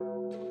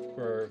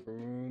for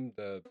whom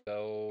the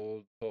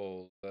bell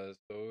tolls, as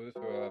those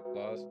who have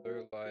lost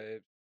their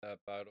lives in the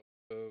battle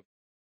of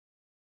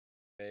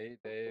may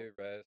they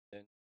rest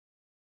in,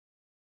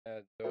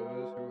 and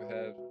those who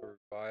have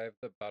survived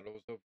the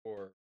battles of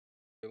war,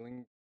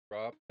 willing to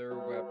drop their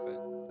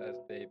weapons as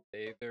they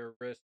pay their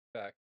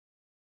respect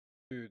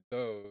to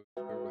those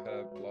who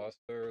have lost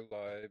their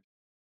lives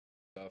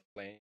in the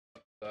flames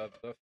of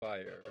the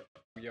fire.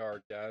 We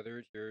are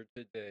gathered here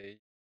today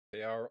to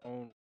pay our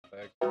own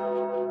respect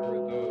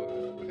for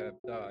those who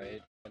have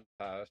died and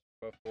passed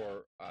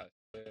before us.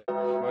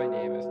 My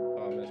name is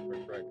Thomas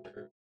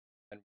McGregor,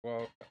 and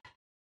welcome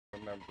to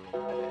Remembrance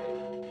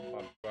Day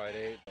on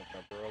Friday,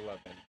 November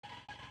 11th,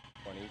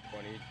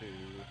 2022.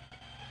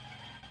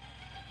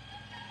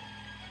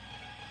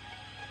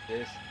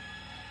 This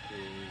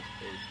is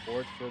a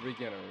Sports for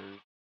Beginners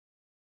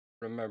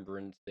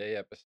Remembrance Day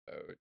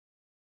episode.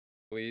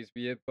 Please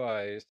be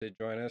advised to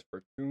join us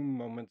for 2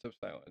 moments of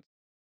silence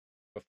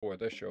before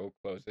the show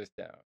closes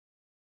down.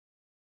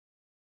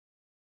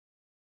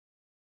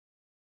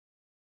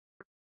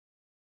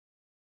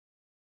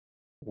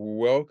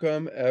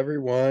 Welcome,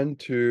 everyone,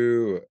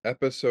 to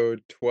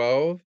episode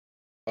 12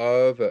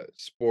 of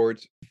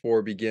Sports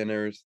for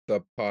Beginners,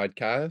 the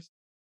podcast.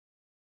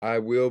 I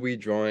will be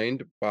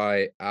joined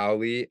by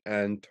Ali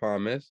and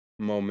Thomas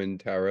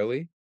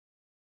momentarily,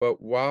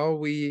 but while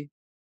we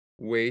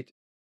wait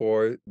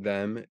for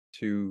them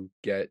to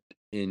get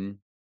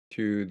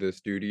into the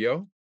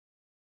studio,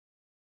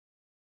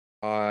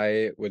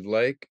 I would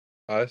like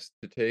us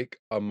to take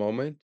a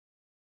moment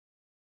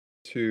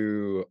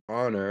to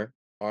honor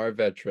our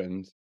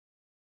veterans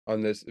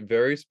on this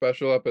very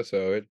special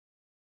episode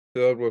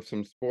filled with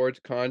some sports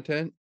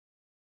content,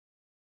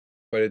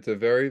 but it's a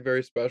very,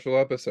 very special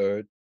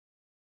episode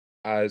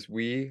as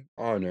we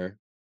honor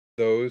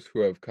those who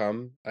have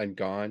come and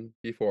gone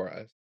before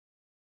us.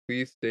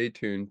 Please stay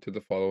tuned to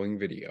the following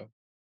video.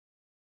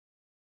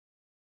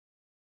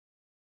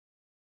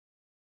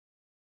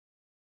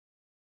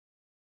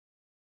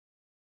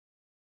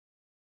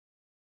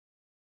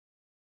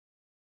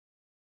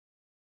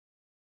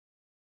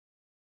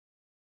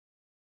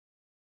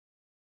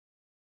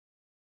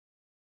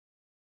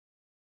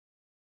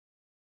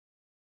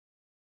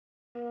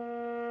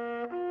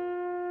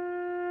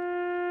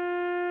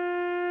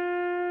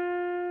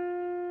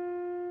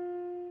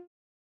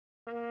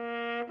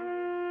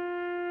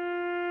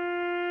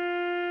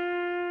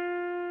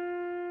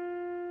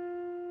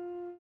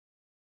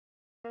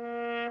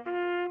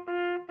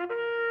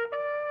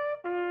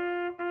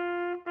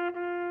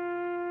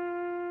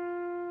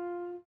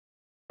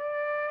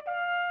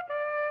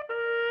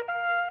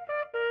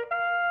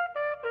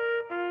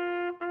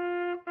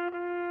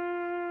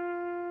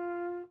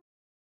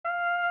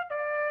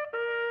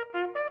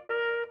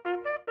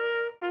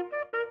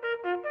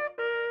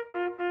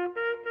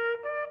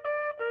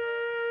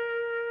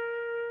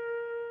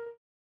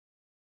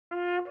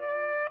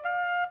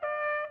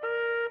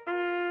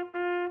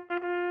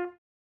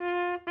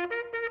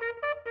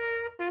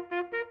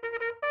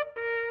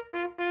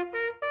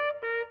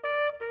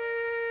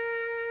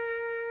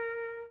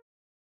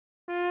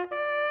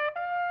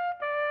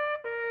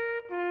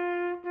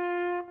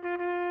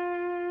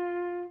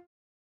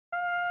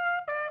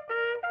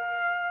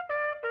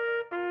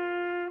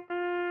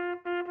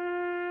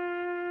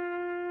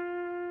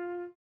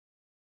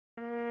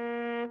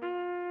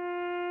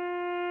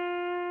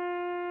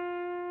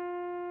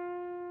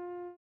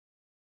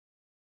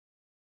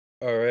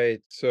 All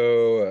right,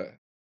 so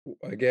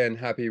again,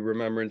 happy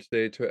Remembrance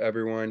Day to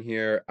everyone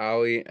here.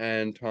 Ali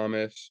and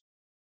Thomas,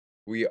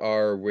 we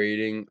are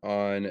waiting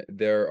on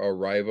their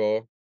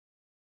arrival.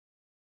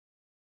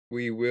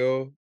 We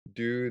will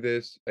do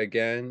this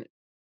again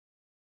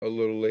a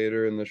little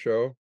later in the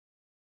show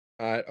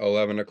at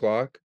 11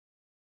 o'clock.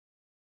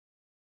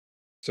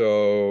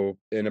 So,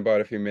 in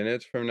about a few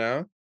minutes from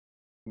now.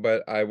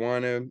 But I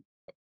want to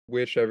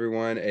wish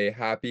everyone a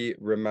happy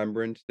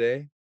Remembrance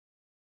Day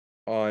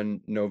on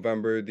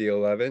November the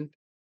 11th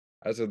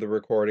as of the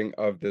recording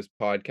of this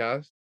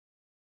podcast.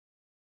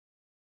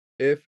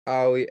 If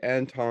Ali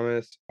and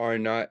Thomas are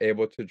not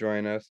able to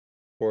join us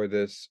for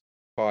this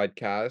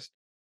podcast,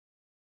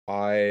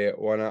 I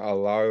want to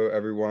allow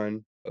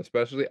everyone,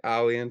 especially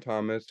Ali and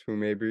Thomas, who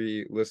may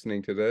be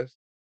listening to this,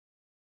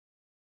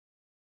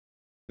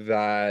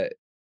 that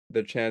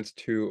the chance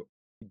to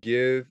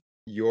give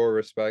your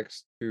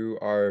respects to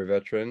our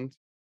veterans.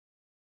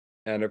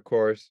 And of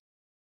course,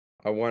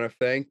 I want to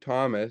thank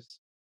Thomas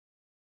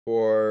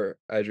for,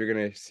 as you're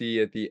going to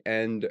see at the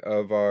end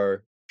of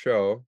our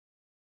show,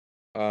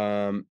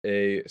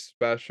 a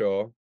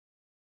special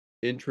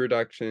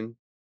introduction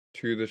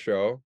to the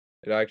show.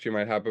 It actually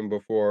might happen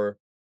before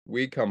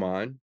we come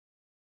on,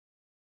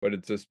 but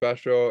it's a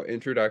special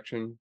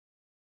introduction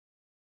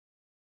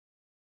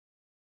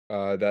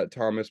that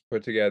Thomas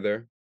put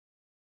together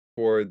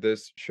for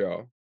this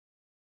show.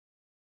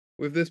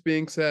 With this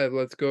being said,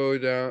 let's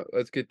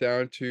get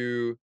down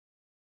to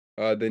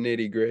the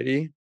nitty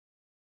gritty.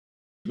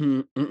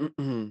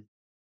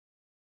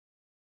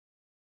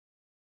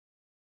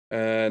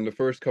 And the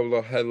first couple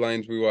of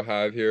headlines we will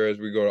have here as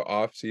we go to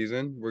off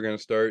season, we're gonna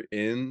start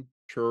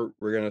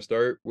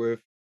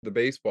with the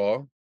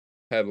baseball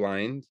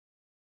headlines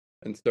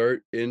and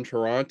start in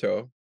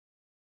Toronto.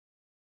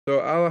 So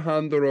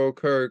Alejandro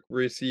Kirk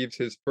receives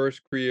his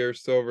first career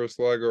Silver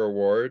Slugger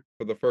award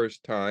for the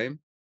first time,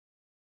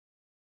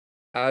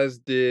 as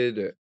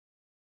did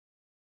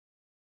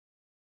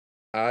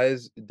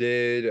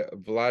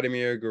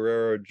Vladimir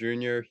Guerrero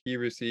Jr. He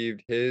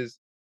received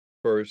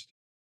first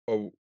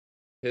oh,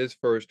 his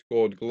first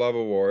Gold Glove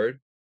award.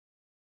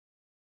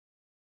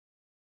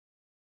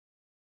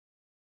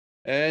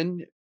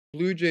 And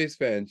Blue Jays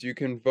fans, you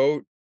can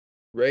vote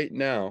right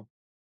now.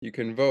 You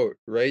can vote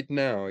right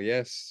now.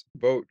 Yes,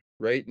 vote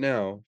right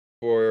now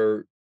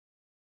for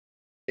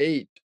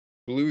eight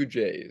Blue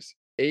Jays.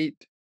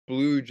 Eight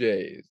Blue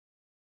Jays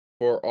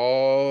for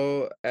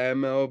all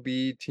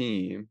MLB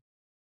team.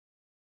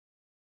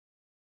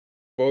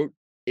 Vote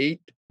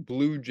eight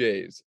Blue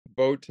Jays.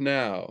 Vote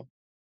now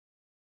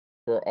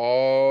for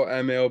all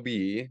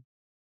MLB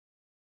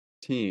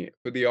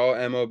for the all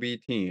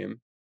MLB team.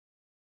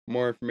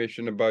 More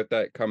information about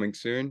that coming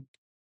soon.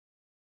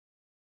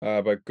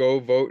 But go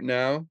vote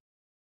now.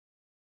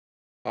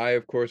 I,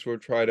 of course, will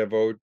try to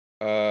vote,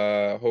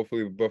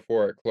 hopefully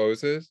before it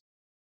closes.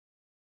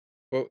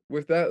 But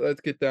with that,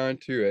 let's get down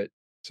to it.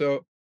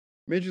 So,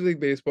 Major League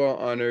Baseball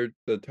honored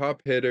the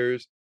top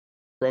hitters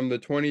from the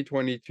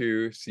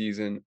 2022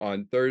 season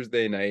on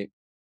Thursday night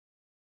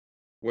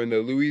when the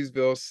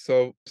Louisville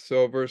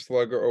Silver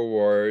Slugger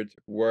Awards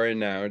were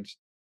announced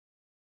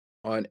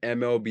on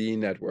MLB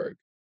Network.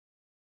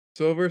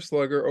 Silver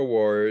Slugger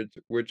Awards,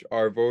 which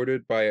are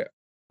voted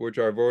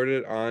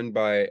on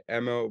by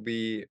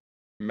MLB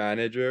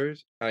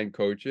managers and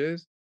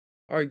coaches,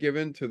 are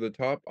given to the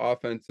top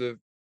offensive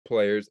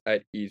players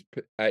at each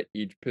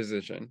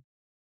position.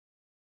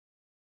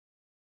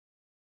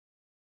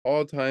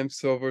 All-time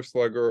Silver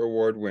Slugger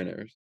Award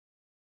winners.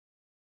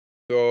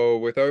 So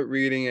without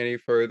reading any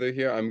further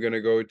here, I'm going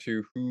to go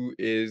to who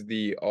is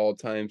the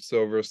all-time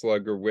Silver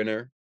Slugger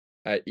winner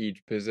at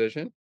each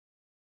position.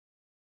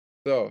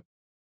 So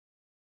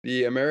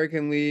the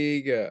American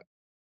League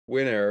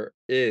winner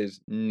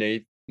is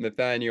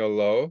Nathaniel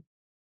Lowe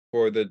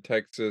for the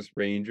Texas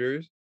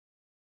Rangers.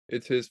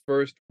 It's his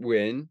first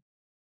win.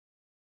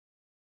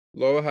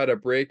 Lowe had a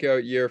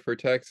breakout year for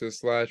Texas,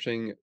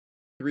 slashing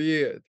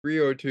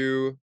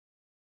 302,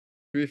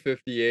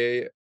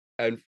 358,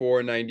 and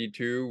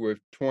 492 with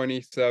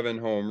 27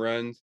 home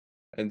runs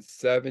and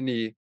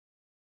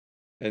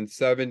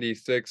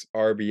 76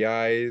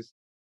 RBIs.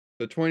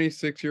 The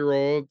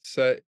 26-year-old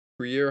set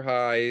career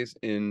highs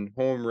in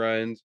home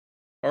runs,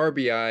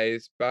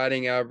 RBIs,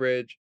 batting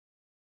average,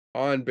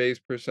 on base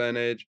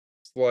percentage,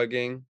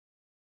 slugging,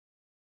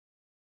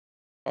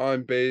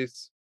 on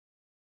base,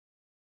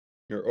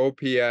 your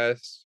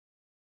OPS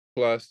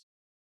plus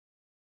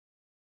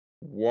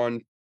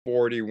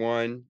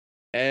 141,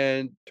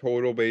 and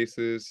total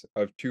bases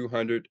of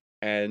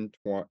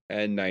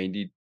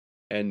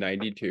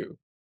 292.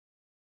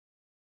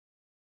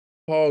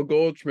 Paul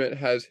Goldschmidt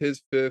has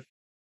his fifth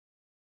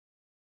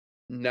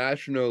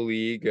National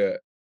League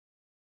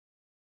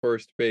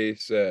first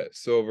base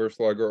Silver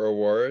Slugger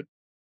award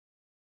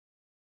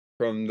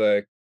from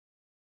the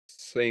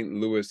St.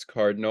 Louis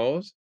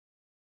Cardinals.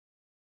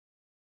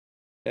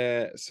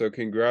 So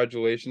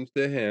congratulations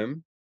to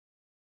him.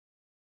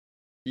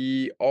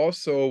 He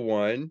also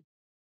won,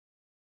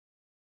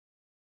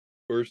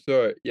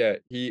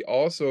 he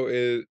also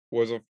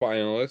was a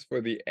finalist for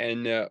the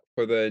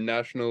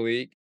National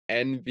League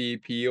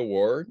MVP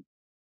award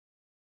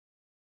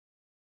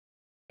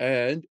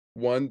and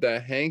won the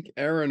Hank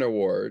Aaron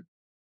Award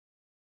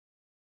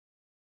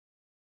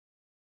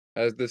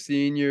as the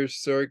senior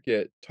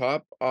circuit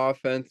top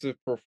offensive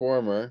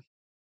performer.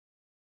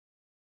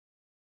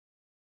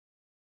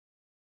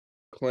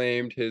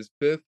 Claimed his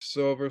fifth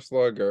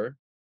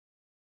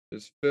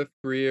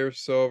career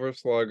Silver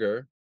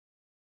Slugger,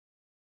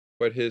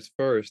 but his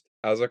first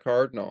as a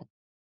Cardinal.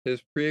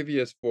 His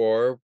previous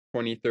four,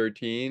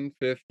 2013,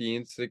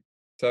 15,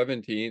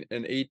 17,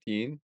 and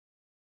 18,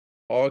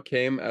 all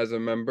came as a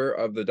member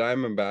of the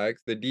Diamondbacks,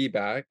 the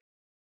D-back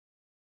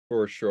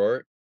for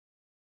short.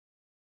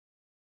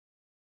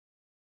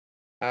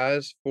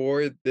 As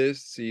for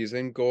this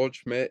season,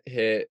 Goldschmidt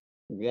hit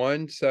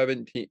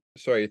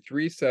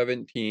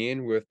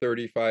 317 with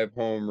 35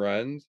 home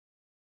runs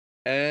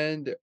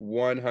and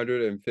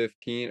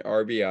 115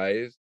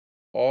 RBIs,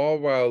 all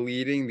while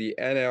leading the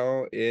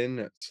NL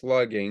in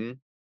slugging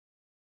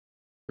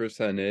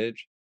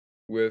percentage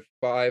with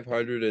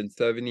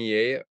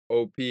 578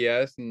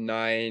 OPS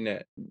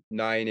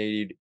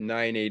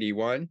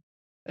 981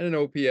 and an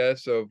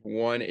OPS of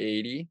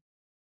 180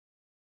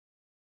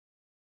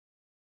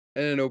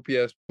 and an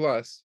OPS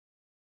plus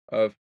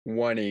of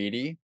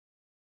 180.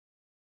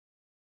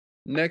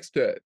 Next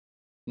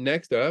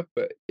up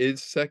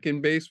is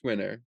second base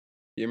winner.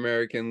 The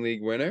American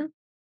League winner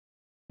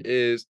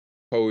is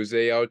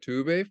Jose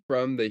Altuve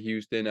from the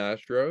Houston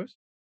Astros.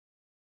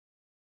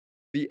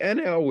 The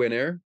NL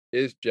winner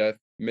is Jeff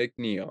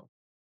McNeil.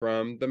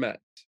 from the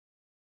Mets.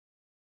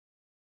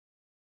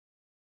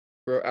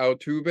 For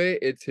Altuve,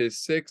 it's his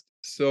sixth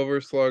Silver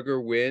Slugger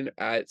win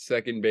at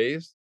second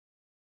base.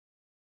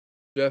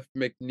 Jeff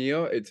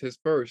McNeil, it's his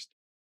first.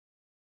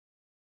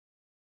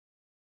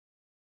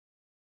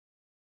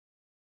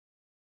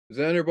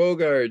 Xander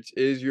Bogaerts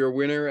is your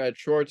winner at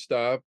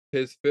shortstop,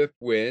 his fifth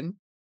win.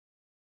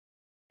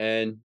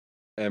 And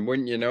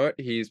wouldn't you know it,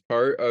 he's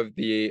part of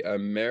the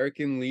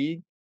American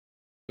League.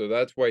 So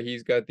that's why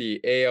he's got the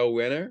AL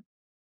winner.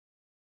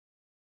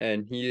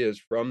 And he is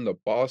from the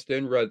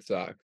Boston Red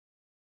Sox.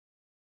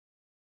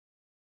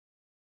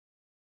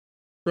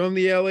 From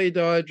the LA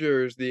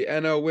Dodgers, the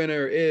NL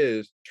winner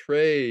is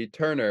Trey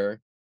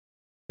Turner,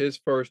 his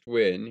first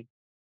win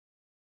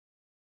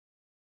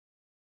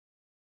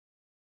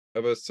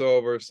of a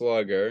Silver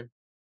Slugger.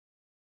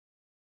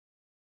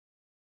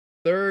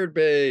 Third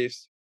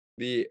base,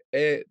 the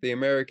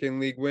American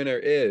League winner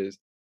is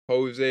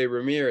Jose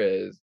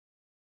Ramirez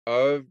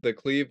of the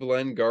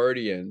Cleveland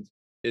Guardians.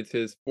 It's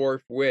his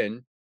fourth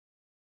win.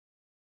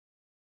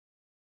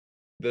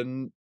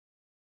 The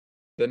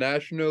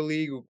National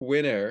League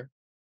winner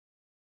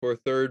for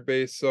third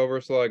base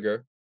Silver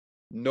Slugger,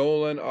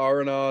 Nolan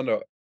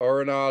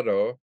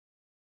Arenado,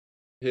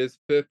 his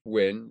fifth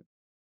win,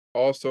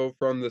 also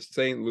from the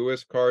St.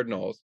 Louis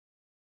Cardinals.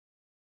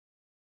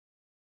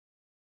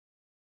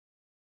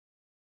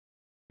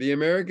 The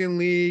American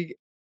League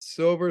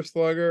Silver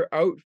Slugger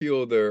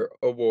Outfielder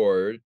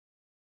Award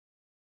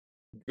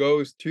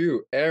goes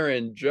to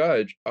Aaron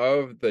Judge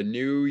of the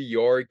New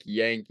York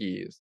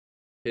Yankees,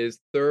 his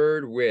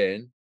third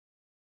win.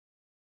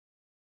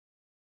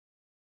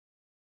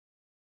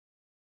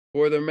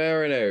 For the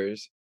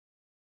Mariners,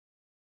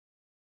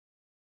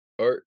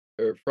 or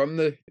from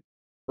the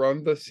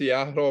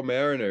Seattle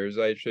Mariners,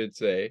 I should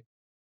say,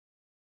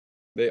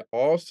 they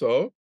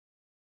also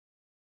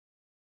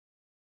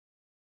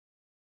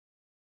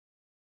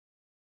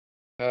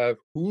have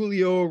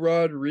Julio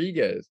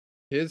Rodriguez,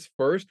 his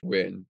first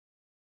win.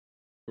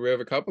 We have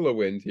a couple of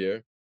wins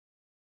here.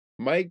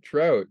 Mike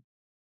Trout,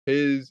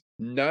 his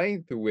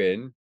ninth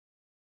win.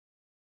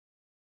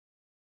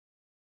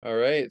 All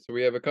right, so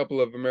we have a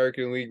couple of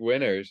American League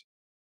winners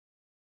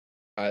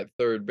at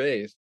third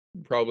base.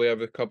 Probably have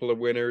a couple of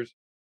winners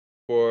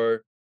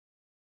for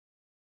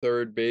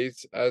third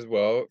base as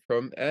well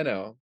from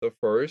NL. The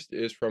first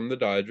is from the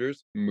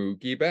Dodgers,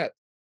 Mookie Betts,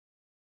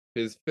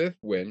 his fifth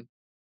win.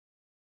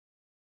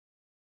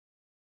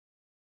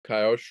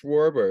 Kyle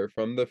Schwarber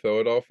from the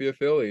Philadelphia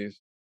Phillies.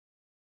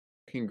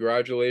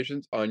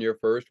 Congratulations on your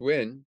first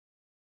win.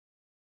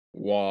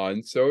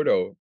 Juan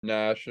Soto,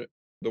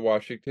 the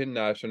Washington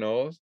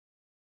Nationals,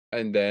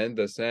 and then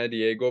the San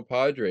Diego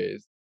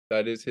Padres.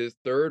 That is his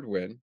third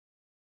win.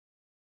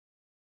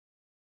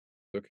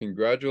 So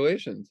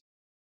congratulations.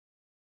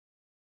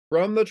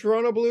 From the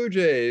Toronto Blue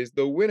Jays,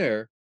 the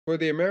winner for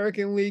the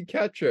American League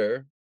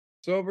catcher,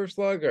 Silver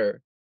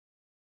Slugger,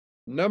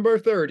 number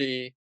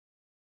 30,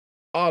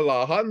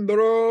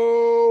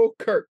 Alejandro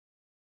Kirk.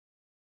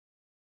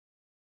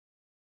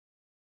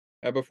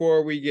 And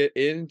before we get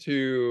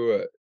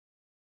into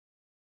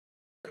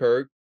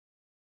Kirk,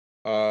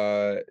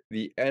 the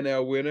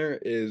NL winner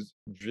is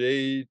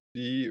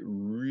J.D.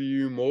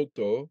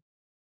 Realmuto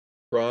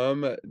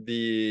from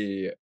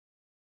the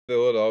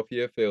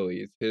Philadelphia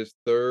Phillies, his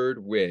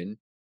third win.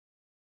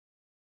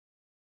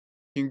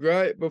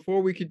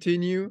 Before we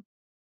continue,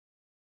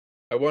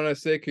 I want to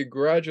say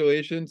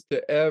congratulations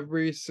to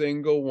every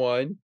single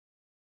one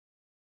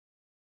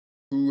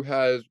who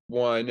has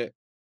won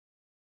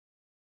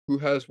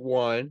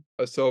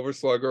a Silver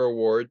Slugger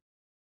award.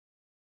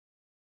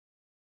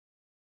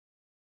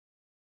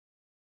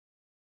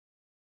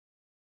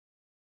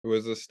 It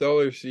was a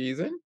stellar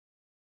season,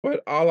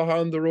 but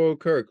Alejandro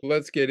Kirk,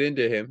 let's get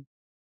into him.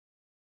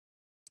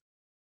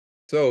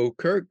 So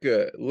Kirk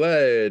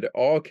led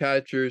all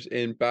catchers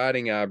in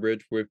batting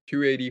average with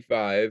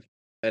 285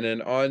 and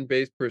an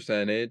on-base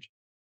percentage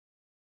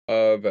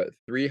of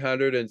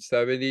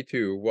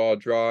 372 while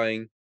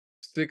drawing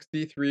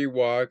 63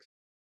 walks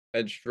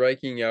and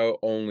striking out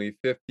only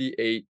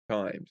 58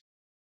 times.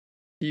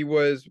 He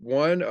was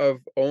one of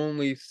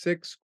only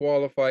 6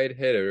 qualified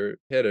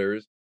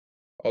hitters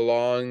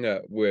along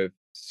with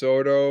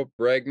Soto,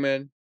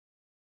 Bregman,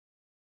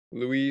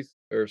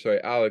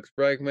 Alex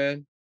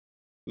Bregman,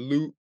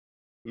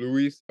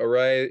 Luis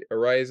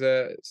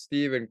Ariza,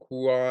 Steven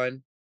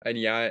Kwan, and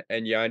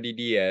Yandy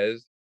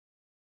Diaz,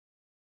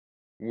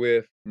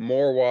 with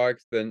more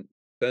walks than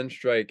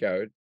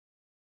strikeouts.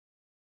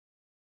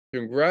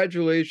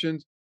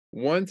 Congratulations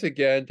once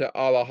again to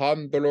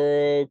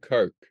Alejandro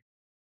Kirk.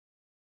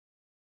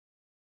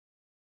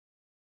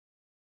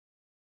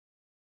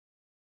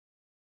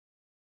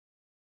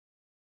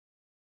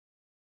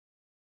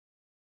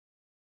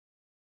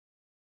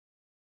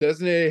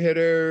 Designated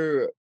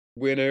hitter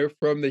winner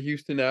from the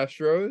Houston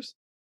Astros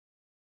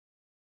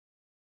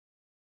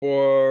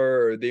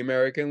for the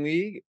American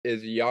League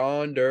is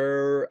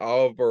Yonder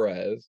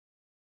Alvarez.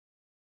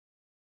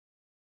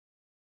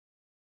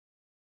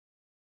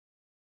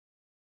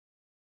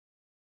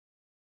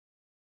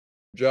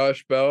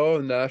 Josh Bell,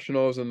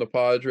 Nationals and the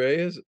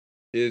Padres,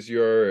 is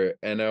your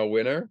NL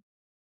winner.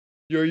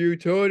 Your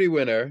utility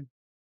winner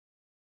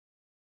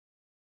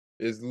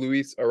is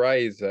Luis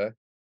Araiza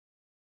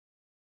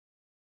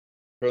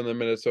from the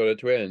Minnesota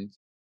Twins.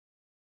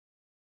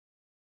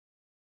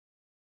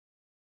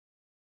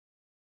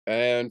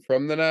 And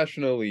from the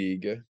National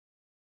League,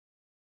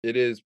 it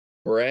is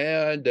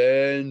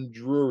Brandon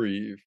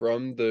Drury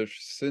from the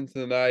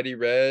Cincinnati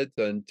Reds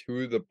and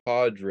to the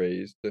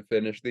Padres to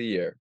finish the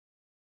year.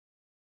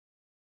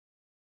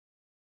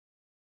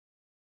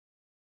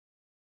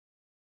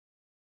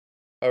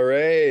 All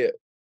right.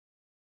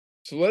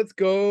 So let's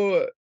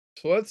go.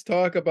 So let's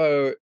talk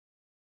about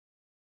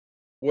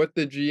what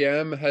the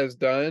GM has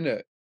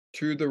done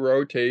to the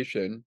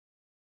rotation.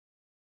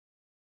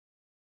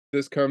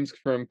 This comes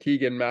from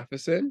Keegan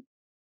Matheson.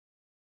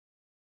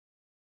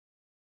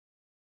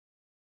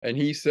 And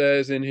he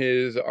says in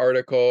his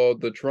article,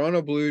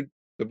 the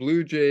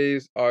Blue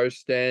Jays are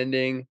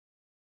standing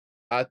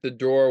at the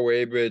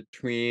doorway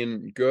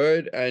between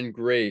good and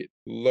great,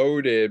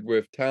 loaded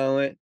with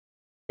talent,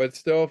 but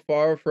still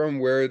far from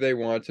where they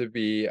want to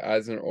be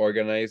as an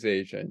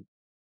organization.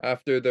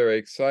 After their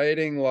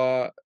exciting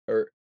law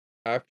or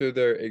after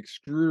their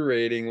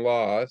excruciating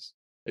loss,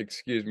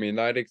 excuse me,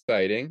 not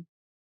exciting,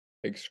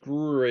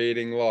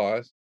 excruciating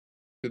loss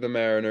to the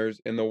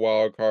Mariners in the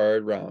wild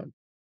card round.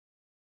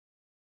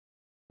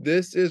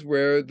 This is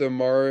where the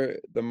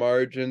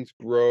margins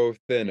grow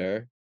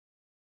thinner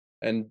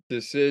and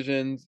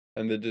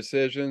the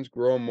decisions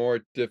grow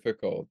more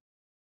difficult.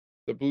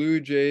 The Blue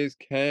Jays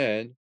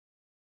can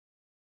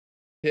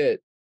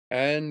hit,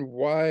 and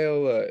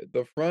while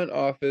the front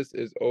office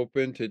is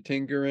open to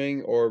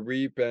tinkering or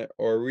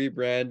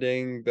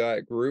rebranding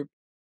that group,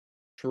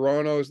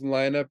 Toronto's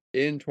lineup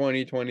in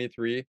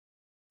 2023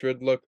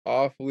 should look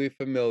awfully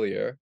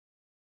familiar.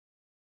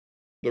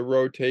 The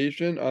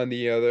rotation, on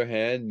the other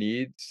hand,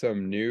 needs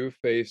some new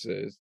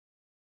faces.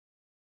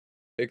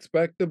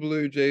 Expect the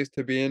Blue Jays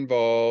to be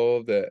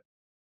involved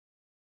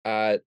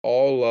at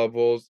all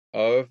levels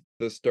of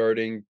the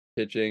starting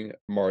pitching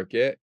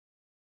market,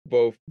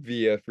 both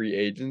via free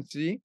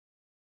agency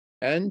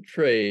and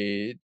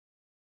trade.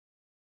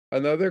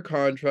 Another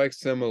contract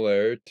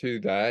similar to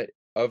that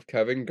of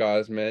Kevin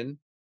Gausman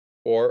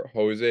or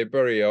Jose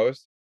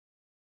Barrios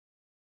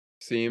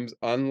seems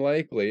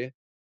unlikely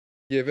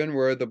given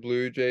where the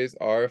Blue Jays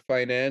are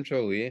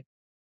financially,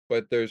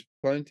 but there's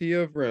plenty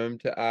of room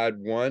to add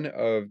one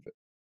of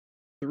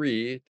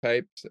three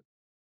types: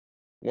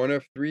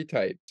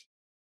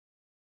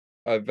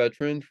 a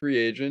veteran free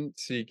agent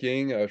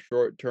seeking a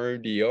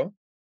short-term deal,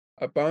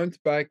 a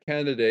bounce-back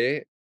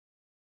candidate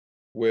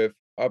with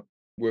up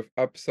with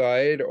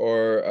upside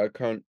or a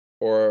con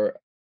or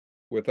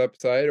with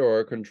upside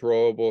or a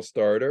controllable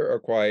starter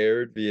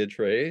acquired via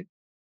trade.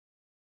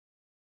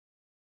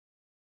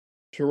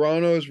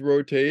 Toronto's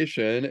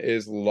rotation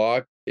is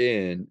locked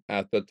in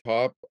at the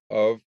top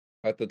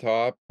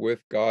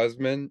with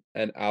Gausman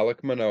and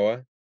Alek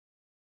Manoah,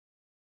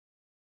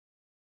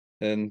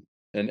 and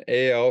an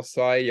AL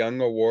Cy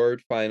Young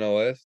Award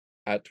finalist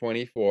at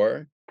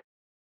 24.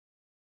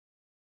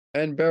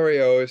 And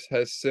Barrios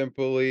has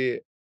simply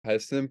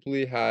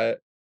had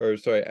or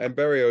sorry, and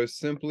Barrios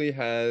simply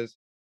has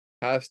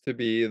to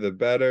be the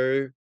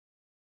better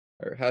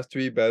or has to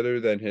be better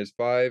than his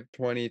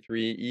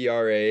 5.23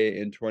 ERA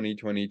in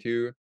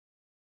 2022,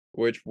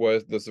 which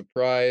was the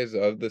surprise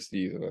of the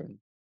season.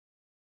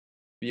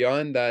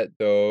 Beyond that,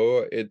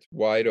 though, it's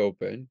wide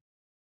open.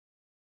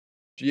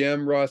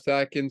 GM Ross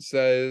Atkins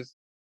says,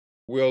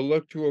 we'll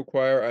look to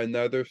acquire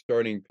another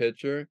starting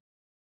pitcher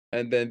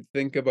and then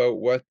think about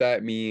what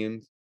that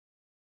means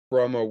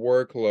from a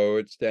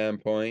workload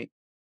standpoint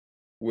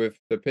with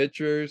the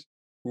pitchers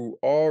who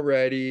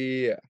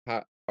already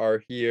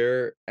are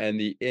here and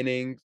the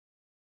innings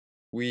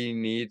we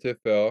need to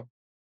fill.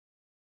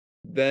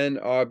 Then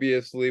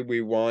obviously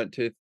we want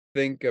to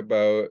think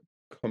about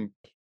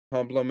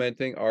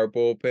complementing our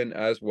bullpen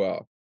as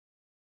well.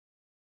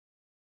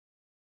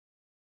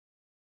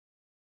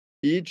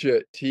 Each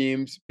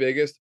team's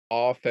biggest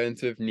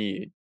offensive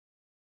need.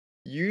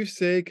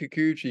 Yusei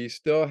Kikuchi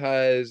still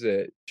has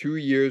 2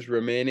 years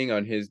remaining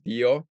on his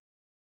deal,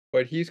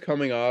 but he's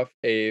coming off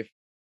a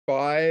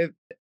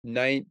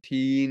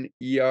 5.19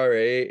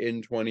 ERA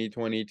in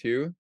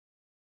 2022.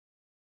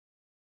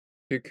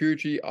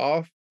 Kikuchi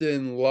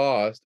often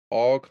lost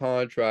all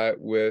contact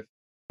with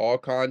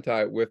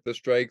the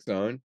strike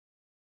zone,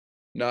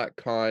 not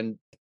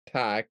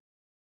contact,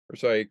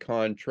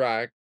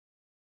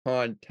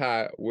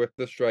 contact with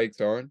the strike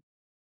zone,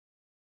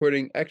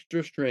 putting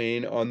extra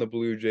strain on the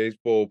Blue Jays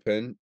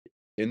bullpen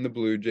in the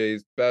Blue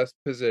Jays' best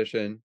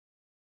position,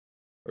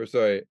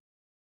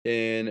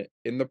 in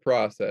the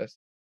process.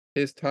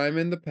 His time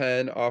in the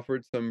pen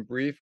offered some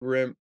brief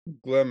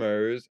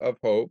glimmers of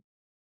hope,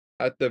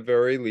 at the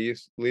very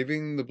least,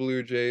 leaving the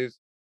Blue Jays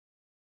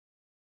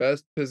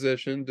best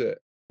positioned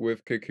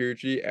with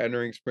Kikuchi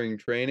entering spring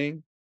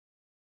training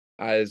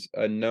as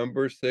a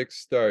number 6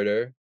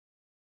 starter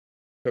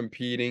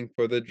competing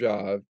for a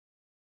job.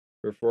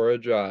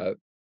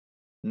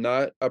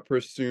 not a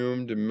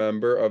presumed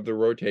member of the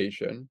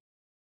rotation.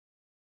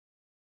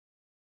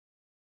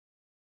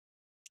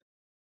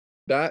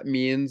 That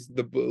means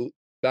the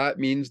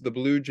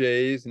Blue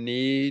Jays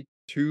need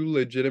two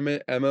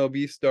legitimate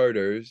MLB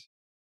starters.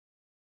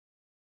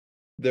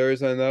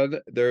 There's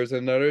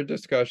another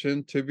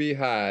discussion to be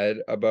had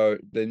about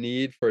the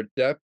need for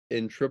depth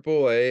in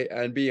AAA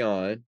and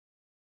beyond,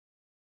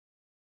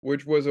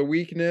 which was a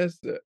weakness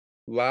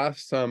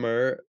last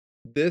summer.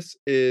 This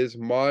is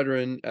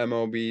modern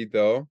MLB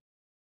though,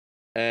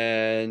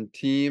 and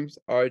teams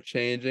are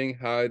changing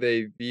how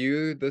they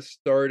view the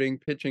starting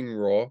pitching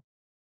role,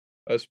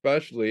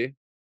 especially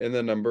in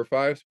the number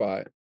 5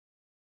 spot.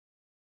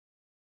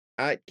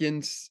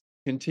 Atkins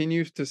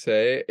continues to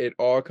say it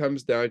all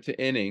comes down to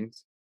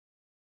innings,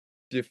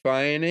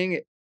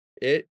 defining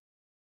it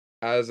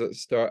as a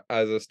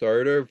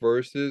starter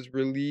versus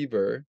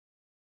reliever.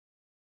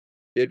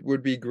 It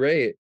would be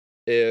great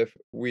if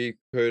we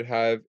could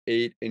have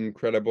 8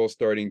 incredible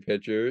starting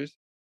pitchers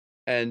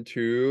and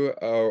 2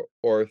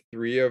 or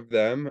 3 of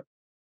them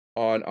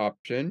on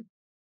option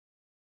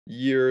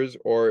years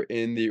or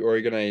in the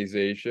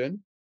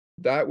organization.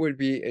 That would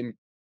be in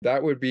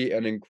that would be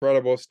an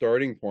incredible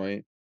starting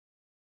point.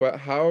 But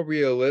how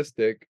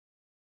realistic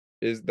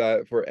is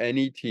that for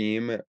any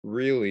team,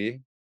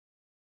 really?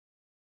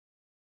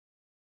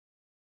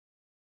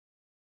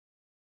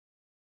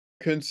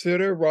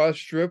 Consider Ross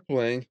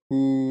Stripling,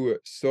 who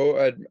so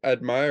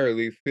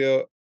admirably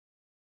filled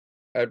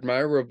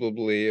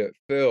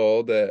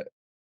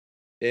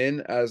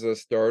in as a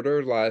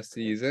starter last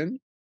season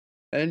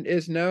and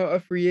is now a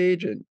free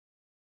agent.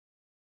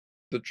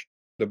 The tr-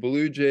 the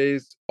Blue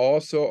Jays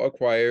also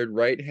acquired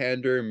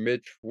right-hander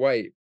Mitch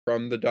White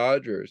from the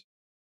Dodgers,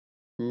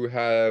 who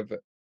have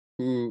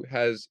who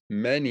has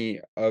many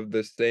of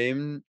the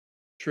same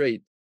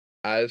traits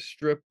as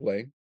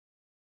Stripling,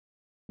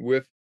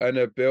 with an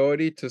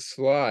ability to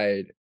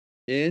slide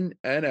in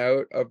and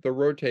out of the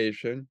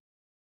rotation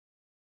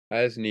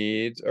as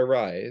needs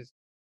arise.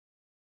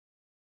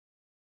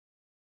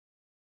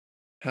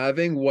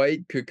 Having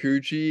White,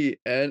 Kikuchi,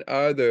 and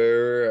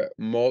other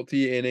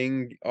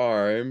multi-inning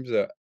arms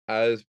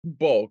as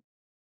bulk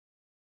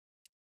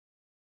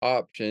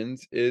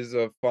options is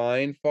a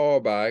fine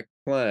fallback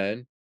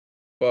plan,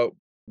 but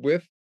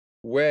with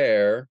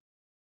where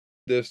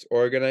this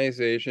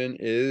organization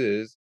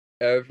is,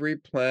 every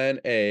plan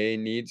A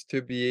needs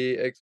to be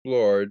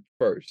explored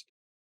first.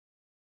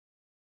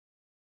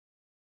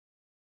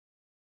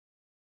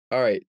 All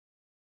right,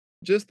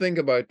 just think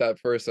about that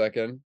for a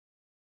second.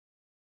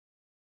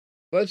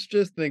 Let's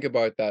just think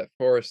about that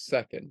for a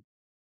second.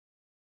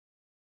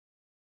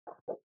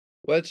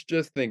 Let's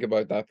just think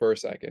about that for a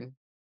second.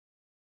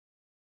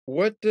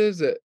 What does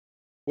it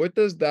what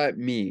does that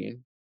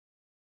mean?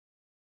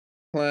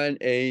 Plan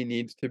A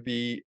needs to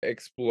be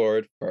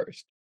explored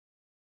first.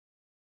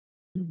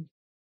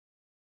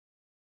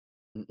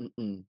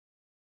 Mm-mm-mm.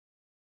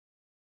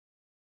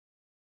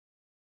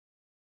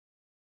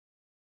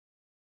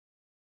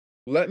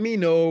 Let me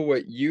know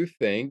what you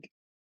think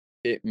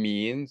it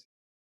means.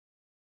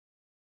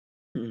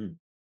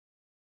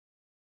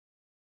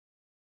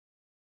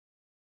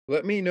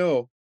 Let me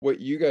know what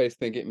you guys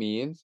think it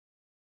means.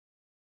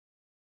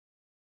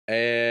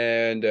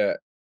 And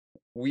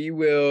we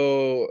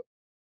will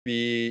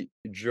be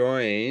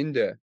joined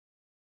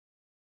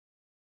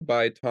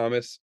by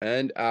Thomas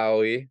and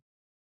Ali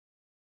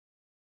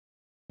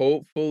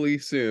hopefully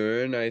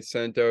soon. I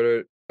sent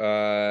out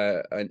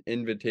an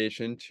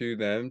invitation to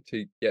them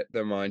to get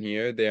them on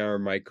here. They are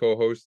my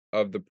co-hosts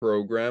of the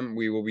program.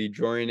 We will be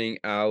joining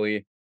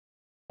Ali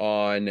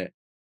on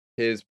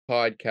his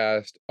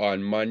podcast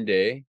on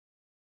Monday,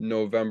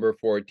 November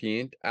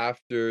 14th,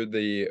 after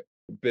the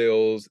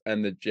Bills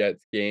and the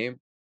Jets game.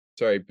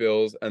 Sorry,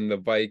 Bills and the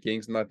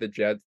Vikings, not the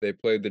Jets. They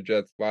played the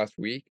Jets last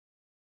week.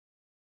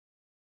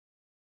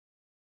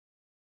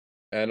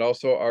 And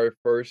also our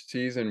first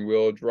season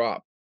will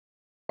drop.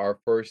 Our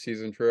first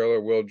season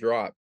trailer will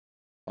drop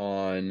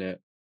on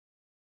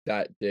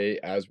that day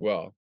as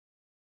well.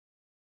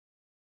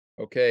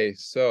 Okay,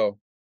 so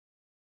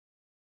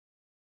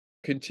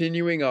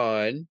continuing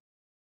on,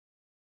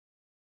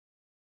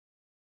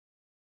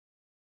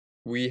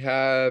 we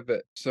have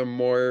some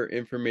more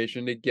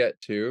information to get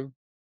to.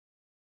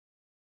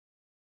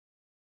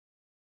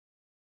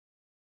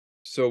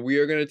 So we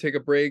are going to take a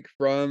break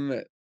from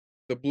the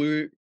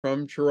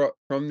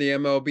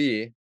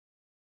MLB.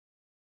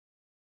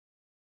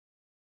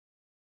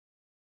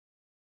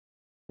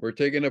 We're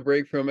taking a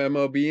break from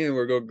MLB and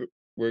we're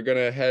going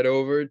to head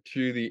over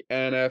to the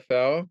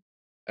NFL,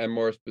 and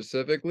more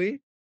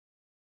specifically,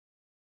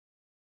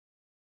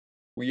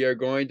 we are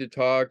going to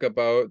talk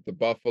about the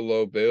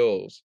Buffalo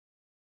Bills.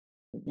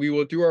 We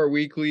will do our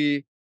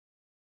weekly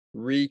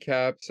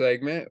recap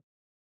segment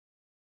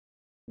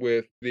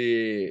with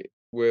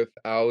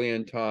Ali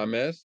and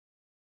Thomas,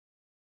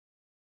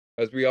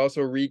 as we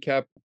also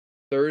recap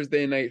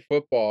Thursday night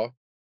football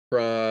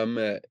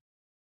from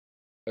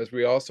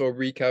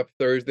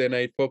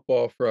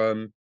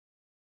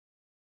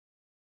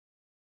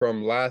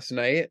from last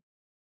night.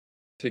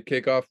 to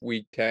kick off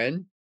week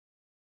 10.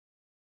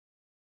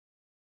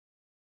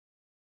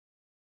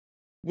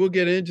 We'll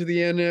get into the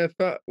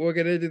NFL. We'll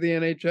get into the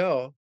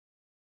NHL.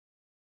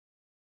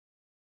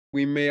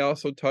 We may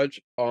also touch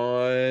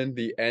on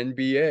the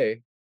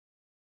NBA.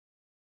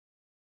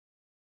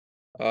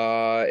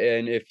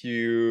 And if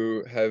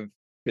you have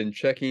been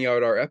checking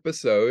out our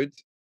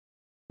episodes,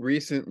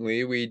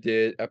 recently we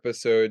did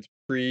episodes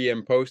pre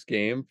and post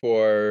game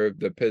for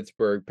the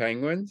Pittsburgh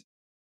Penguins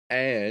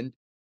and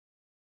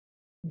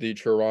the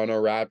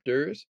Toronto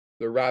Raptors.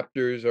 The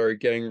Raptors are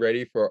getting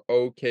ready for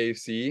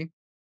OKC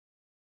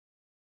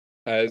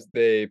as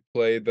they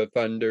play the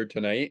Thunder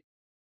tonight.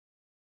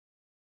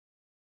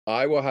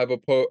 I will have a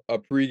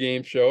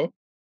pregame show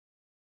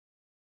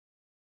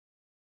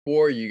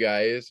for you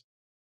guys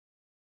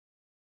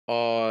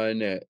on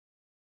the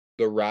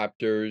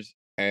Raptors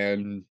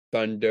and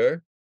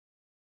Thunder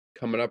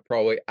coming up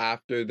probably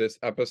after this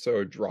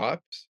episode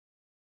drops.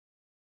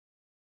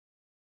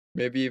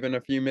 Maybe even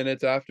a few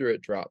minutes after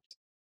it drops.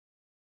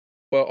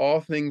 But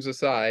all things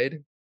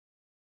aside,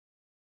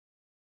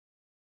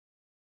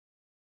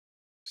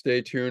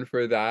 stay tuned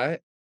for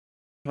that.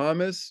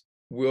 Thomas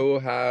will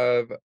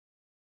have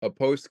a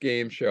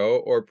post-game show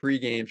or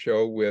pre-game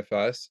show with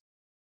us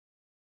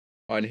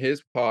on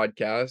his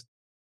podcast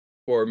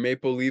for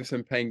Maple Leafs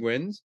and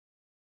Penguins.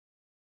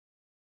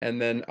 And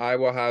then I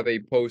will have a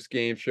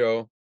post-game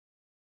show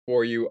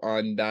for you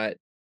on that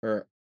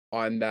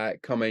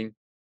coming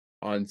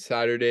on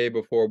Saturday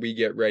before we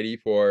get ready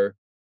for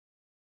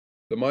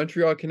the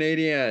Montreal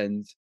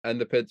Canadiens and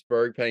the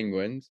Pittsburgh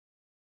Penguins.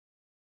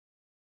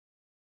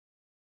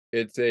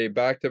 It's a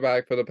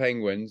back-to-back for the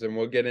Penguins, and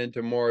we'll get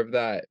into more of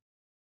that.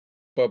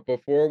 But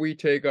before we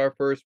take our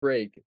first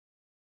break,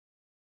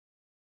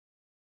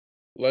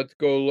 let's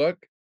go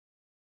look.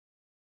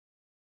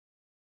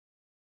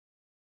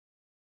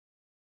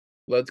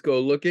 Let's go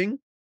looking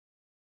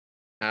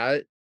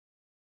at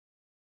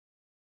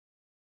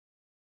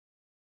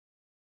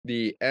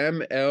the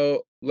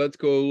ML. Let's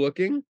go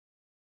looking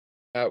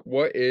at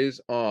what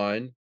is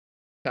on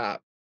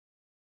tap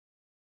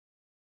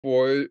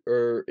for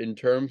or in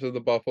terms of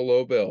the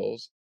Buffalo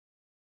Bills.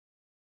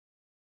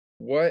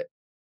 What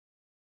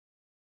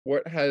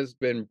has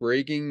been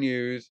breaking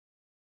news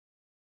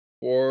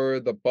for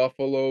the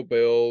Buffalo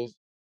Bills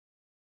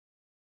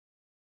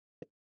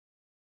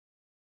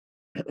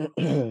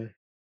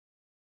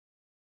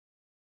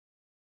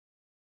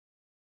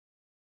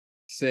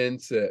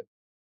since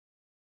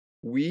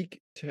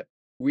week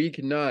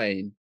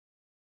 9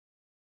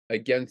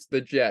 against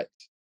the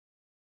Jets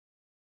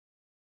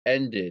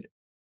ended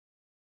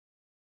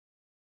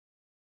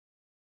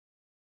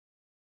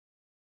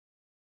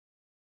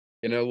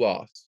in a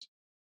loss?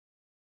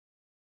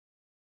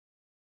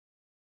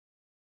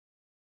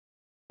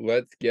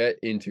 Let's get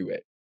into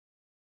it.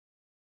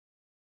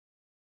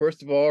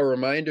 First of all, a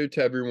reminder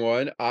to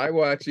everyone, I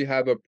will actually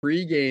have a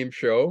pre-game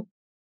show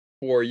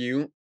for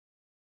you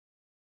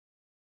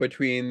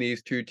between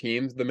these two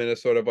teams, the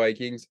Minnesota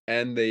Vikings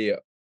and the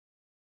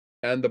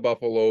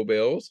Buffalo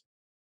Bills.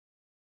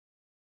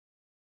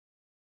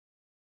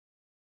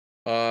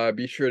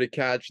 Be sure to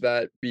catch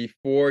that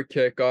before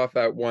kickoff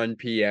at 1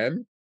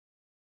 p.m.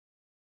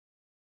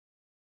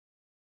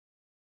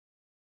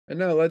 And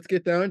now let's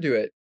get down to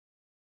it.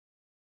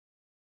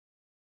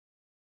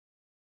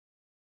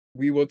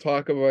 We will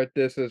talk about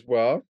this as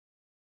well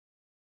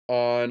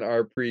on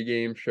our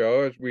pregame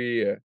show as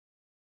we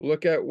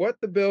look at what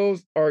the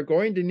Bills are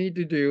going to need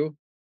to do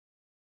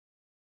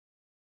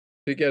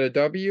to get a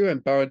W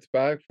and bounce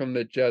back from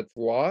the Jets'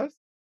 loss.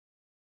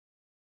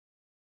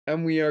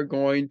 And we are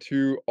going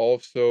to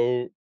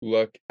also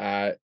look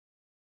at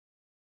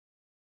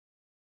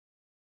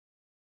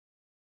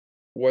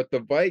what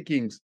the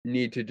Vikings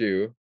need to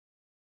do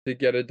to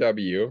get a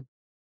W.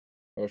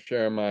 I'll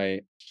share my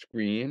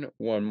screen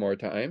one more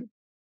time.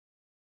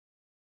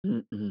 So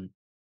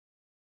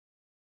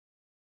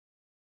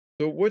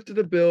what do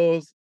the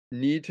Bills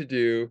need to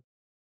do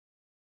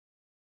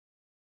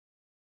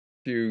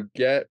to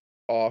get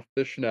off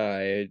the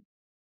schneid,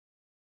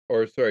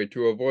 or sorry,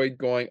 to avoid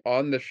going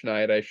on the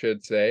schneid, I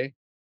should say,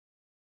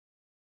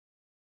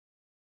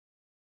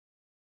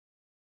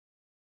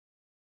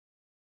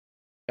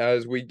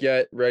 as we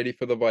get ready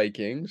for the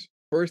Vikings?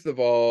 First of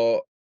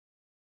all,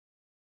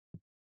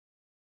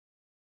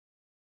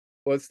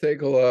 let's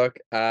take a look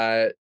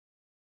at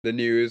the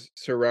news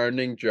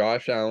surrounding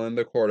Josh Allen,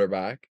 the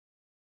quarterback.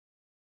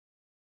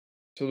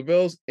 So the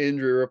Bills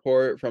injury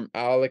report from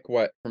Alec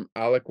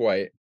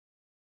White.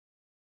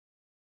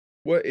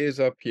 What is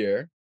up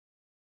here?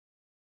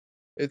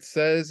 It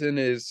says in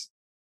his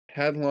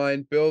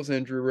headline, Bills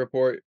injury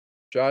report,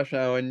 Josh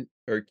Allen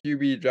or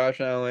QB Josh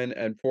Allen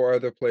and 4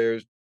 other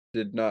players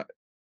do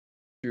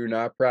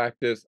not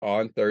practice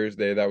on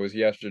Thursday. That was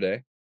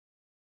yesterday.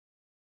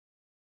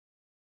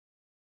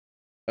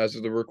 As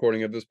of the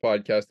recording of this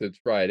podcast, it's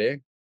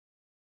Friday.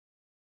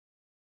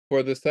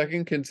 For the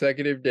second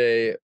consecutive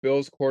day,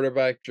 Bills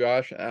quarterback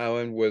Josh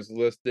Allen was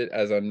listed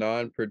as a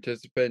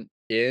non-participant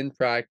in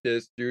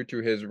practice due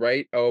to his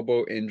right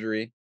elbow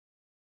injury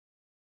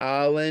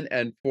Allen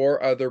and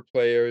 4 other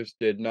players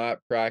did not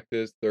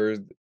practice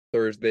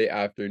Thursday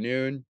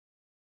afternoon.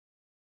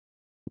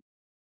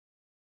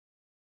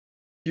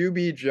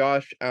 QB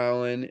Josh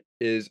Allen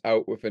is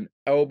out with an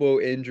elbow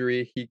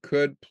injury. He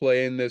could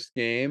play in this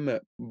game,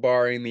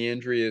 barring the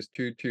injury is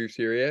too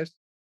serious.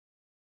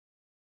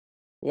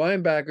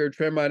 Linebacker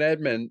Tremaine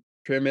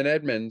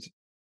Edmonds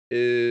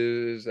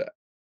has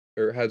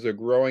a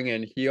growing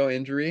and heel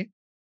injury.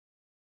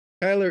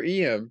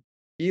 Kyler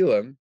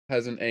Elam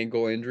has an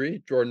ankle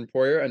injury. Jordan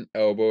Poyer, an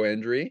elbow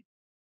injury.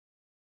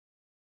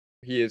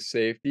 He is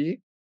safety.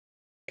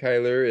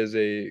 Kyler is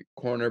a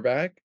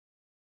cornerback.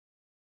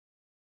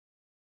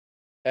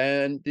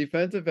 And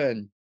defensive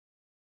end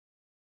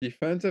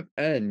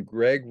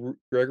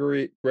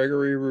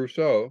Gregory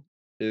Rousseau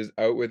is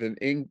out with an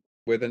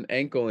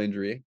ankle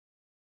injury.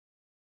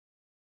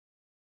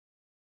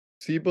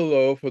 See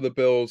below for the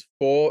Bills'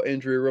 full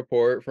injury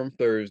report from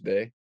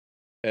Thursday.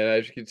 And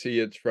as you can see,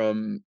 it's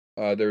from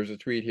there's a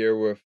tweet here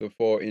with the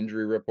full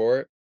injury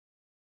report.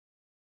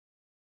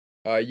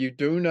 You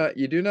do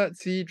not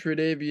see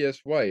Tre'Davious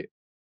White,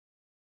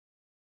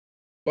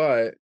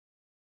 but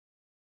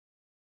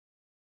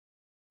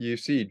you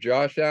see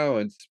Josh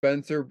Allen,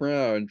 Spencer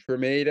Brown,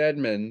 Tremaine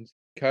Edmonds,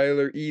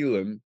 Kyler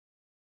Elam,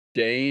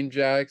 Dane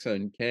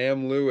Jackson,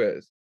 Cam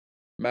Lewis,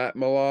 Matt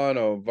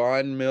Milano,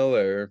 Von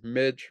Miller,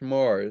 Mitch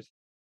Morse,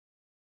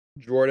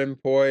 Jordan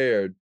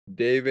Poyer,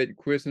 David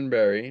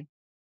Quisenberry,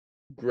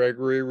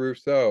 Gregory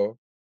Rousseau,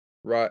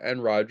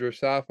 and Roger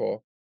Saffold.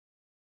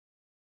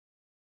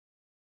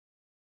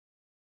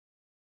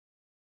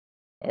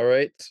 All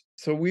right,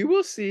 so we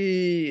will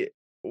see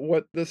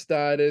what the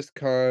status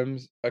come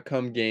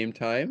game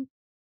time.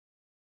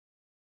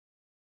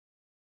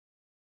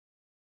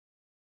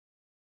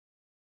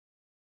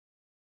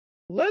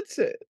 Let's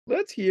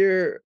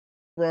hear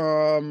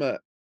from.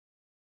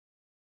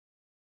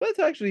 Let's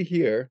actually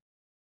hear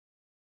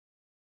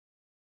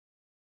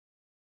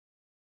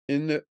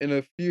in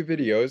a few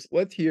videos.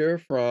 Let's hear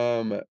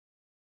from.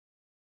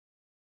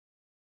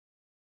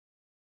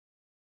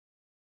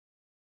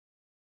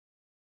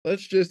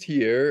 Let's just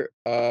hear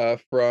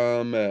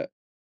from.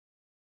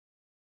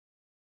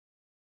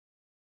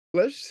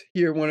 Let's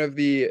hear one of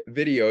the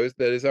videos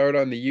that is out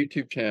on the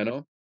YouTube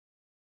channel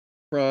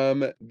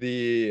from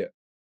the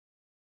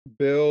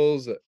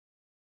Bills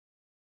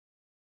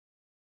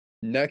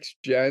Next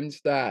Gen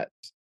Stats.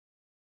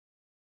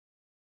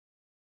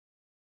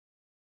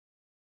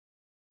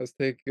 Let's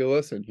take a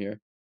listen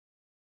here.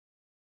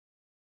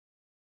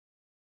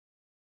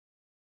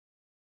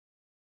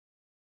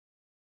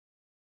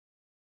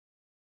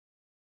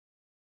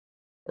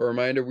 A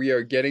reminder, we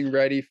are getting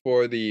ready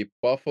for the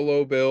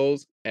Buffalo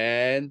Bills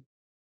and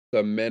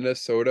the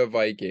Minnesota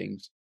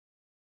Vikings.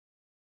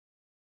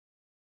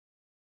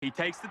 He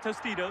takes the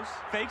Tostitos,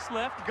 fakes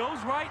left,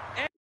 goes right,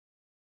 and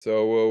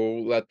so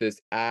we'll let this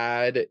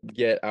ad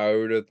get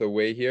out of the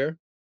way here.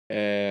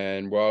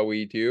 And while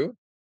we do,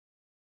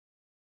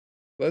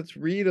 let's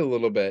read a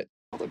little bit.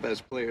 All the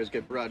best players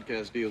get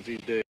broadcast deals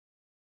these days.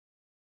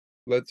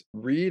 Let's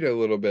read a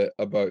little bit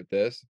about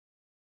this.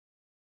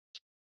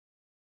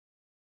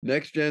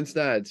 Next Gen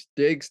Stats.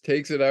 Diggs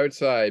takes it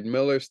outside.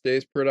 Miller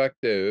stays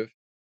productive.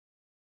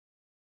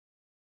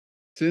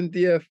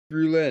 Cynthia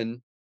Frulin.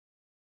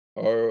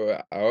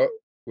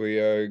 We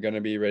are going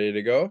to be ready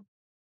to go.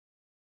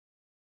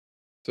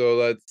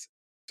 So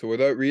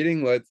without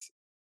reading, let's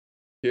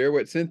hear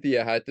what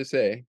Cynthia had to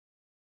say.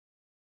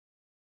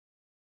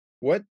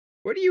 What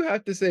do you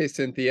have to say,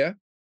 Cynthia?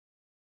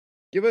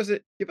 Give us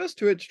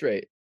to it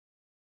straight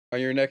on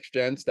your Next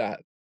Gen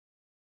Stats.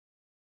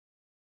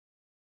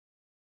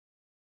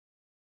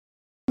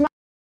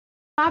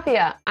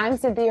 Mafia, I'm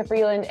Cynthia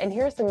Freeland, and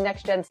here's some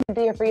next gen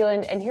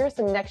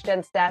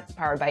stats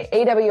powered by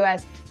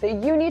AWS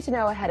that you need to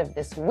know ahead of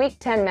this Week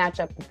 10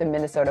 matchup with the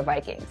Minnesota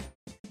Vikings.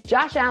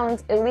 Josh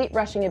Allen's elite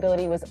rushing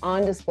ability was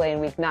on display in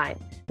Week 9,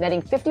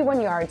 netting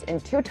 51 yards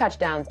and 2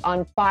 touchdowns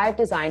on 5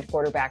 designed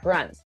quarterback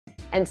runs,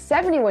 and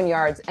 71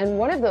 yards and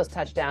 1 of those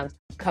touchdowns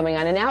coming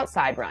on an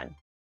outside run.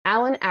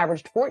 Allen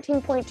averaged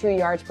 14.2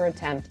 yards per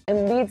attempt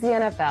and leads the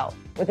NFL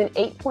with an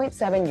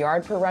 8.7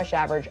 yard per rush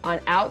average on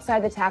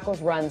outside the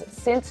tackles runs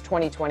since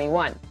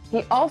 2021.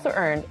 He also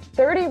earned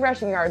 30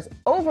 rushing yards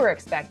over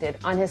expected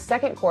on his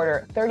second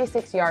quarter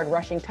 36-yard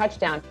rushing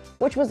touchdown,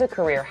 which was a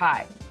career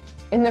high.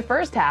 In the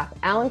first half,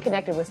 Allen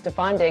connected with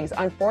Stephon Diggs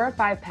on 4 of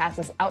 5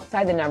 passes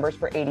outside the numbers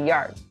for 80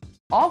 yards,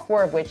 all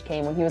 4 of which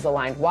came when he was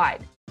aligned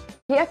wide.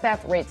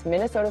 PFF rates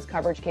Minnesota's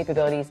coverage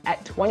capabilities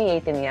at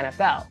 28th in the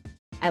NFL.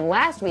 And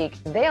last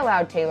week, they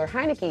allowed Taylor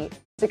Heineke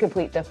to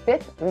complete the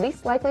 5th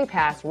least likely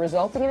pass,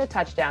 resulting in a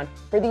touchdown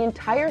for the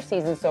entire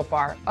season so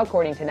far,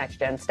 according to Next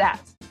Gen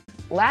Stats.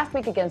 Last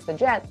week against the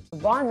Jets,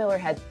 Von Miller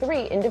had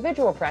 3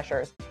 individual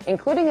pressures,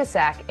 including a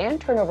sack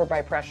and turnover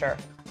by pressure,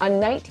 on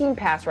 19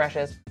 pass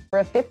rushes for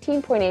a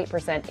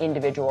 15.8%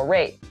 individual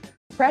rate.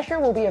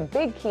 Pressure will be a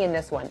big key in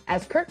this one,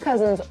 as Kirk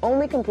Cousins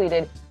only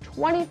completed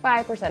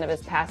 25% of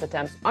his pass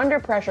attempts under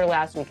pressure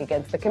last week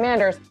against the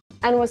Commanders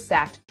and was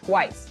sacked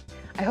twice.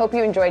 I hope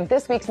you enjoyed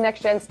this week's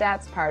Next Gen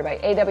Stats powered by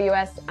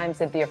AWS. I'm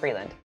Cynthia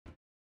Freeland.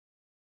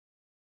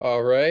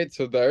 All right,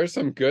 so there's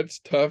some good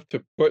stuff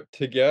to put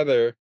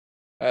together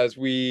as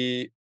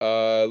we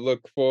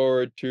look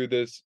forward to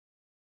this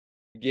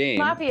game.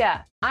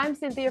 Mafia, I'm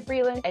Cynthia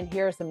Freeland, and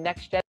here are some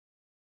Next Gen.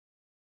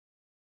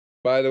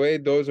 By the way,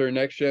 those are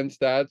Next Gen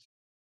Stats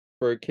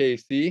for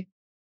KC.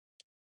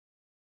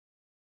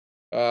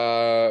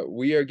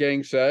 We are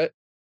getting set.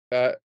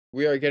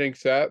 We are getting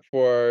set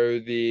for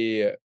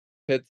the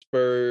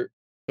Pittsburgh.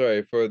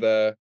 Sorry, for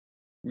the.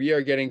 We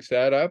are getting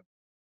set up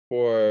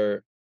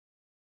for.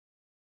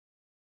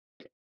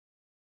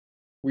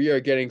 We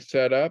are getting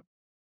set up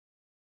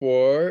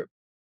for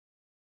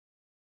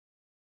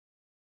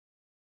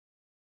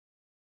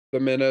the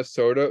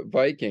Minnesota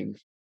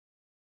Vikings.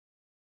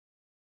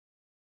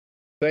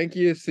 Thank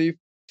you,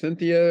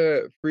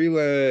 Cynthia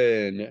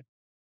Freeland.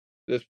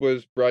 This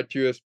was brought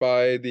to us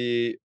by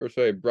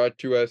brought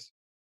to us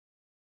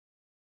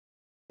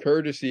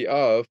courtesy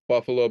of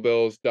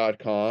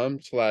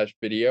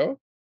buffalobills.com/video.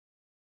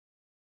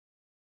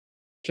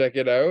 Check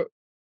it out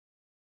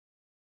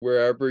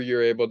wherever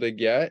you're able to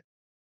get.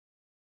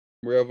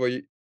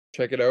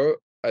 Check it out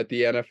at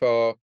the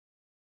NFL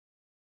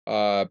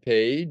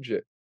page,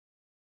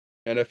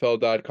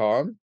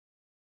 NFL.com.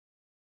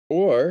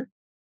 Or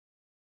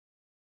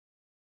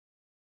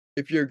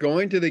if you're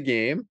going to the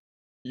game,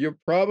 you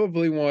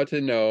probably want to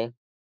know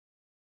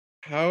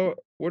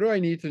what do I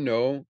need to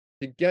know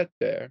to get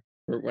there,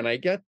 or when I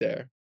get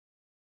there?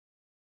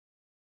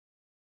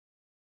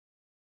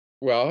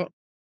 Well,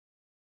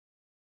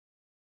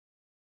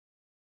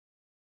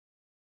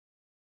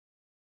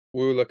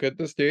 we'll look at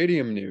the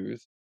stadium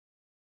news.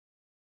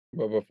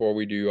 But before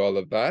we do all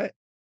of that,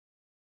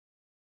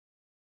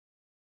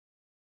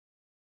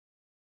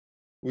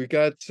 we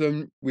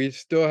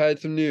still had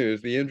some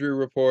news. The injury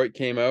report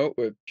came out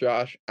with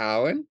Josh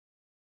Allen.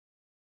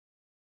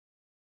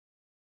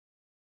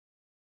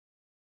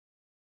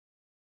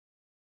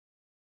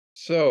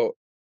 So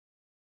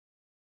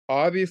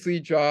obviously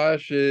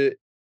Josh's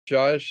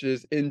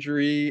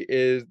injury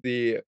is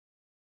big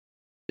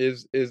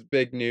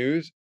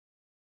news.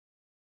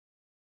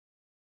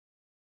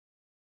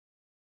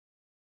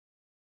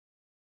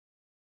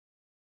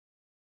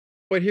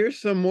 But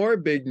here's some more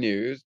big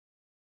news.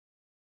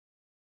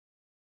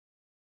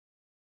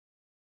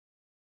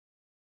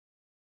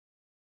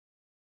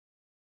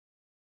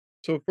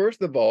 So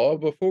first of all,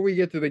 before we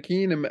get to the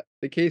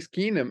Case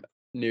Keenum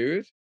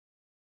news,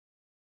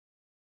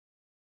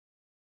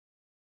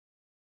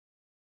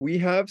 we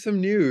have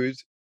some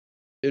news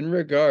in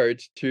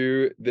regards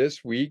to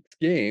this week's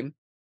game.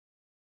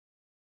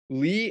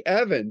 Lee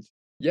Evans.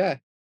 Yeah.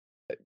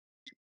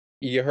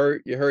 You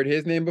heard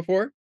his name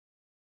before?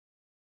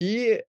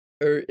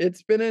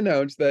 It's been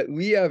announced that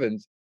Lee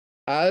Evans,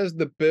 as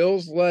the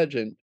Bills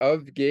legend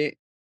of game,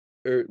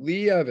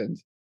 Lee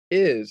Evans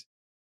has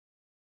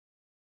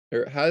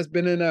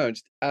been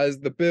announced as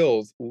the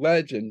Bills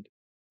legend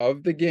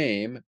of the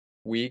game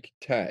week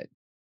 10.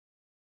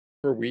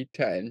 For week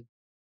 10,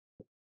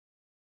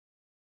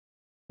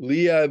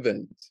 Lee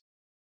Evans.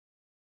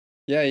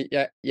 Yeah.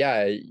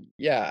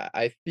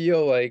 I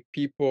feel like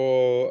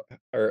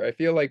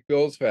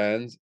Bills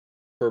fans,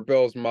 for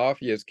Bills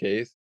Mafia's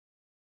case,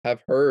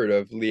 have heard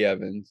of Lee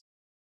Evans.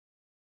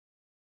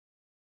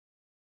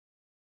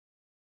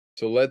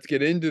 So let's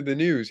get into the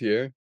news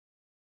here.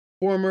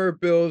 Former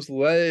Bills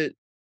wide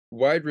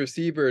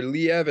receiver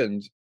Lee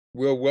Evans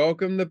will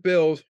welcome the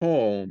Bills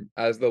home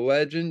as the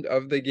legend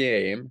of the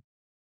game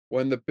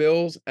when the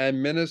Bills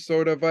and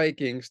Minnesota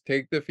Vikings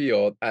take the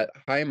field at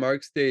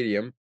Highmark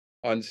Stadium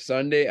on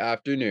Sunday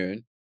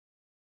afternoon.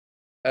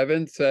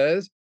 Evans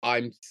says,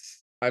 I'm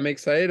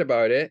excited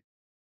about it.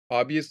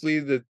 Obviously,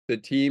 the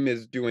team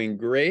is doing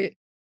great,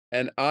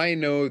 and I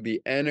know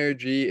the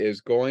energy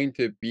is going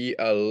to be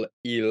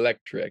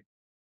electric.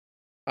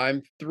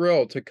 I'm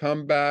thrilled to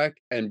come back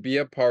and be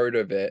a part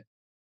of it.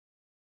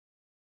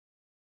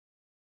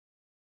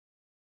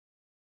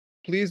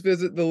 Please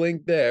visit the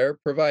link there,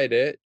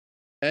 provided.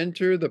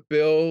 Enter the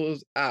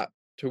Bills app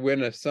to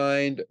win a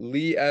signed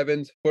Lee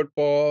Evans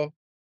football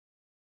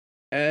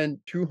and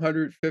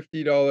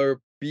 $250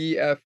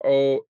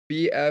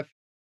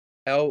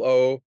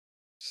 BFLO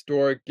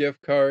store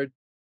gift card.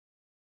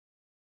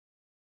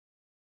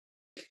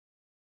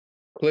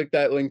 Click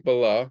that link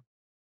below.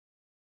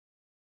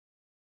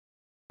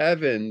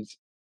 Evans,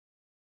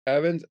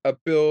 a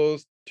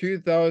Bills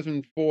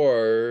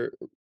 2004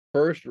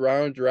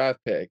 first-round draft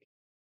pick,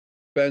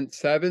 spent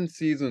 7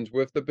 seasons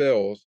with the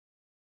Bills,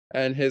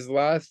 and his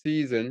last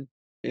season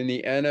in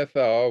the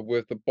NFL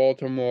with the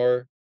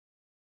Baltimore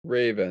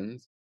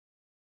Ravens.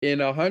 In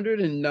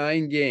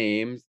 109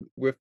 games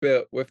with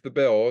the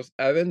Bills,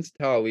 Evans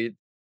tallied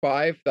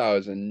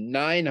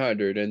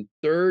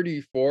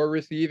 5,934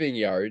 receiving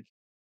yards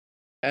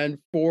and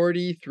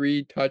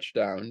 43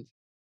 touchdowns.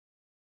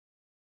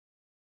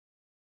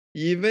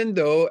 Even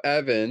though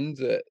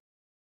Evans'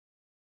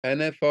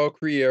 NFL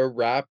career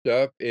wrapped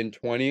up in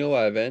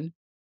 2011,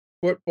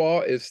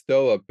 football is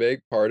still a big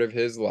part of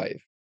his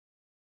life.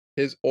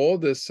 his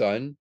oldest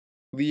son,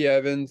 Lee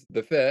Evans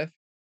V,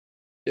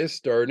 is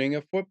starting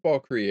a football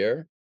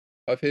career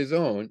of his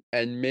own,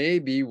 and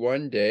maybe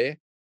one day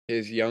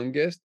his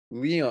youngest,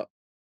 Leon,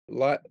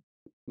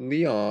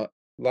 Leon,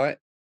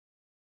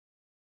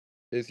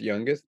 his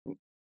youngest,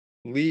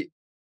 Lee,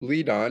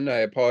 Leadon, I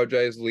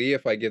apologize, Lee,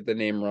 if I get the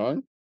name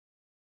wrong,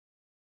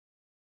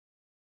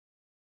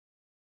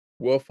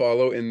 will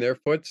follow in their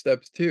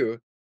footsteps too.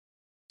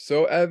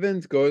 So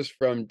Evans goes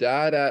from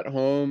dad at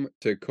home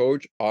to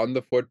coach on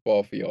the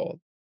football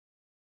field,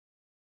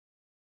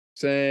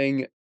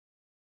 saying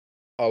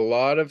a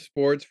lot of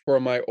sports for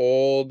my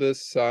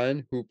oldest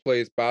son who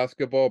plays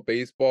basketball,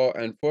 baseball,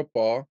 and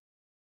football.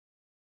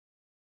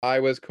 I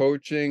was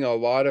coaching a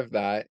lot of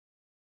that.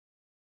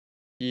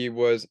 He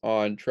was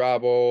on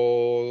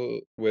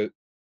travel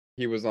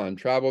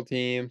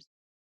teams.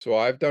 So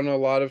I've done a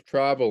lot of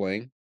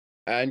traveling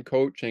and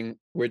coaching,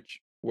 which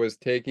was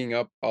taking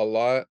up a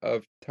lot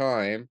of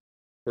time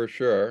for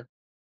sure.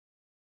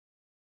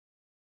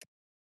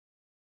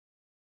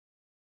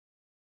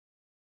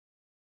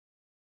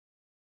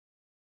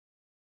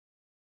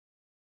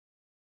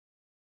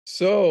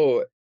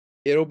 So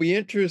it'll be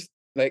interesting.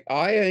 Like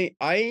I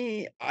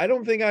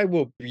don't think I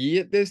will be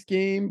at this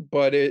game,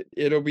 but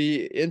it'll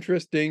be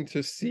interesting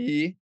to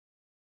see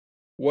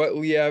what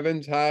Lee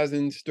Evans has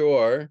in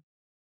store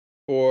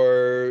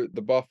for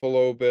the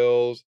Buffalo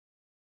Bills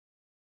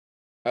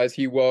as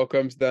he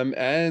welcomes them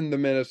and the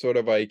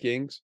Minnesota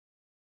Vikings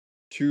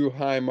to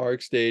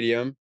Highmark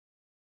Stadium.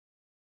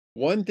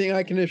 One thing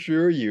I can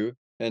assure you,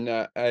 and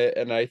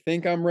I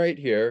think I'm right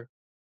here,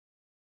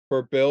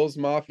 for Bills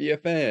Mafia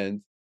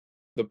fans,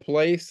 the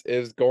place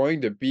is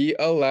going to be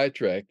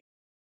electric.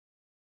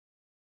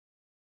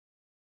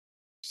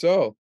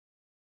 So,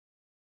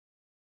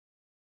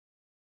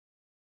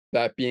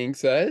 that being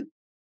said,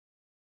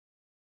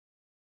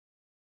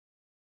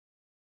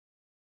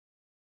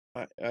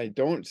 I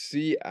don't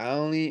see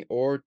Allie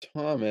or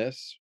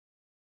Thomas,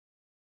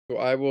 so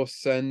I will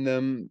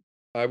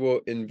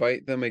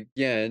invite them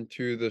again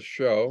to the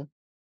show.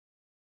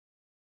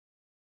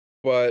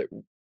 But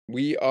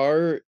we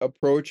are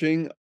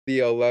approaching the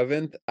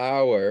 11th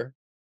hour.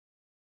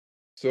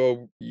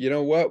 So, you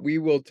know what? We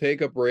will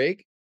take a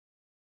break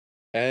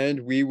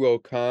and we will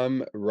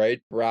come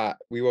right back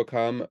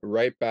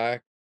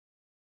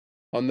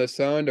on the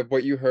sound of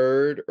what you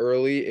heard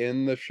early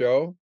in the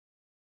show.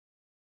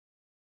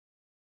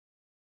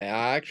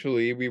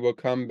 Actually, we will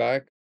come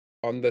back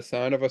on the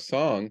sound of a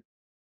song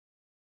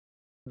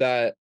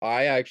that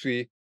I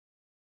actually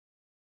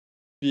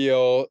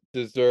feel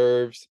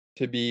deserves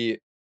to be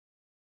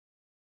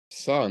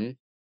sung.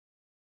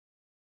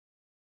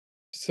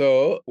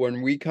 So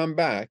when we come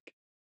back,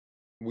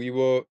 we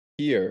will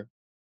hear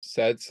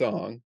said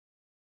song.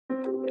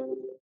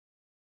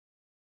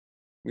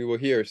 We will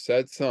hear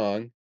said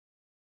song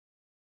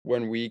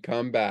when we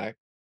come back.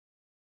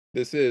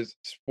 This is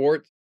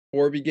Sports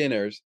for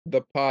Beginners,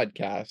 the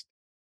podcast.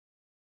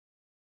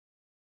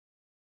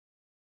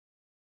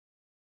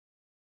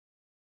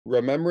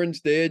 Remembrance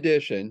Day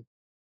edition.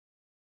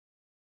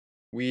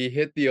 We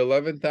hit the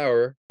 11th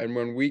hour, and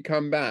when we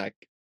come back,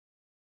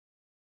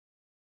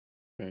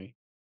 okay,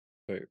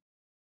 so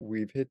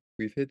we've hit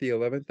the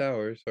 11th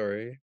hour.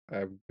 Sorry,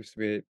 I was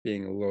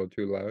being a little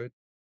too loud.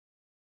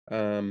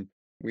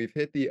 We've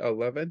hit the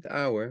 11th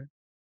hour.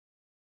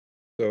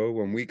 So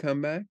when we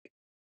come back,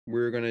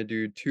 we're gonna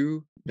do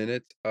 2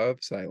 minutes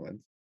of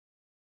silence.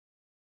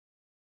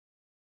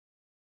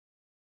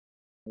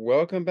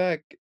 Welcome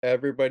back,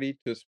 everybody,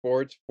 to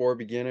Sports for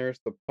Beginners,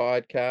 the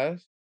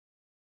podcast.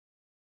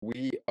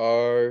 We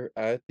are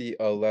at the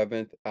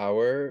 11th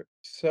hour,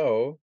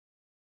 so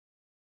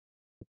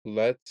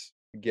let's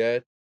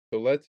do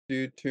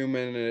 2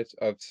 minutes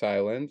of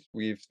silence.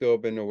 We've still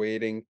been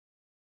awaiting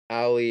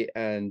Allie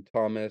and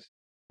Thomas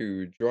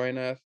to join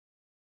us.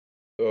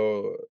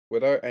 So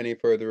without any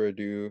further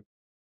ado,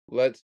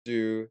 let's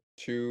do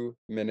 2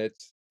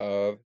 minutes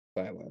of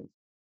silence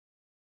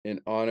in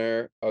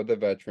honor of the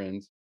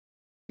veterans.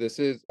 This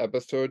is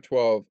episode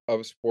 12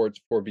 of Sports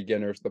for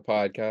Beginners, the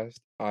podcast.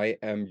 I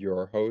am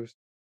your host,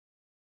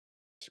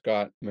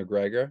 Scott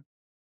McGregor,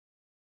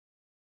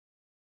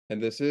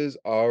 and this is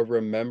our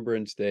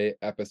Remembrance Day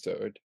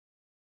episode.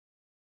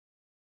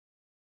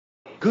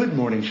 Good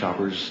morning,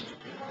 shoppers.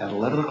 At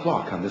 11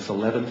 o'clock on this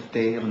 11th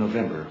day of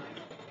November,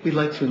 we'd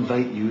like to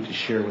invite you to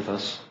share with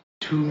us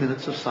 2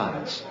 minutes of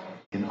silence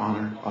in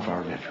honor of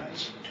our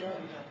veterans.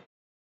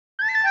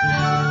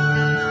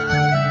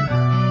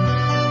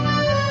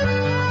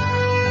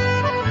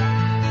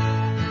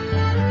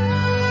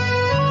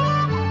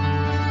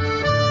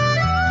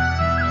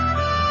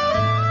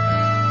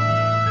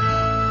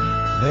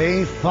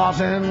 They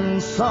fought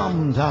and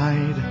some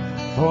died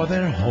for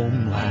their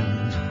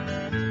homeland.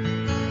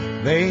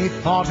 They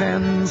fought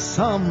and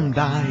some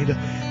died,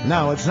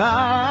 now it's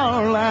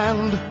our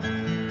land.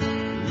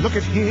 Look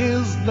at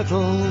his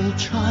little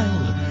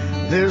child,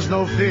 there's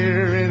no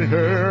fear in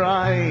her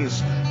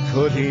eyes,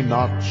 Could he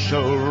not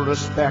show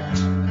respect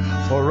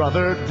for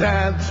other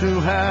dads who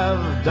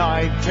have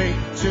died? Take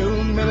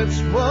 2 minutes,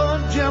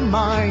 would you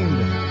mind?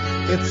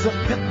 It's a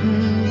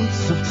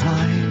pittance of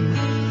time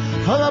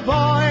for the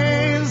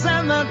boys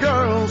and the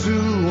girls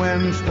who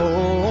went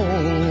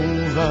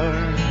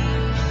over.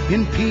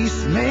 In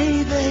peace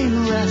may they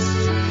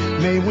rest,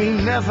 may we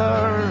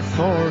never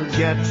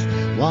forget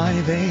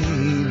why they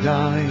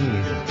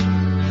died.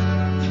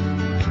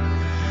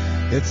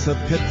 It's a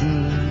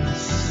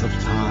pittance of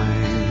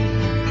time.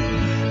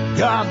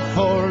 God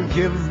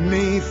forgive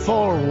me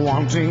for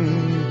wanting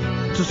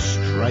to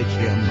strike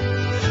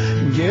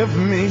him. Give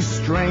me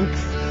strength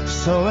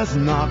so as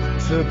not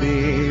to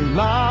be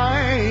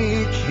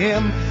like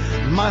him.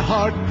 My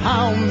heart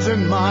pounds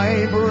in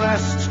my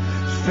breast,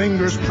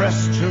 fingers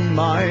pressed to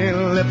my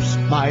lips.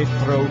 My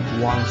throat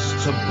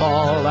wants to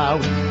bawl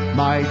out,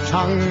 my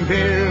tongue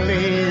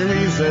barely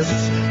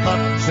resists.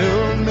 But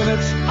 2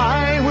 minutes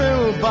I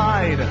will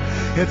bide.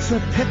 It's a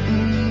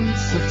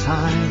pittance of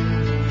time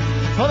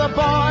for the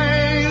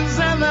boys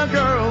and the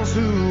girls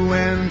who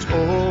went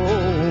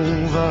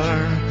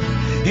over.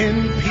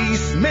 In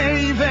peace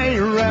may they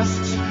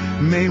rest,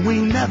 may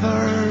we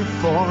never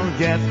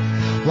forget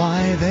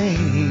why they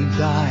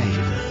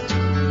died.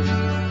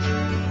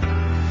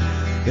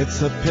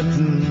 It's a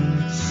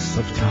pittance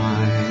of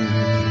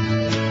time.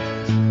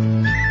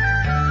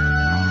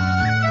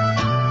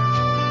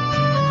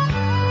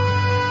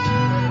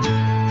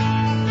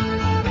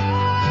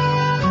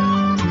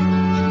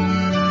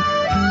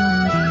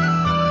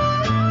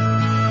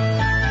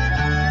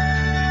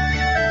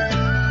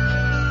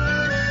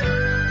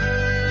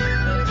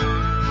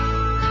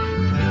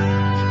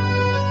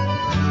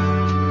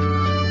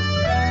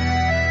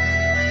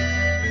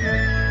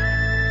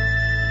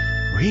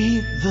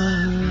 Read the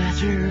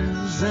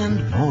letters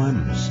and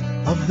poems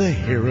of the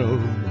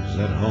heroes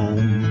at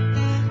home.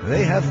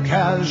 They have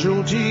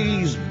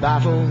casualties,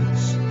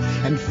 battles,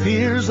 and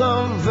fears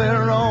of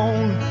their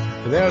own.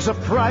 There's a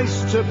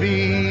price to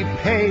be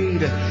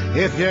paid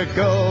if you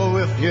go,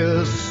 if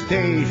you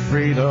stay.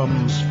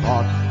 Freedom's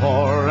fought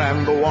for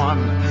and won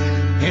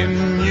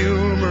in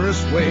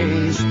numerous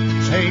ways.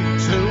 Take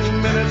 2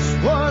 minutes,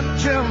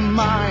 would you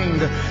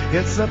mind?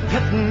 It's a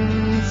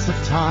pittance of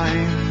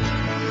time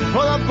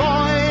for the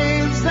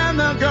boys and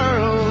the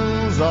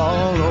girls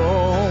all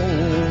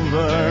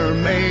over.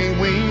 May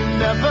we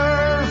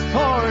never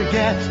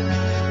forget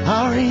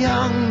our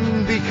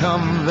young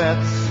become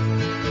vets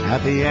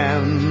at the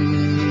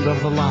end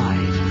of the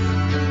line.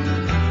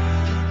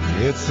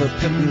 It's a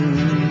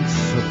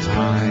pittance of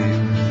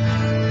time.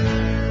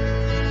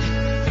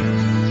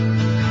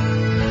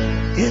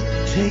 It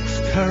takes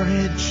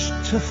courage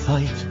to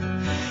fight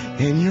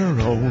in your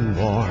own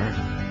war.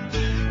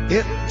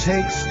 It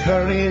takes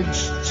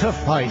courage to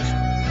fight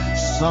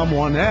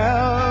someone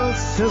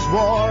else's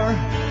war.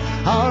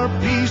 Our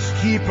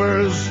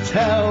peacekeepers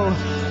tell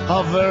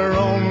of their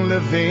own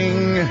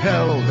living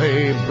hell.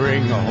 They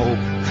bring hope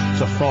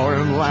to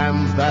foreign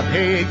lands that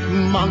hate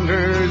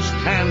mongers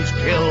can't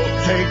kill.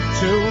 Take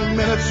 2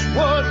 minutes,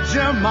 would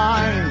you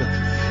mind?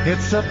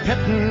 It's a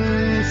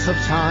pittance of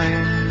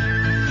time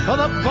for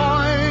the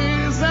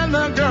boys and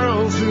the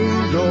girls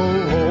who go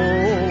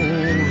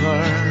over.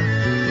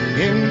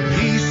 In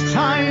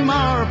peacetime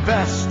our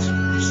best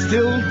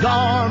still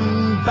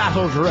don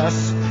battle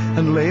dress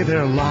and lay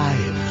their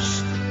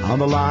lives on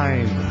the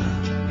line.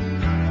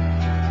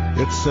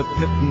 It's a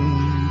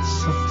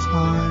pittance of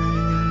time.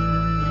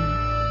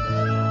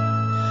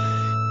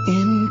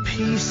 In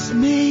peace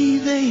may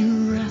they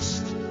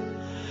rest,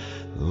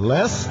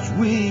 lest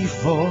we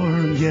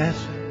forget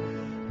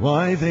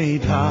why they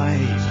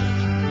died.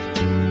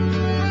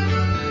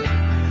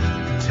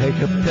 Take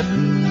a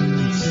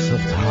pittance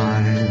of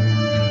time.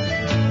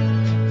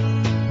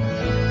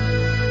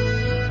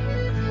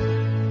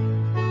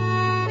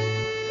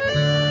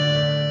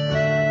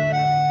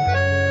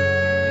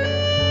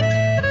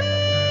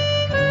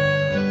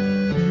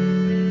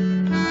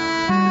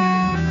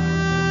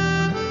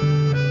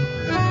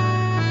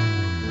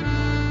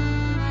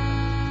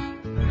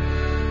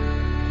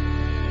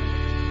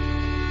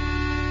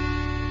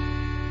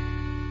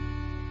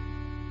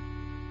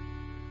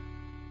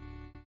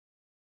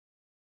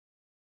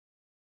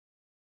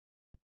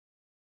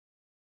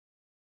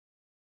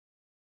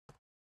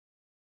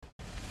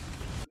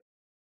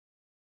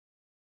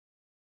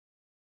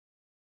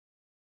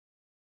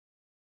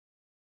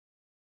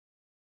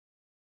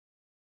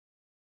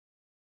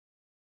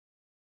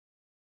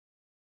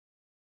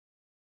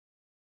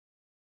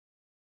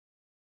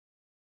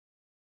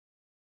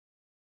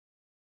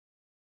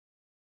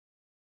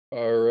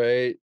 All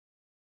right.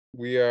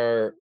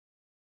 We're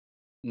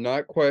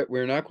not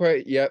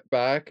quite yet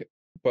back,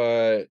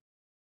 but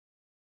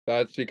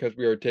that's because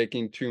we are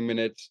taking 2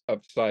 minutes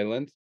of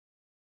silence.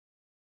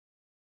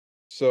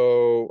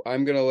 So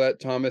I'm gonna let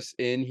Thomas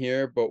in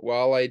here, but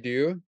while I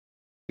do,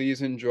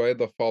 please enjoy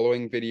the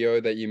following video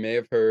that you may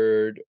have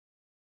heard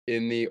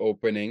in the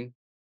opening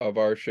of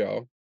our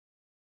show.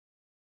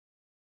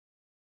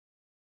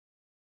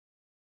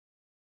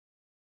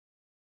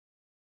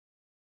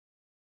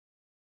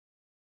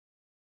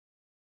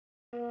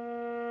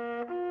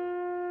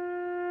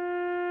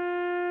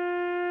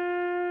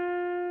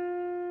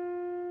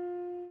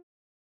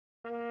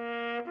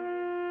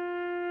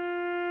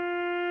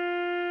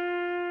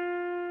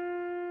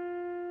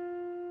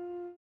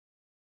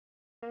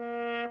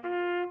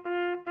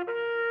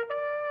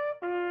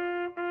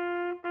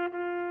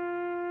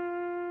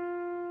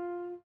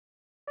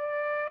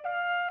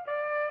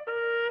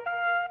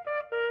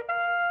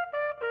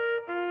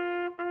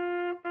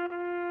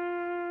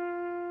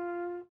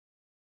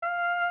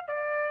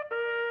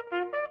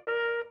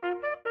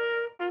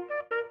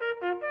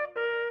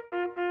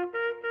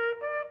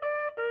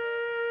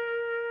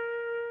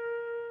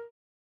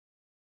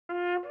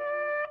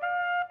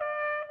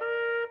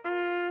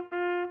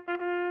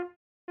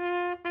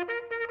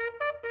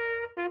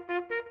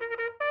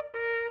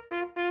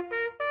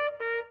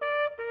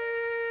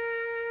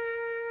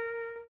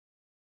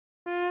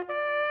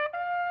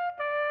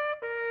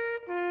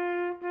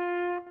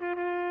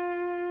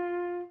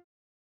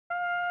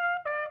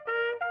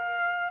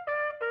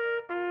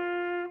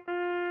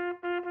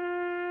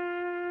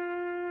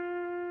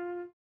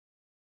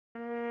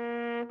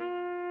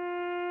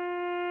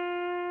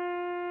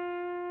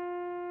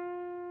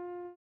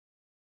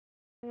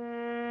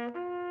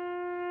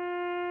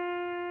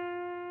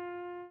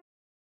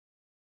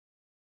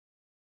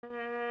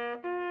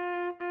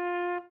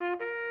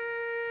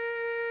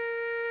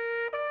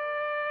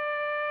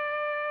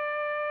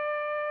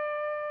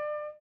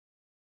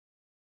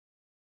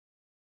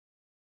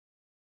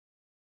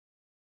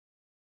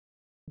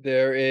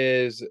 There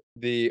is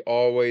the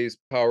always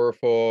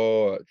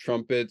powerful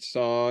trumpet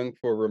song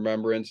for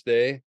Remembrance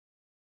Day,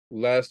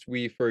 lest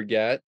we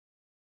forget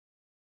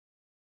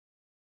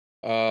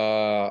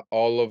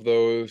all of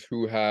those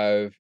who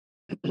have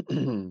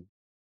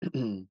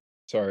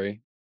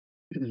sorry.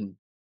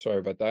 Sorry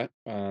about that.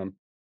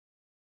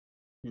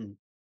 Hmm.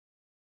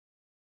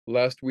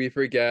 Lest we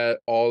forget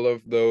all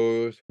of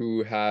those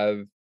who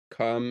have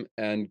come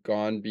and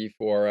gone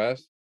before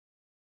us,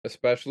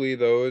 especially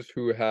those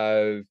who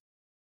have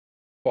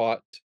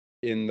fought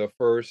in the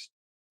First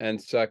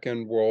and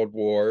Second World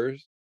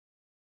Wars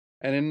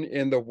and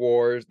in the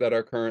wars that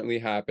are currently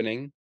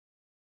happening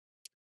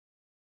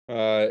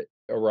uh,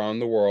 around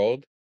the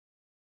world.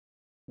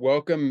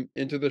 Welcome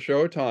into the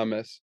show,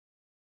 Thomas.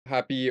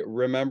 Happy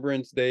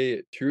Remembrance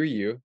Day to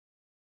you.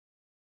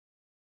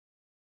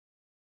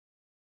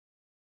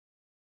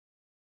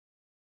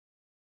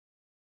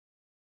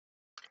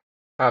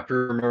 Happy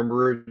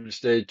Remembrance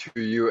Day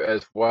to you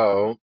as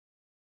well.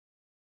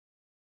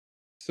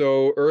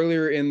 So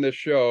earlier in the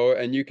show,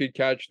 and you could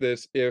catch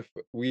this if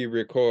we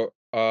record,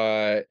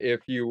 if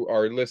you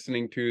are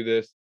listening to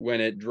this when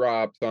it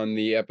drops on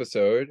the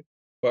episode.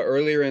 But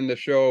earlier in the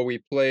show, we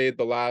played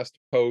the last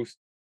post.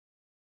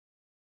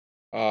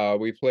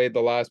 We played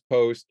the last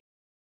post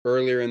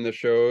earlier in the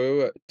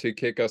show to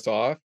kick us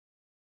off,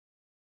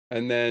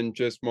 and then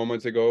just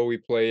moments ago we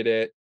played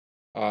it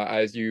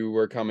as you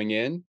were coming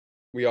in.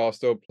 We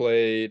also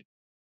played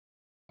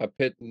a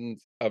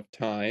pittance of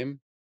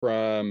time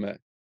from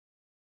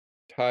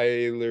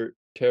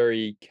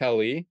Terry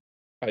Kelly,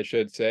 I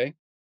should say.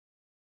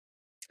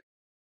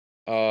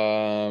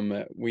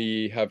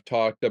 We have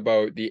talked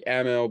about the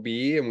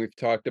MLB and we've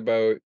talked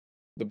about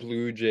the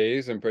Blue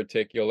Jays in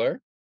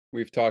particular.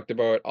 We've talked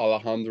about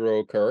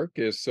Alejandro Kirk,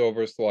 his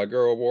Silver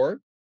Slugger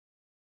Award.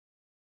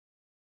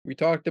 We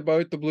talked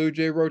about the Blue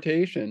Jay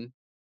rotation.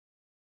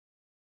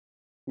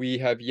 We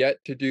have yet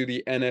to do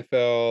the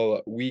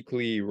NFL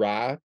weekly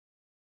wrap.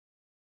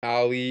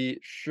 Ali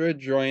should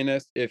join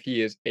us if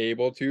he is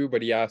able to,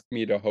 but he asked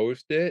me to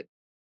host the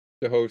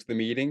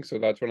meeting, so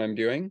that's what I'm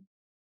doing.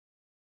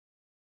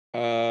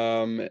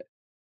 But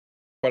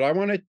I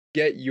want to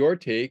get your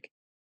take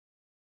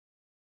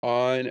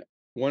on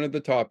one of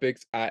the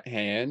topics at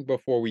hand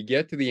before we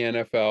get to the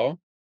NFL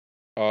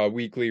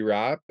weekly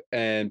wrap,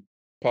 and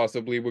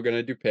possibly we're going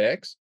to do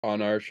picks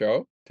on our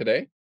show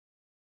today.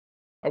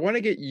 I want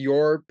to get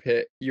your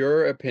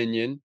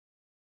opinion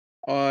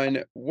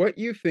on what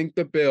you think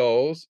the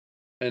Bills,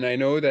 and I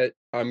know that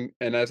and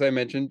as I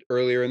mentioned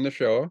earlier in the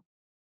show,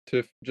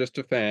 to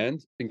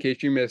fans, in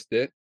case you missed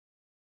it,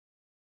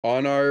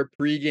 on our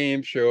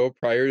pregame show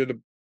prior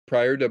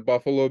to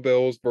Buffalo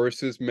Bills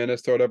versus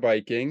Minnesota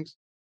Vikings,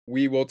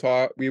 we will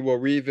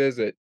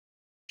revisit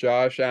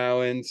Josh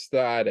Allen's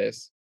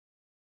status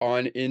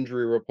on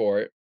injury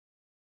report.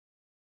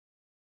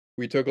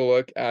 We took a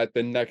look at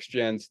the next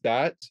gen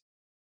stats.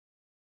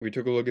 We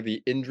took a look at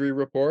the injury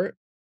report.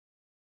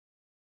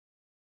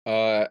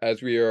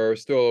 As we are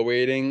still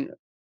awaiting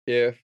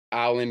if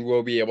Allen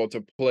will be able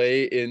to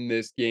play in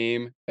this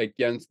game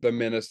against the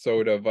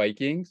Minnesota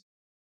Vikings.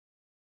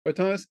 But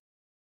Thomas,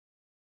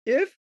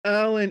 if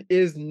Allen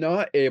is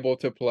not able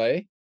to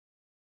play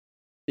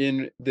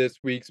in this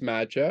week's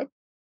matchup,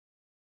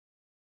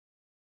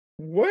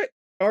 what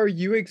are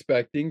you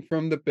expecting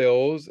from the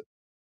Bills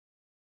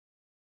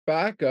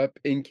backup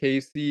in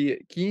case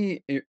Keenum,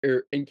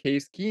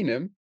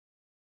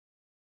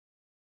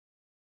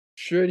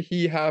 should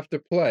he have to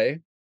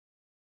play,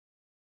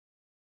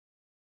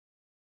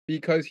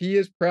 because he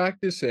is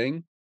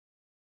practicing,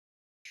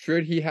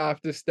 should he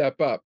have to step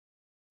up?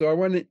 So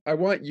I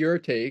want your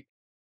take.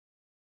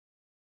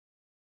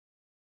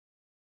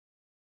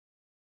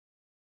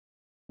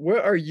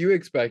 What are you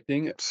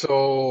expecting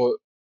So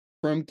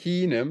from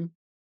Keenum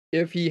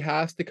if he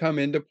has to come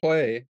into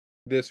play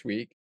this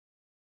week?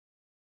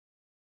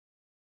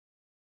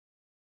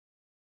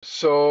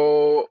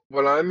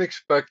 what I'm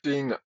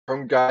expecting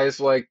from guys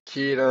like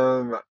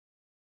Keaton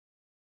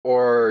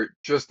or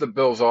just the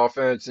Bills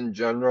offense in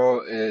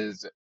general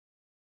is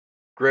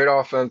great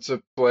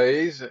offensive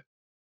plays.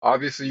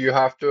 Obviously, you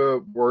have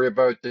to worry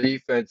about the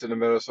defense in the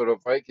Minnesota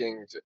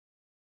Vikings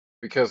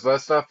because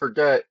let's not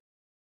forget,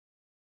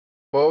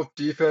 both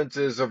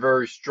defenses are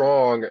very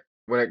strong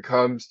when it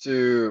comes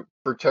to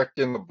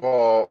protecting the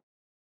ball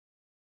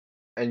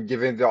and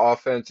giving the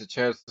offense a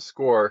chance to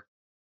score.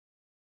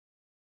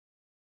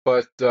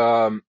 But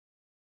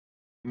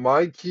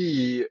my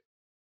key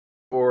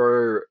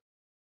for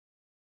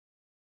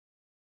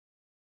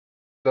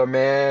the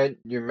man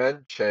you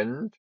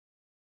mentioned,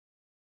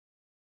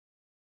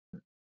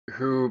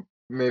 who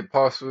may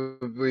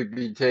possibly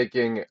be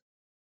taking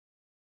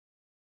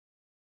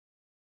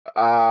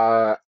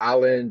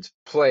Allen's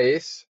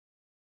place,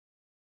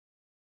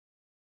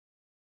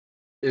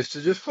 is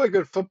to just play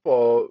good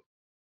football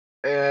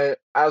and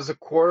as a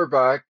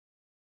quarterback,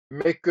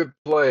 make good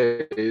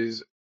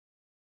plays.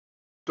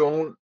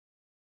 Don't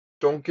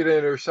get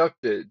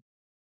intercepted.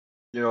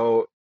 You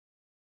know,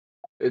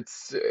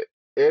 it's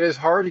it is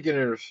hard to get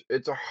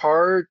it's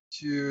hard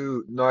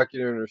to not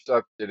get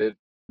intercepted. It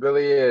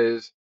really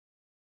is.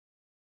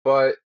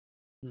 But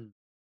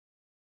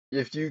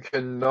if you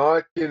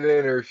cannot get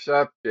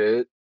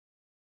intercepted,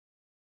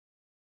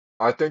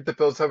 I think the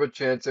Bills have a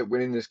chance at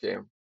winning this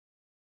game.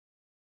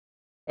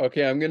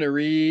 Okay, I'm gonna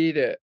read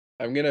it.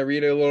 I'm gonna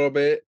read a little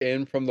bit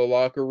in from the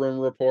locker room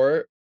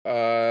report.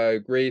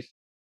 Grace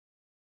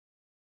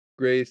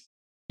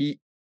he-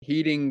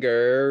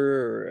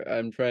 Heatinger.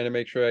 I'm trying to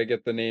make sure I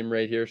get the name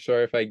right here.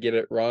 Sorry if I get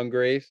it wrong,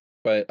 Grace.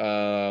 But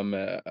I'm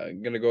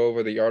gonna go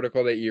over the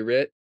article that you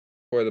writ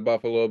for the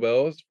Buffalo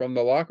Bills from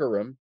the locker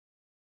room.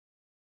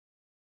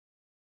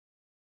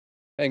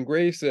 And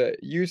Grace,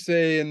 you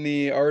say in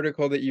the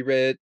article that you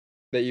read,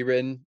 that you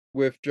written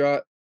with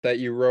that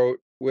you wrote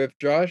with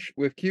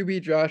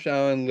QB Josh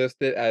Allen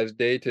listed as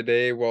day to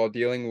day while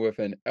dealing with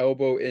an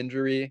elbow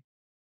injury,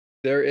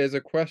 there is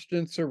a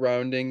question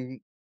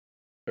surrounding,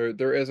 or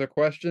there is a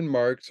question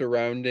mark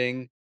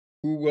surrounding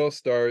who will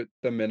start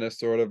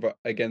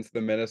against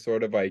the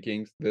Minnesota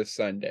Vikings this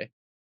Sunday.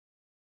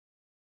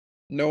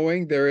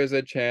 Knowing there is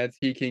a chance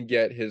he can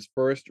get his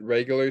first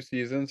regular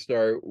season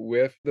start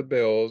with the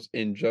Bills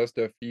in just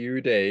a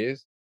few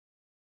days,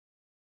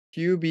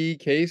 QB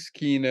Case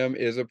Keenum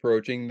is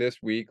approaching this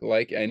week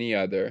like any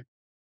other,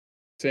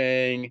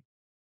 saying,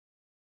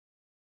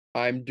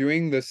 I'm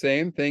doing the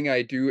same thing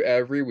I do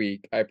every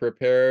week. I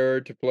prepare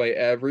to play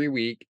every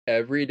week,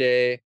 every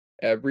day,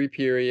 every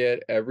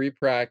period, every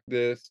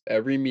practice,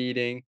 every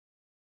meeting.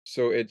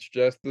 So it's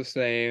just the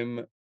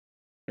same,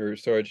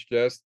 so it's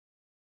just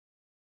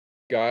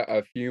got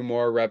a few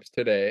more reps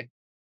today.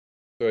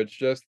 So it's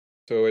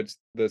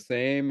the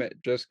same,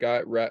 just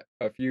got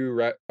a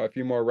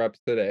few more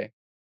reps today.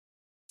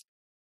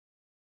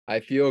 I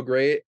feel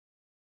great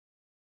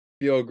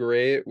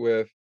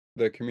with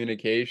the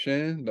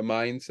communication, the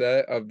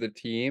mindset of the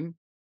team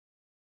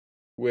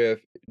with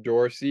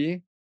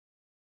Dorsey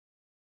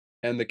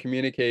and the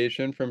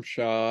communication from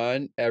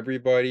Sean,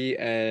 everybody,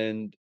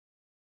 and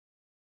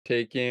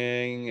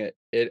taking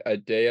it a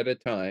day at a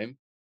time.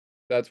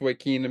 That's what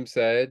Keenum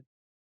said.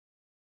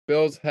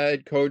 Bills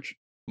head coach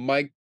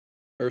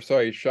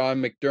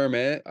Sean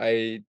McDermott.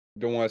 I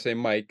don't want to say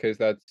Mike because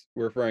that's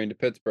referring to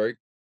Pittsburgh.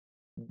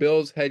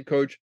 Bills head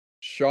coach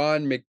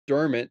Sean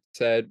McDermott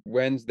said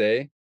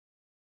Wednesday,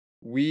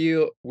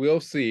 we'll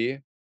see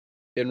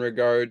in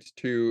regards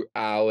to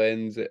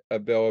Allen's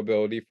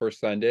availability for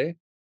Sunday.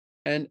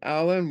 And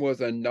Allen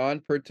was a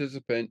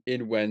non-participant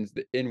in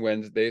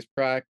Wednesday's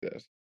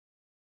practice.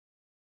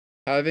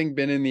 Having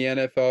been in the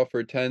NFL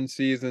for 10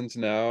 seasons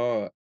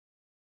now,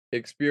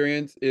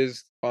 experience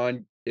is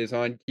on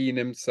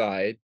Keenum's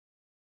side.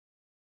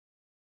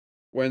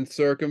 When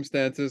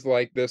circumstances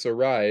like this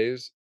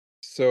arise,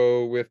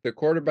 so with the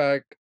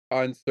quarterback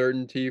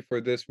uncertainty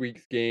for this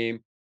week's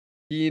game,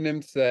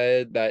 Keenum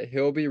said that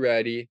he'll be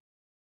ready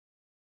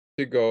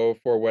to go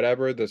for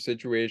whatever the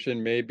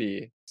situation may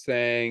be,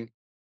 saying,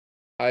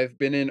 I've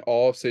been in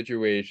all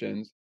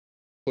situations,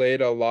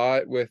 played a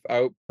lot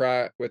without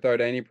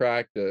any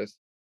practice,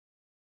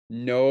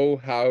 know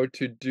how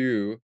to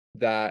do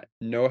that,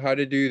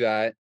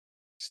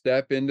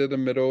 step into the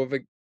middle of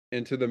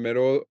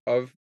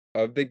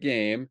the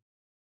game.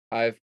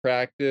 I've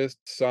practiced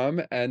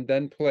some and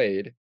then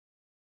played.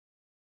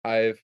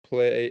 I've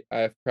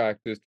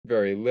practiced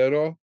very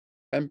little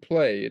and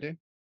played.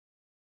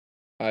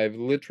 I've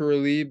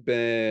literally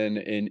been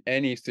in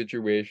any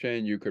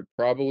situation you could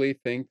probably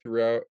think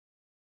of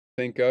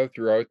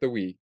throughout the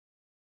week.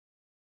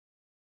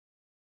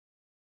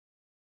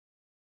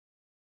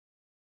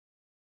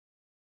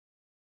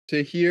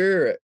 To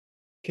hear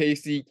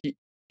Case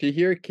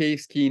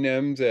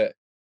Keenum's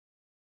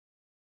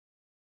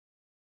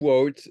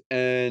quote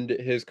and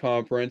his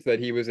conference that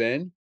he was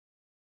in,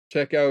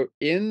 check out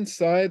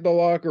Inside the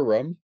Locker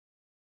Room,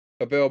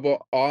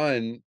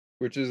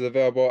 which is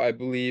available, I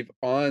believe,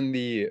 on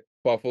the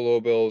Buffalo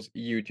Bills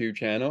YouTube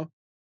channel,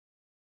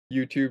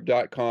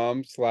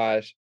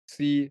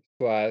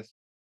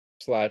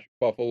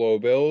 youtube.com/C/Buffalo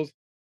Bills.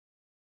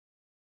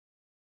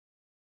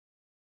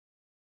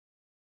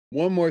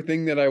 One more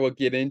thing that I will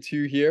get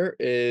into here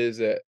is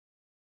the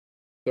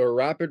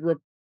rapid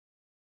rep-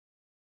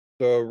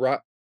 the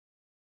rap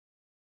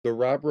the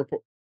rap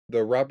report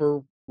the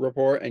rapper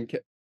report and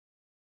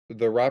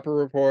the rapper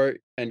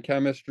report and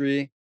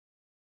chemistry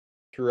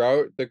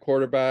throughout the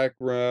quarterback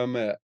room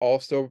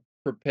also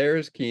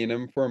prepares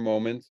Keenum for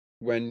moments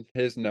when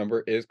his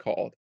number is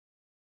called.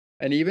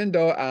 And even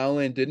though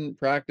Allen didn't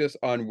practice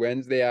on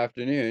Wednesday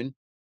afternoon,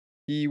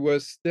 he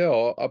was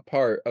still a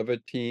part of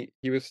team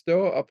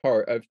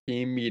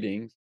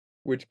meetings,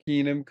 which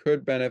Keenum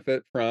could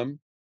benefit from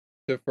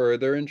to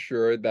further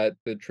ensure that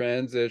the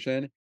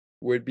transition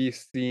would be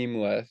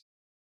seamless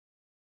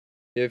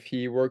if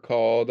he were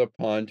called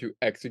upon to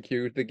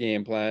execute the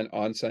game plan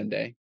on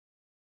Sunday.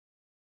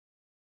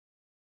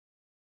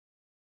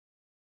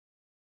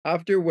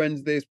 After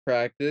Wednesday's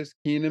practice,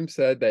 Keenum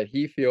said that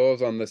he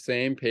feels on the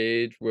same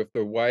page with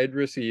the wide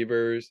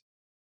receivers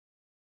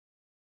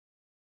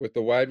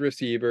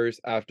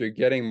after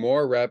getting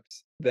more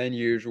reps than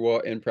usual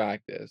in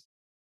practice.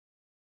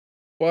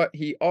 But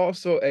he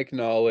also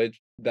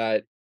acknowledged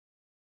that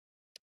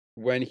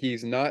when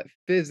he's not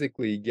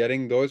physically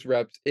getting those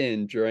reps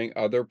in during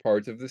other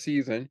parts of the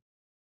season,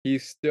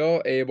 he's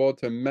still able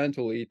to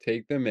mentally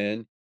take them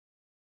in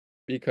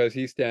because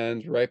he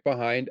stands right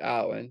behind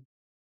Allen.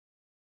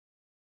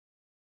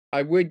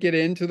 I would get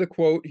into the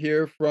quote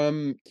here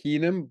from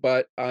Keenum,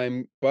 but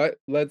I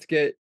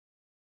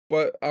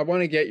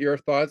want to get your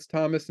thoughts,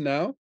 Thomas,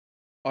 now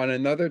on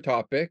another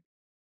topic,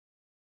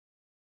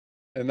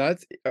 and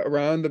that's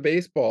around the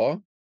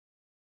baseball.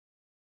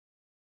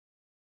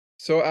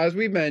 So as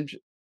we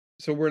mentioned,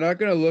 so we're not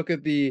going to look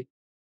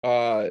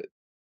uh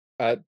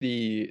at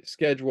the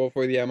schedule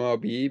for the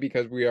MLB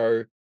because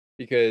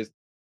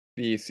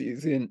the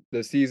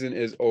season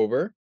is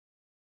over.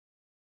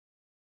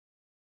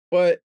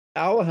 But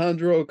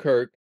Alejandro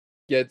Kirk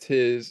gets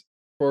his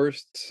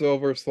first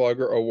Silver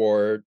Slugger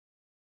award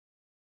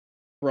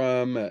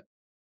from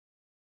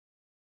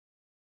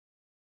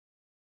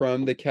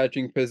the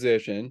catching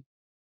position.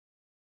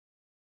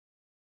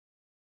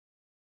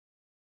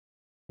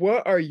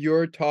 What are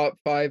your top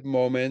 5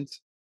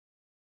 moments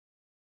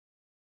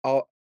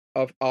of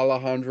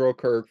Alejandro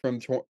Kirk from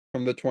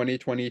the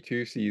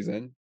 2022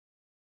 season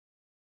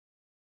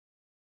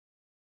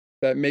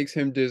that makes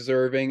him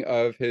deserving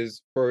of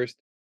his first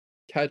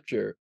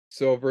catcher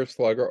Silver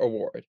Slugger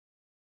award?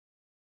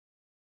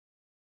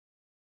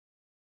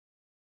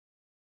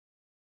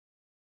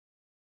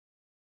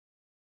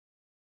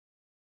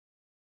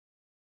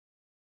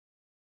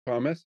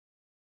 Thomas?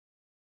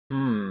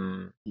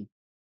 Hmm.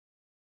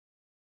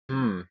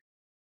 Hmm.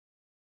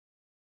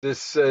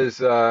 This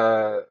is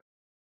uh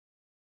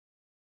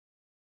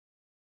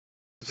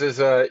this is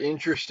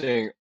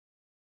interesting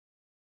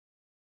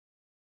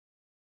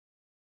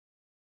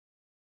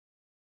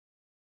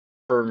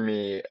for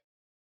me.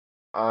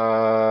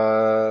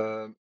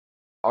 Uh,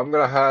 I'm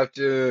gonna have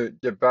to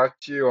get back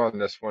to you on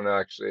this one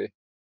actually,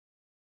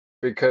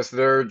 because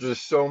there are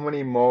just so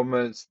many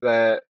moments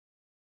that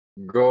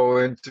go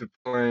into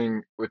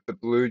playing with the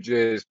Blue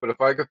Jays. But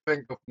if I could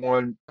think of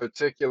one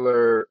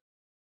particular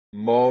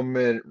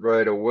moment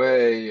right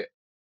away,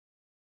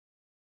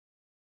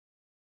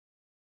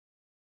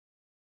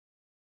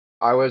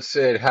 I would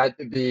say it had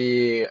to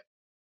be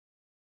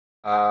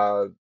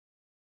uh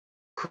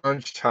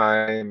crunch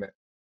time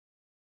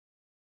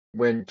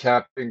when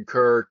Captain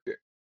Kirk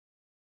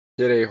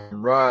hit a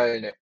home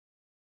run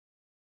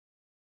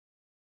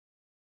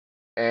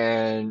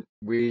and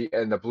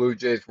the Blue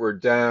Jays were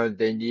down.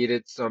 They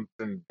needed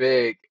something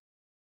big,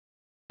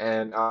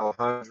 and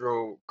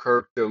Alejandro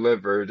Kirk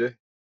delivered.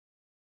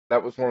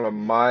 That was one of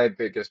my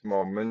biggest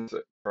moments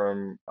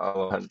from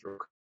Alejandro.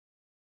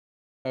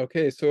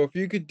 Okay, so if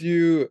you could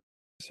do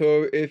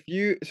so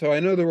I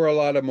know there were a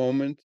lot of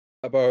moments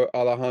about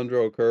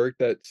Alejandro Kirk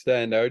that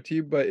stand out to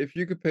you, but if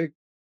you could pick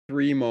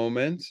 3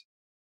 moments,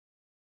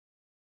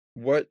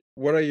 what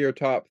are your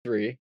top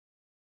 3?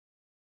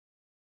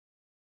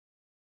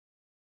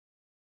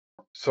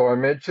 So I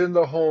mentioned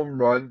the home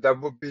run.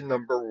 That would be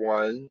number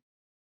one.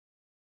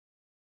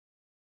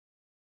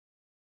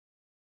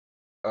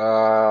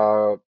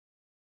 Uh,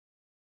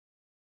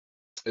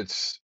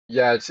 it's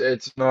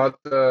not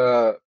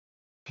the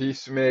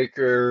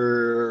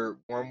Peacemaker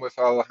one with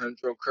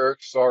Alejandro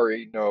Kirk.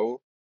 Sorry,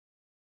 no.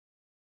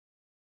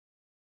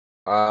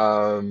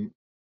 Um,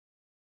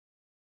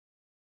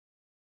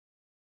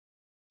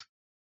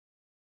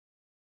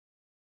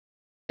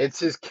 it's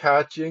his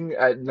catching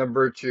at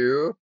number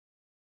two,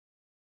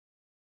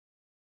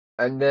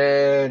 and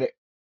then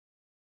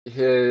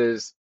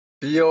his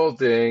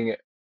fielding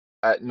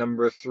at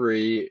number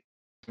three.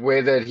 The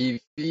way that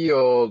he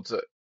fields,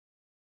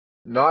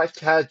 not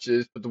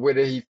catches, but the way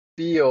that he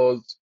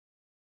fields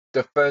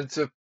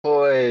defensive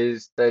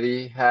plays that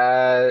he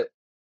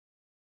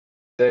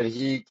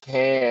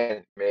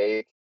can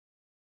make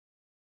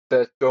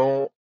that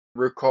don't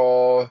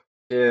recall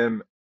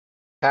him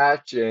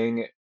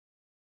catching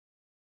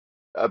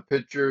a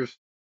pitcher's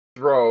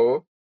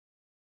throw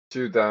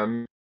to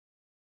them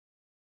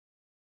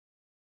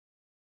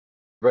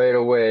right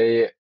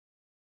away.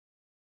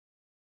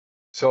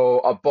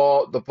 So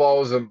the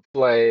ball's in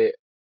play.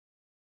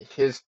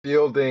 His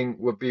fielding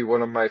would be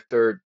one of my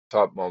third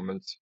top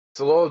moments. It's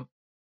a little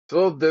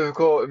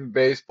difficult in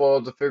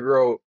baseball to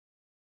figure out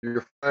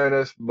your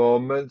finest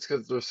moments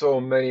because there's so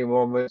many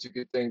moments you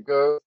could think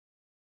of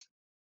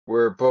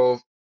where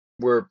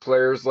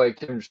players like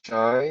him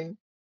shine.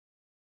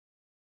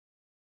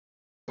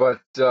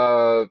 But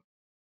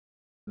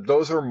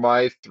those are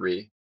my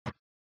three.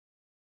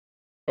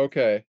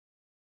 Okay.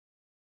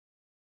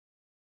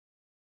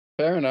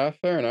 Fair enough,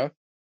 fair enough.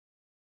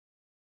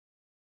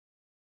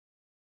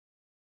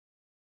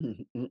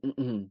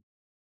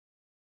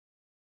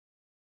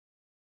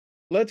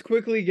 Let's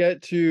quickly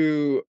get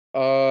to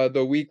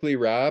the weekly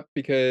wrap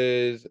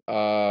because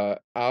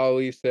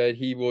Ali said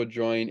he will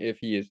join if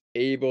he is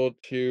able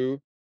to.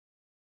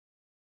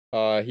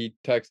 He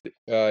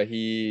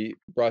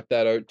brought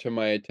that out to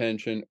my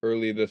attention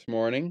early this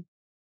morning,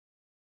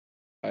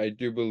 I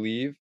do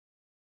believe.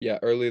 Yeah,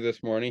 early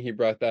this morning, he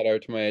brought that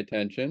out to my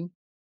attention.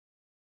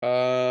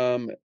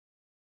 Um,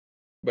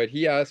 but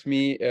he asked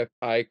me if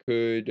I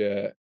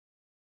could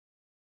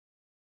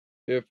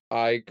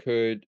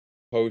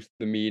host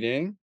the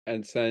meeting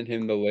and send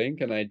him the link,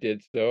 and I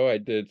did so. I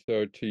did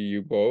so to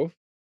you both.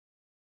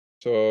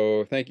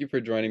 So thank you for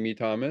joining me,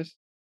 Thomas.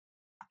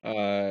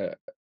 Uh,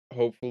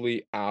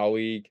 hopefully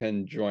Ali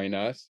can join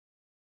us.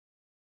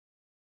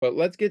 But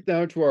let's get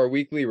down to our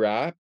weekly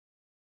wrap,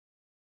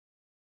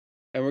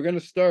 and we're going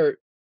to start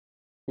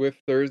with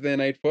Thursday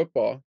Night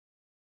Football.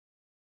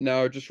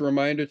 Now, just a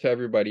reminder to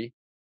everybody,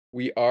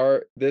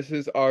 this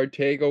is our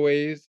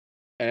takeaways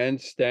and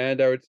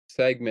standouts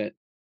segment.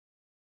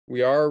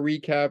 We are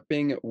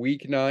recapping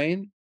week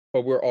 9,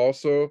 but we're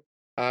also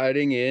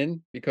adding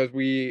in, because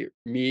we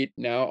meet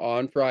now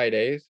on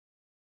Fridays,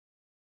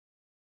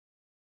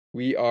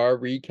 we are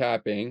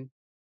recapping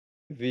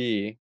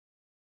the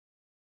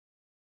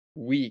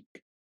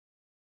week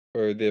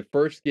or the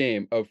first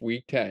game of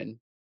week 10.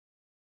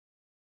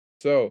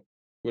 So,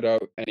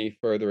 without any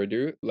further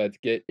ado, let's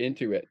get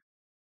into it.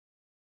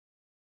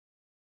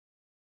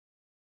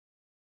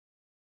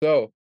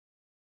 So,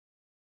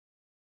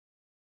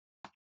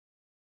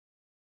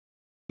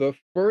 the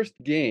first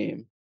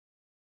game,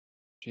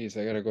 geez,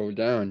 I gotta go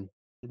down.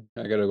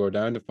 I gotta go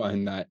down to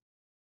find that.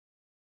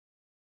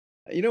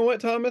 You know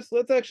what, Thomas?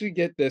 Let's actually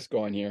get this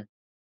going here.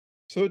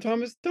 So,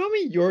 Thomas, tell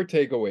me your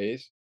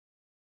takeaways.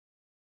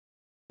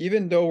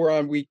 Even though we're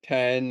on week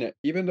 10,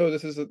 even though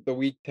this is the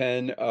week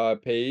 10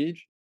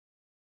 page,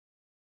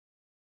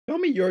 tell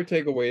me your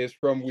takeaways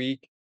from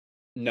week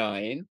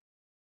 9.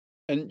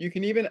 And you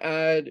can even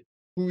add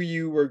who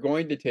you were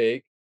going to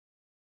take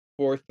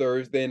for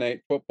Thursday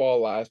night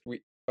football last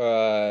week,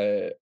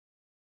 for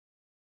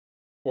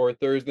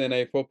Thursday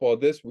night football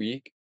this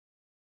week.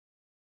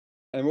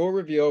 And we'll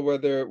reveal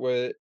whether it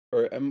was,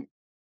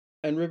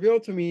 and reveal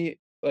to me,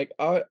 like,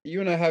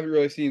 you and I haven't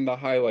really seen the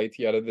highlights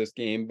yet of this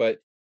game, but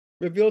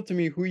reveal to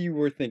me who you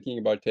were thinking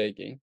about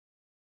taking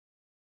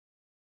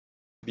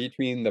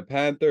between the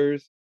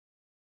Panthers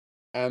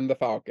and the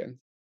Falcons.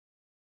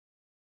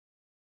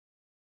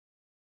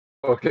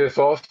 Okay,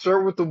 so I'll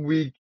start with the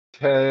week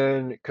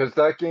 10 because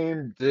that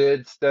game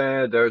did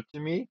stand out to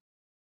me.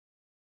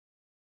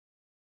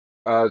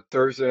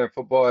 Thursday Night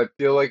Football, I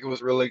feel like it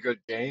was a really good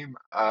game.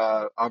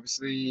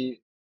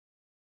 Obviously,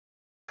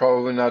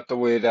 probably not the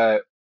way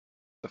that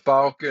the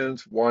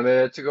Falcons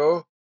wanted it to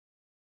go,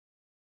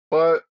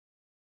 but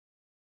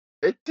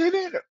it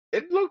didn't.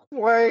 It looked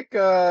like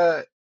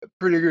a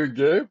pretty good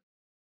game.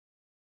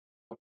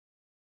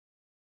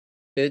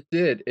 It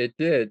did. It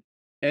did.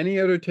 Any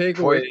other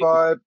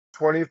takeaways?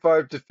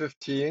 25 to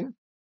 15.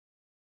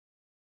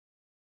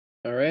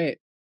 All right.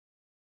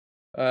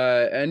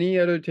 Any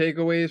other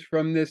takeaways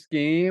from this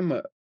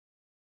game,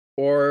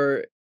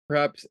 or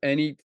perhaps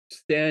any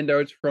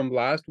standouts from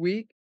last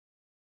week?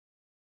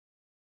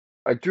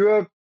 I do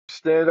have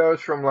standouts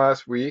from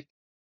last week.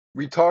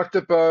 We talked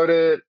about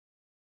it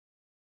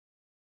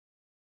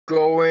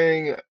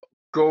going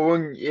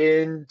going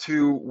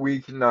into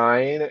week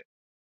 9,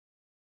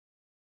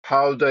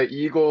 how the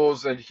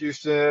Eagles and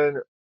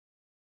Houston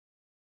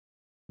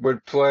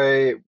would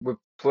play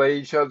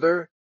each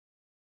other,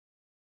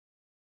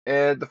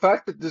 and the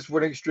fact that this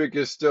winning streak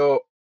is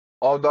still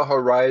on the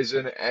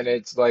horizon, and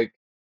it's like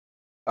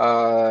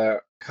Kyle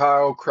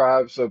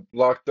Krabs of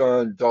Locked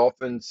On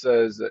Dolphins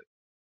says,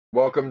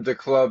 "Welcome to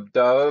Club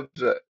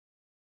Dubs"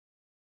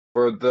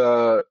 for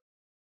the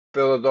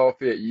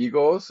Philadelphia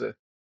Eagles.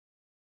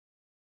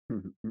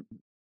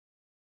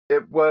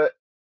 It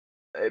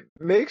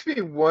makes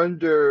me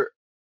wonder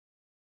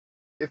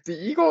if the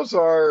Eagles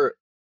are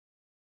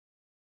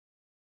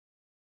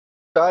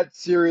that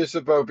serious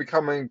about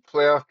becoming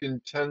playoff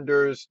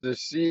contenders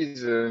this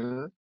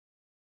season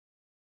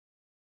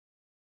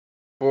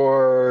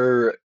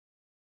for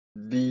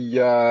the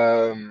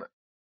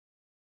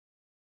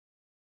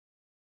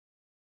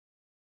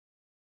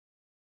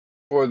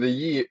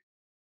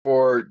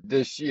for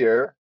this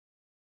year.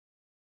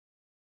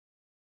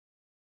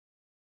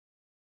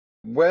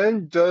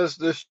 When does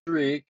the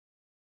streak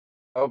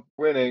of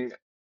winning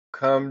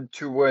come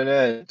to an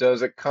end?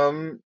 Does it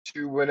come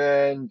to an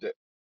end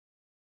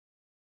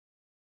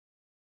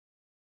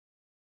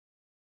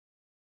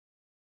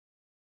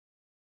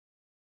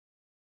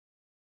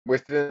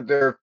within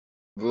their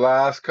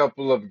last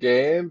couple of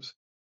games?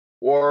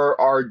 Or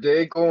are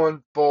they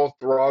going full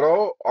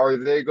throttle? Are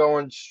they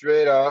going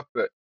straight up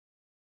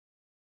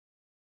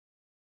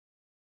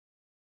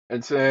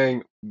and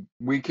saying,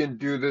 we can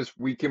do this,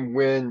 we can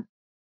win,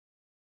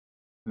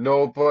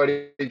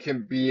 nobody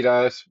can beat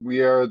us,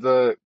 we are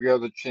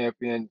the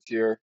champions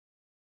here.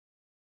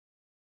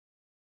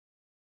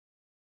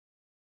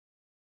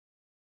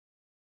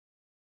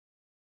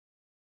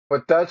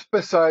 But that's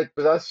beside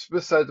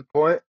the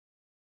point.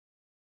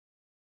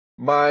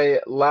 My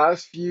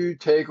last few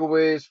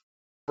takeaways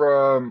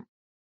from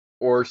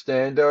or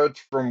standouts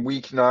from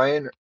week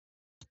 9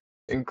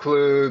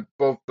 include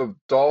both the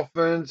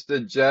Dolphins,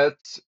 the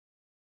Jets,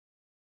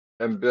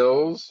 and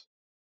Bills.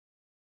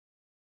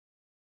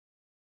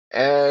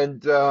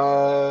 And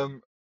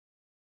the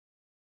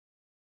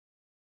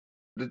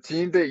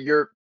team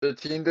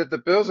that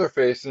the Bills are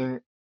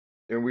facing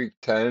in Week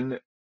 10 is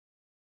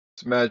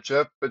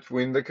matchup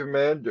between the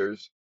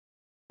Commanders,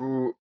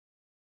 who,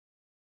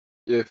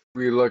 if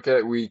we look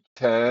at Week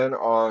 10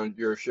 on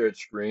your shared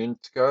screen,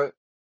 Scott,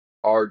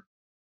 are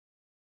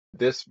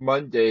this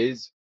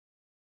Monday's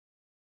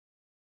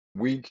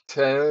Week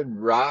 10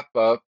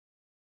 wrap-up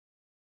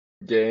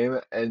game,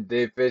 and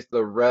they face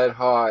the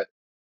red-hot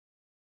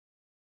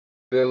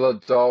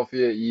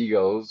Philadelphia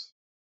Eagles.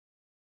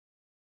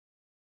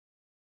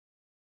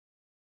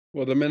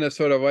 Well, the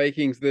Minnesota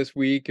Vikings this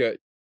week.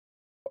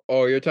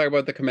 Oh, you're talking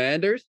about the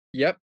Commanders?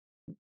 Yep.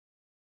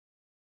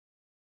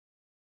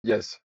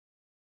 Yes.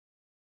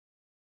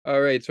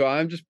 All right. So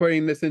I'm just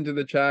putting this into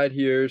the chat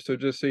here. So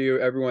just so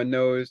everyone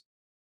knows,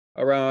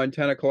 around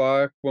 10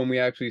 o'clock when we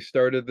actually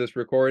started this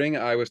recording,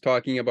 I was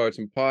talking about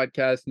some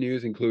podcast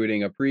news,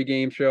 including a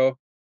pregame show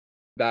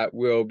that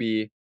will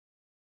be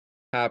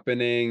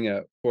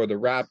happening for the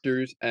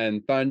Raptors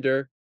and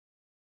Thunder.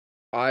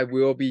 I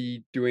will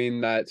be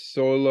doing that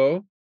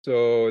solo,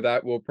 so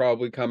that will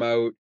probably come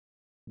out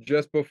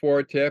just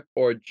before tip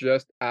or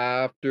just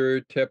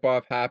after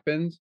tip-off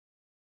happens.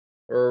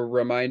 Or a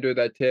reminder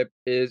that tip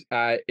is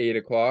at 8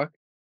 o'clock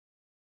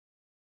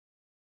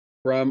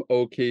from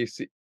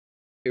OKC.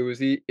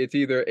 It's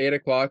either 8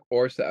 o'clock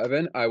or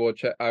 7. I will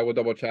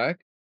double check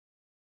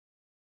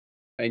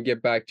and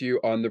get back to you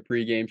on the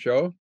pregame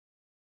show.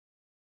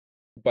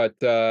 But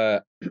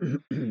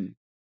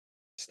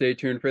stay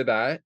tuned for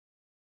that.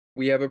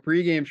 We have a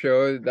pregame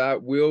show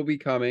that will be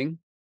coming.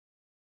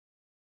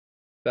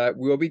 For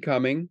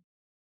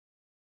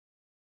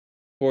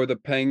the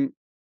Penguins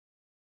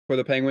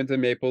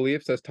and Maple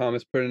Leafs, as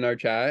Thomas put in our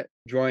chat.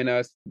 Join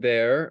us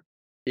there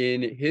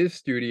in his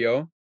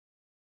studio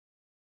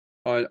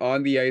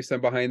on the ice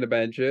and behind the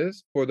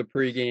benches for the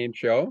pregame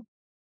show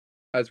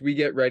as we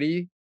get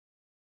ready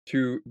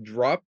to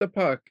drop the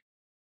puck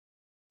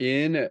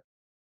in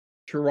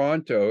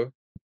Toronto.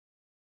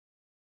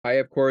 I,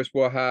 of course,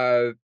 will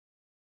have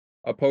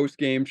a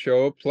post-game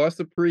show plus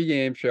a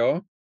pregame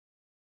show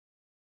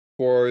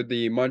for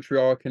the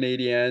Montreal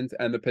Canadiens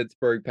and the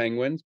Pittsburgh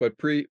Penguins, but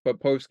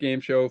post-game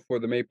show for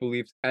the Maple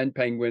Leafs and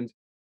Penguins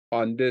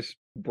on this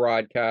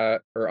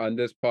broadcast or on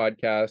this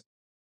podcast.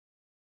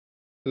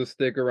 So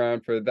stick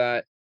around for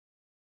that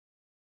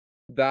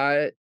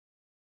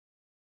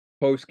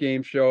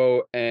post-game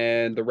show,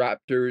 and the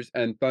Raptors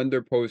and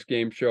Thunder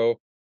post-game show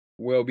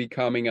will be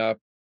coming up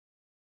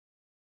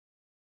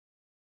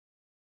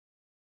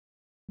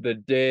the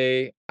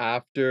day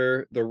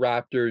after the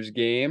Raptors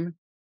game.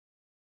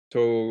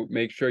 So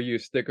make sure you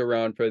stick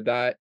around for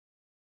that.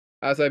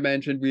 As I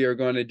mentioned, we are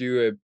going to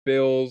do a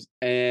Bills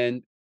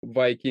and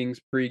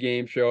Vikings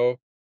pregame show.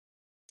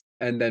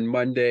 And then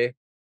Monday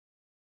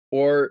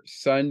or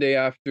Sunday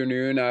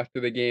afternoon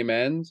after the game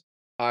ends,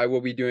 I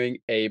will be doing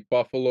a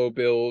Buffalo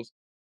Bills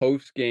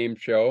post-game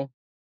show.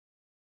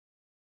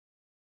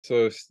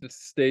 So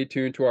stay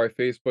tuned to our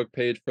Facebook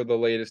page for the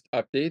latest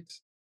updates.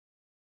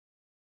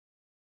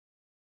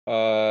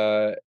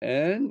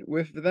 And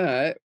with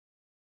that,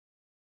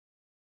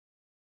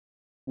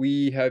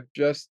 we have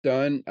just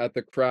done at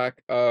the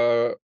crack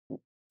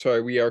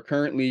we are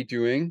currently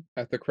doing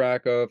at the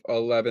crack of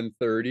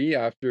 11:30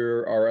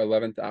 after our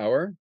 11th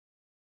hour,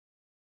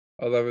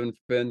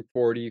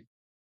 11:40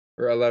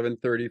 or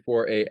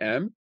 11:34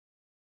 a.m.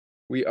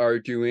 We are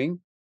doing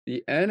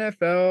the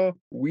NFL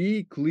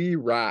Weekly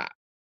Wrap.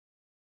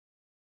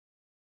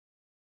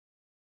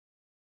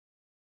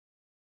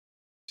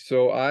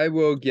 So I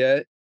will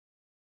get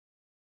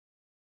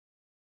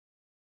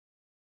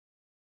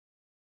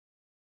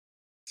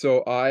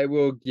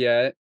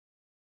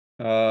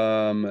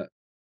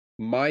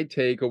my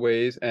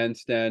takeaways and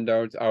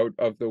standouts out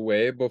of the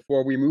way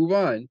before we move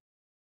on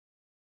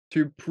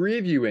to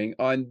previewing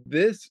on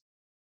this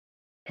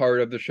part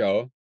of the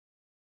show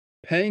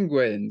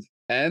Penguins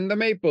and the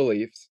Maple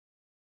Leafs.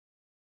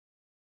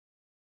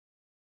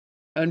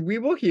 And we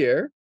will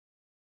hear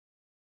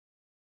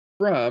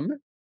from,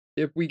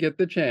 if we get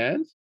the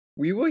chance,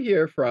 we will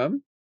hear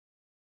from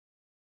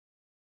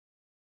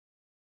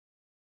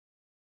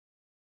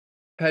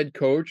head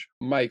coach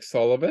Mike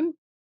Sullivan.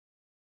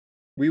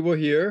 We will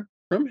hear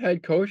from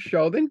head coach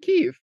Sheldon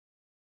Keefe.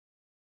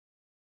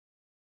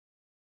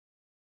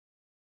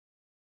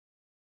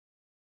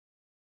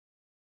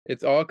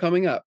 It's all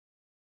coming up.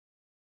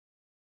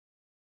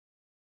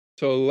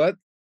 So let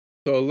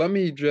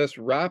me just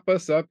wrap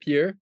us up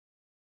here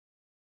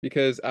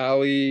because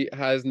Ali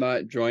has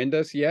not joined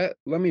us yet.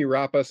 Let me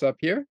wrap us up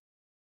here.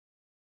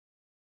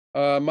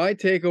 My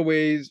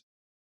takeaways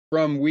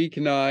from week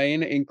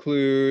 9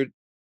 include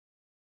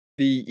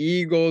the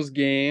Eagles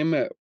game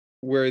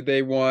where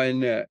they won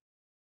their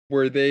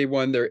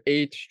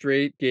 8th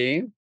straight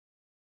game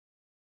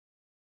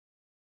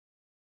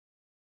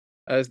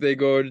as they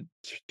go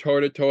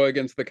toe-to-toe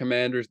against the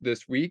Commanders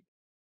this week.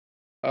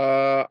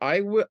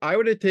 I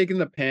would have taken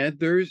the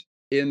Panthers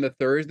in the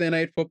Thursday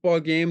night football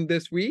game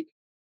this week.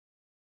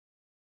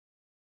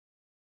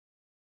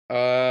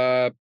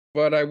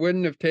 but I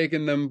wouldn't have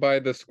taken them by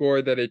the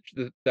score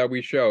that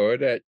we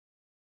showed at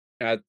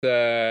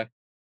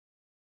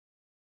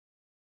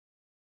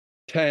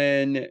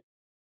 10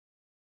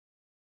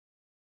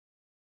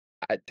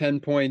 at 10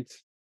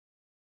 points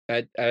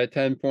at a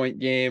 10-point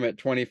game at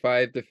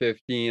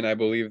 25-15. I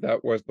believe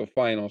that was the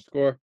final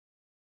score.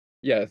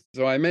 Yes.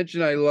 So I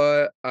mentioned I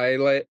let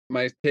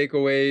my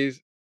takeaways.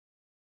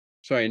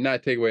 Sorry,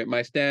 not takeaway.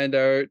 My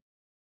standout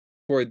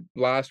for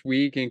last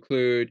week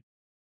include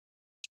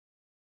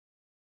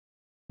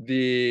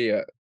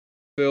the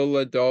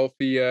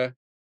Philadelphia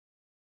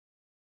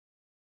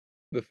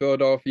the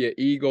Philadelphia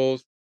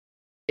Eagles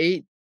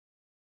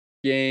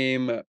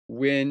 8-game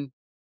win.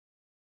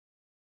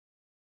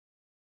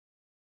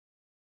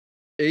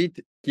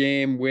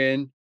 8-game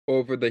win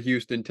over the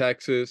Houston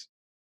Texans.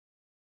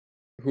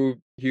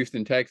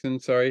 Houston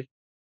Texans, sorry.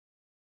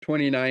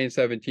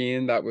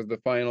 29-17. That was the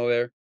final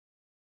there.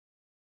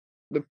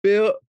 The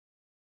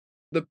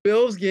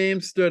Bills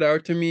game stood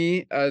out to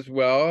me as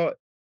well.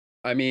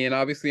 I mean,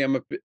 obviously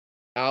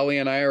Allie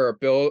and I are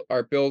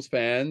Bills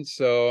fans,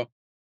 so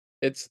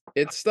it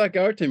stuck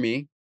out to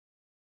me.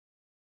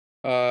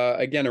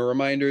 Again, a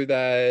reminder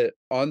that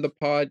on the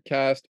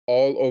podcast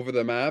All Over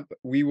the Map,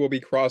 we will be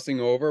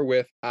crossing over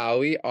with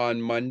Allie on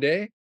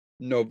Monday,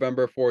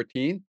 November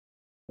 14th,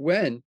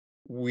 when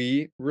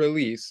we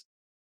release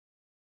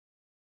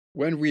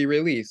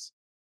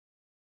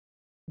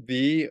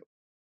the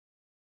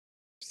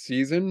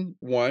season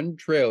 1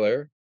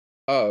 trailer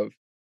of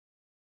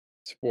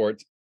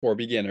Sports for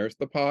Beginners,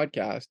 the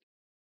podcast.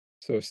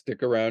 So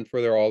stick around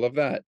for all of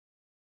that.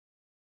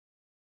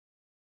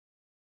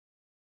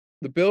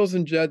 The Bills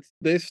and Jets,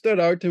 they stood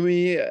out to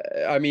me.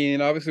 I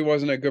mean, obviously it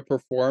wasn't a good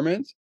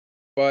performance,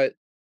 but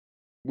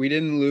we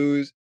didn't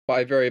lose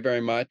by very,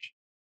 very much.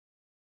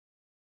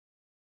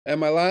 And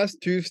my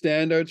last two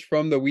standouts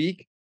from the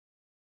week,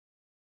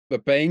 the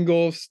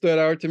Bengals stood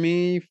out to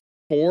me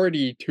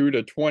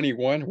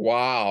 42-21.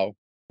 Wow.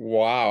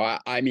 Wow.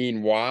 I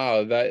mean,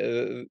 wow.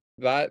 That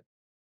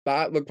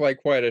looked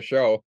like quite a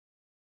show.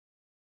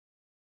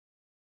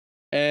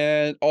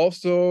 And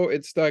also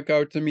it stuck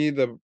out to me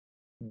the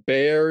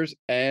Bears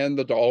and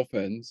the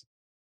Dolphins.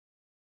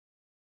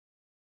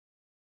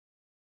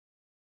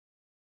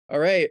 All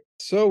right.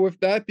 So with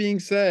that being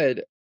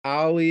said,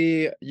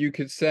 Ali, you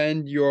could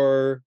send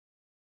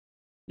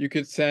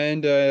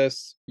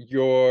us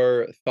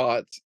your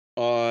thoughts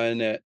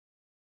on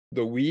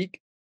the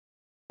week,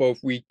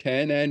 both week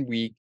 10 and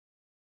week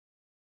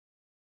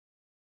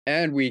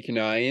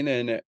 9,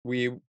 and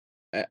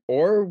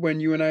or when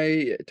you and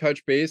I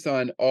touch base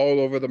on All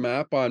Over the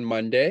Map on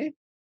Monday,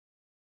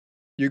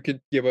 you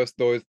could give us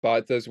those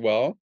thoughts as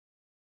well.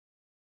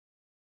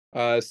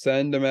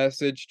 Send a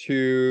message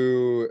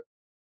to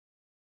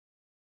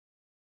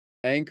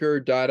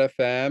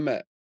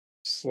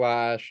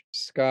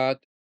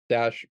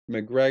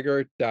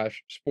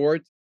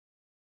anchor.fm/Scott-McGregor-sports.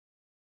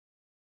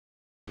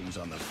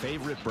 On the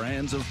favorite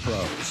brands of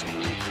pros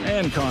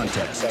and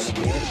contests.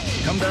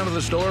 Come down to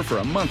the store for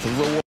a month of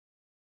reward.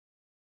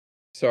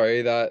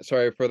 Sorry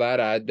for that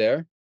ad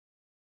there.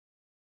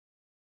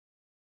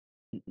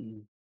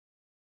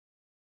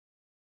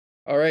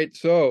 All right,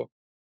 so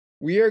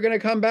we are going to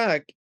come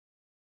back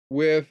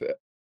with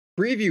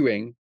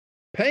previewing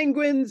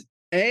Penguins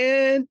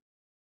and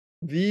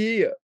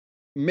the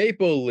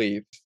Maple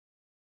Leafs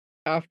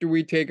after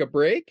we take a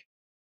break.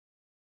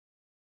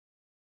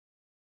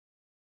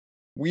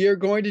 We are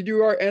going to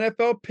do our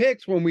NFL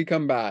picks when we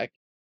come back.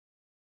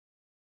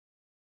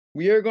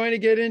 We are going to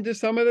get into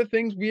some of the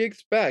things we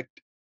expect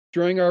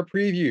during our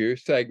preview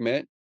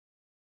segment.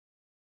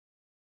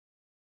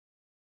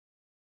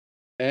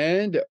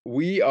 And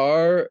we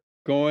are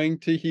going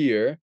to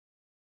hear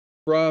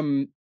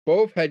from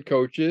both head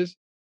coaches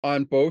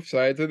on both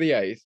sides of the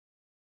ice.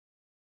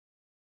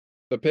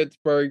 The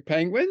Pittsburgh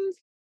Penguins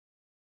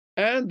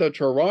and the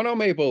Toronto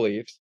Maple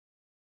Leafs.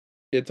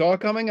 It's all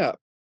coming up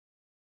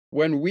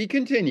when we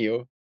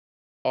continue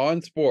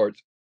on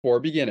Sports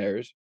for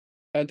Beginners.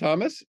 And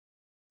Thomas,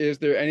 is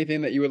there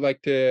anything that you would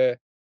like to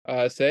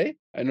say?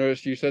 I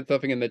noticed you said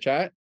something in the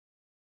chat.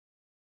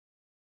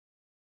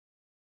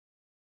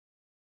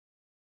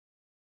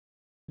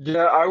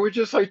 Yeah, I would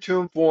just like to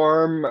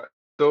inform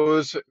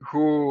those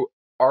who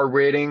are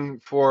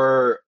waiting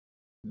for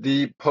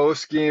the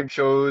post-game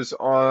shows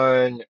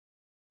on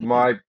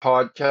my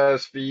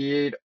podcast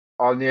feed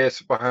on the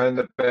Ice Behind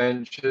the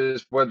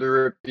Benches,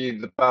 whether it be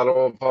the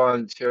Battle of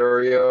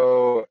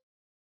Ontario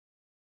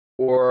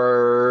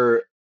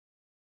or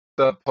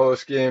the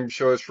post-game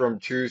shows from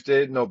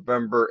Tuesday,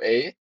 November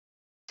 8th,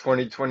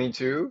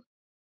 2022.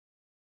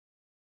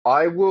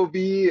 I will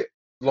be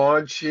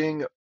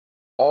launching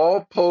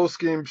all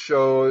post-game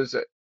shows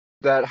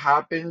that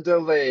have been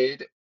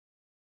delayed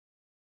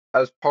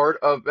as part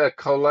of a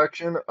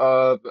collection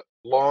of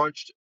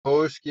launched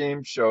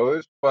post-game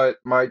shows, but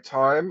my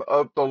time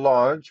of the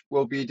launch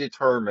will be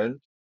determined.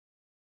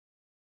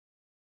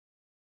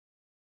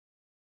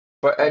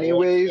 But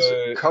anyways,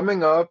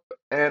 coming up,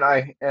 but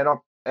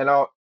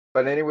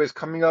anyways,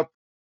 coming up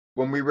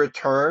when we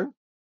return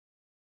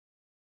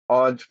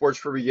on Sports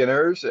for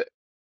Beginners,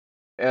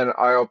 and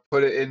I'll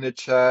put it in the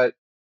chat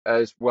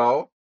as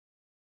well.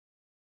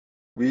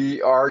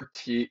 We are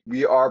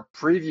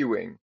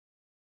previewing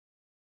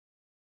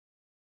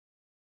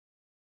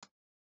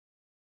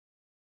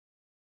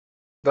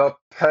the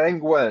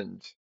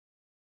Penguins,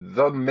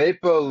 the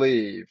Maple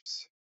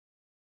Leafs,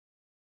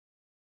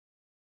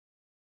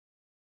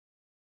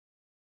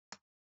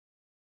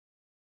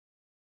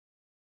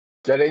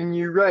 getting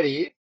you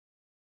ready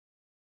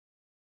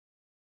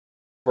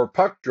for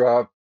puck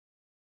drop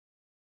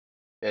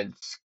in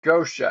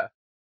Scotia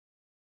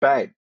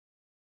Bank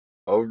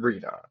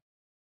Arena.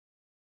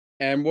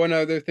 And one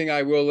other thing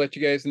I will let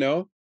you guys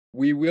know,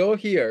 we will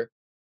hear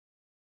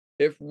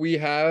if we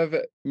have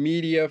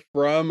media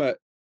from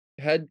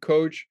head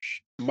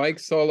coach Mike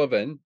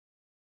Sullivan.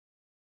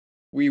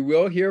 We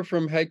will hear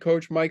from head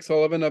coach Mike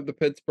Sullivan of the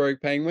Pittsburgh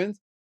Penguins.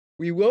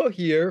 We will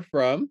hear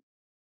from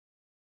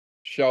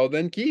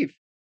Sheldon Keefe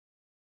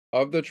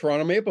of the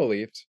Toronto Maple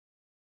Leafs.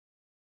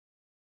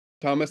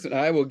 Thomas and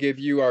I will give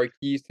you our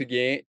keys to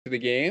the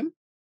game.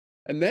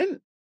 And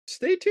then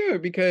stay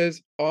tuned,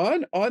 because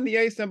on the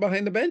ice and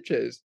behind the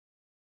benches,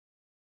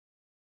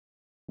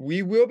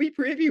 we will be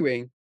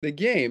previewing the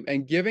game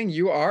and giving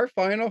you our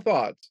final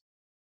thoughts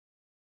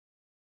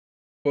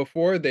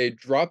before they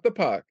drop the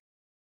puck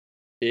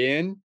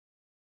in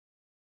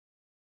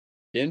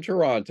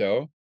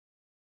Toronto.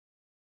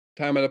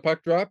 Time of the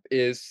puck drop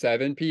is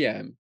 7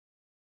 p.m.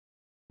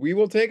 We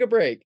will take a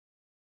break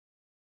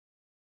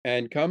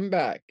and come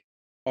back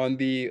on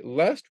the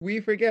Lest We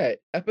Forget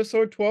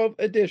episode 12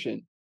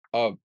 edition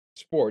of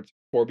Sports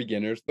for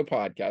Beginners, the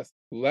podcast.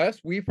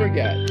 Lest we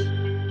forget.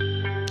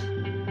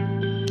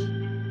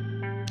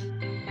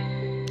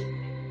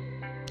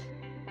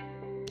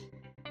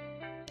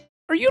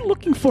 Are you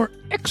looking for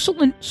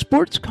excellent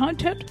sports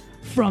content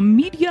from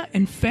media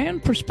and fan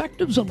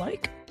perspectives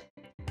alike?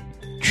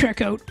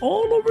 Check out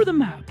All Over the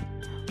Map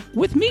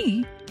with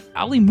me,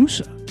 Ali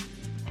Musa,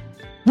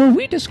 where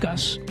we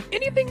discuss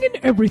anything and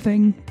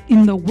everything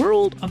in the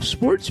world of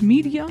sports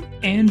media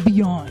and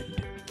beyond.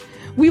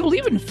 We will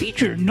even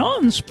feature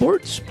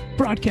non-sports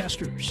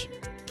broadcasters.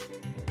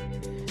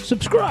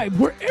 Subscribe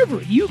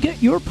wherever you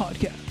get your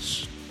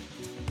podcasts.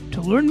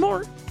 To learn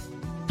more,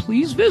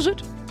 please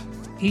visit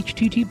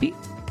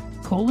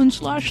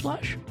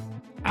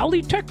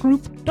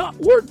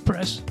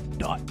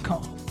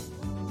http://alitechgroup.wordpress.com.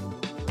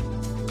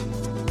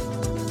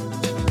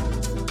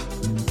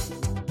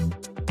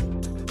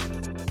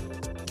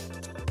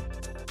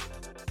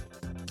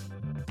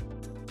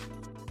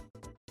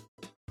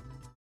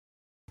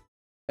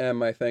 And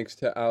my thanks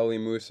to Ali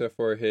Musa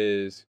for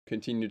his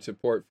continued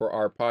support for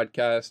our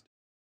podcast.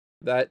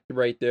 That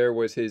right there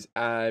was his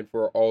ad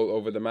for All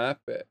Over the Map.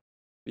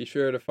 Be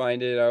sure to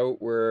find it out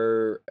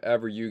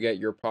wherever you get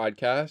your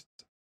podcasts,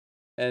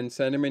 and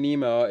send him an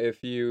email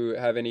if you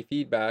have any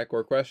feedback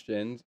or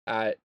questions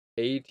at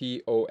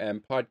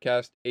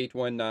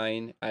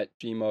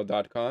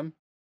atompodcast819@gmail.com.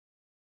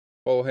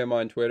 Follow him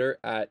on Twitter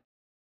at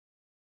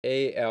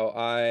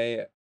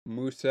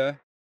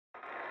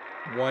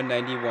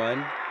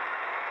ALIMusa191,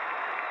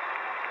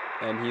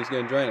 and he's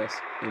going to join us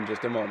in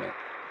just a moment.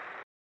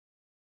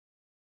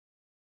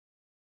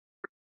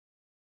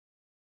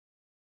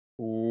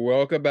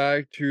 Welcome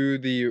back to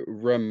the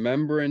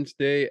Remembrance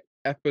Day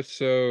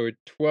episode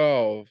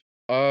 12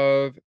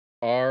 of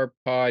our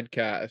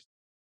podcast.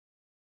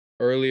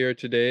 Earlier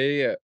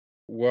today,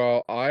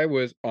 while I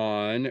was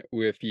on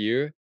with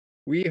you,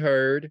 we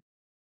heard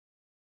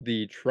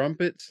the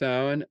trumpet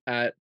sound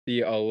at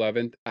the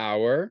 11th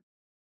hour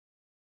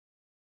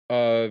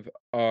of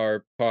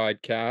our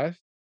podcast.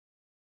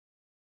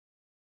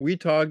 We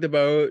talked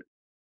about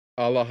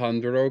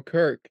Alejandro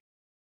Kirk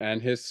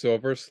and his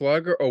Silver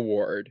Slugger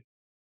Award.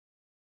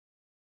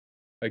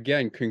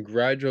 Again,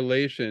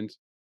 congratulations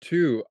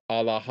to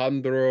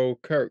Alejandro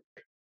Kirk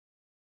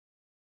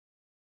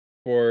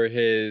for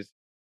his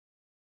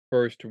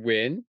first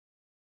win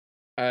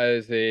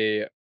as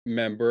a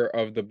member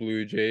of the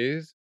Blue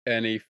Jays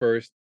and a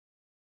first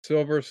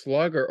Silver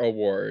Slugger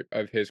Award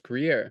of his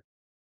career.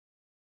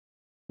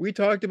 We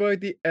talked about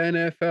the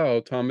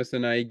NFL. Thomas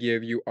and I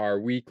give you our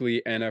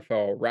weekly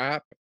NFL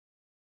wrap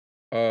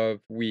of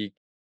Week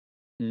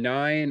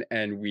 9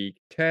 and Week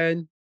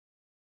 10.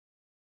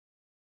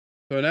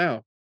 So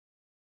now,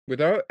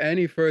 without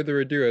any further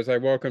ado, as I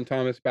welcome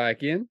Thomas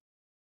back in,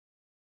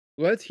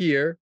 let's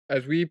hear,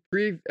 as we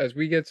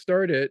get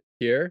started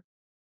here,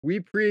 we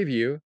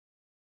preview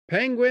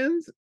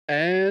Penguins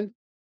and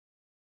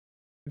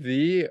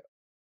the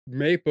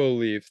Maple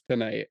Leafs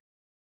tonight.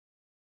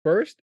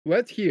 First,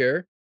 let's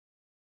hear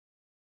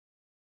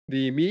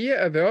the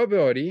media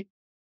availability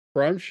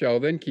from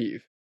Sheldon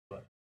Keefe.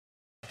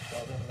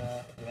 Sheldon,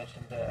 you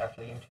mentioned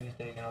after the game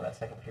Tuesday, that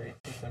second period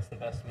sequence, the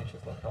best Mitch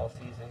has looked all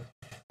season.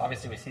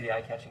 Obviously, we see the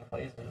eye-catching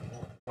plays. Is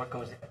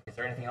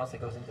there anything else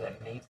that goes into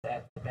that makes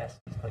that the best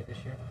he's played this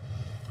year?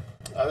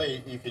 I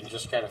think you can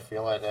just kind of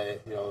feel it.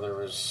 There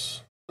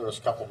was a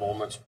couple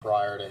moments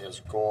prior to his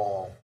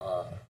goal,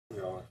 a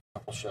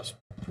couple shifts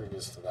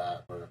previous to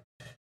that, where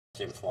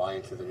came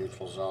flying through the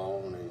neutral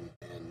zone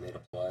and made a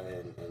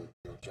play and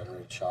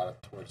generated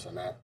shot towards the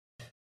net,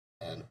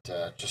 and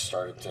just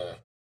started to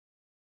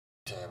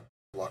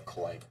look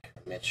like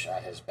Mitch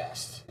at his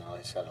best.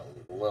 He's got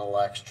a little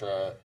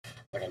extra,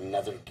 like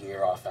another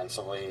gear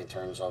offensively in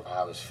terms of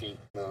how his feet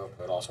move,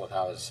 but also with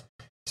how his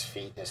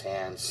feet, his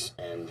hands,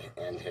 and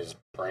his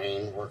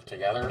brain work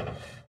together.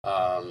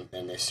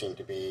 And they seem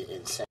to be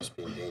in sense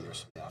being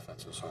dangerous in the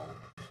offensive zone.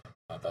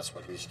 That's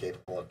what he's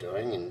capable of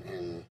doing,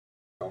 and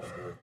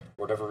for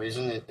whatever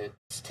reason,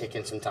 it's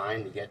taken some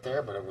time to get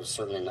there, but it was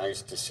certainly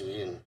nice to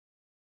see. And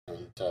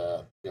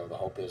the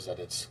hope is that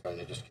it's going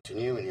to just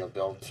continue, and he'll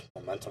build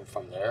momentum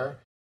from there.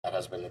 That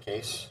has been the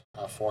case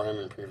for him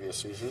in previous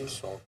seasons.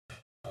 So,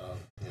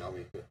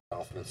 we have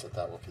confidence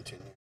that will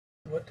continue.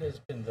 What has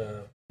been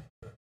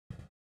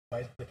why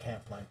has the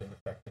camp line been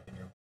effective in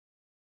your?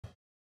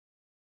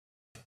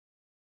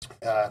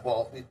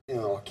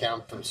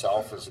 Camp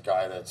himself is a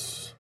guy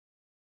as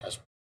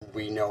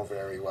we know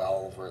very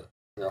well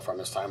from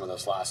his time with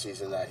us last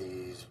season, that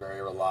he's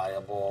very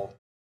reliable,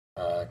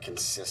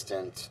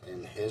 consistent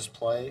in his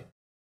play.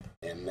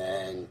 And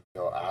then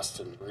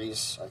Aston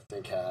Reese, I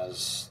think,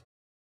 has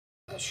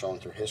shown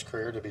through his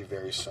career to be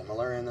very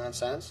similar in that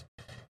sense.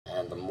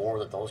 And the more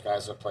that those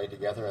guys have played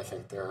together, I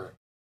think they're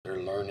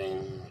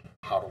learning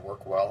how to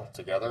work well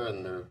together,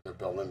 and they're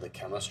building the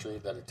chemistry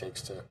that it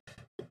takes to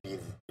be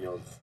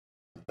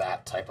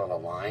that type of a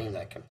line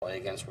that can play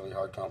against really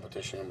hard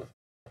competition with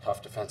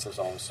tough defensive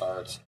zone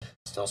starts,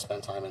 still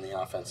spend time in the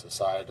offensive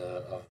side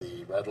of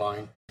the red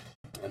line.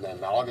 And then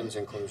Maligan's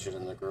inclusion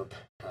in the group,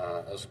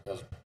 as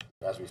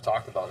we've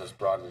talked about, has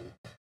brought in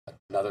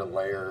another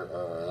layer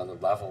or another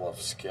level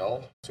of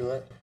skill to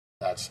it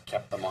that's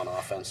kept them on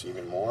offense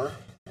even more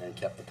and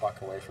kept the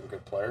puck away from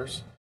good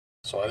players.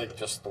 So I think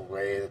just the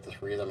way that the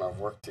three of them have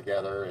worked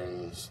together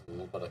and a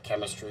little bit of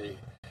chemistry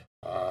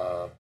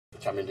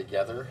coming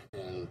together,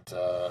 and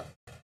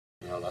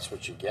that's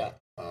what you get.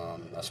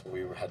 That's what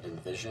we had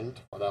envisioned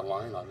for that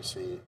line.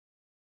 Obviously,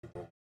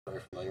 people are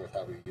very familiar with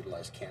how we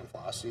utilized camp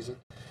last season,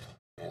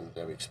 and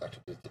we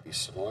expected it to be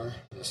similar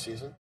this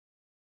season.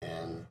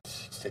 And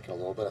it's taken a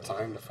little bit of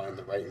time to find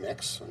the right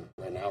mix. And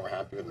right now we're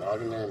happy with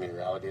Malgin there. I mean, the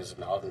reality is if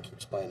Malgin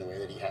keeps playing the way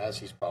that he has,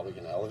 he's probably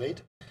going to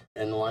elevate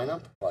in the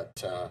lineup.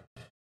 But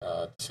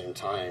at the same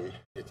time,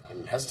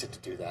 I'm hesitant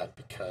to do that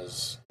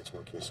because it's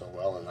working so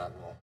well in that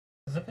role.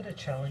 Has it been a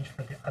challenge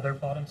for the other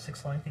bottom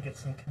six line to get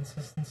some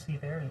consistency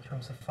there in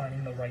terms of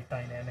finding the right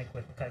dynamic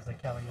with guys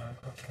like Callahan,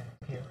 Cook, and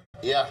Pierre?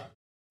 Yeah,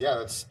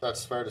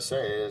 that's fair to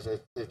say.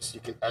 It's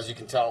as you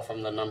can tell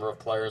from the number of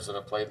players that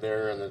have played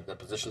there, and the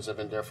positions have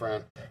been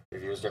different.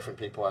 We've used different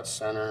people at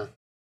center.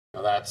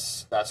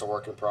 That's a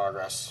work in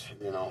progress.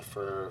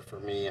 For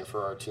me and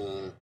for our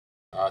team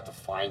to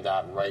find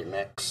that right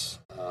mix.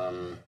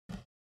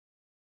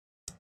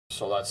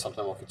 So that's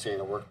something we'll continue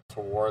to work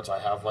towards. I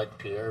have liked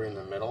Pierre in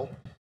the middle.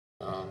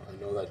 I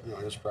know that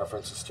his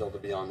preference is still to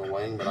be on the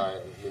wing,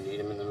 but we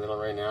need him in the middle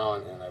right now,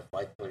 and I've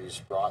liked what he's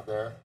brought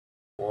there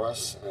for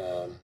us.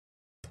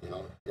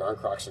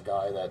 Yarncrock's a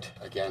guy that,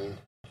 again,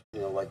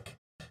 like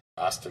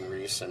Aston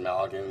Reese and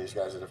Maligan, these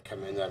guys that have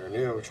come in that are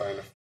new, we're trying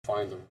to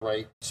find the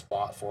right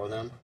spot for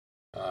them.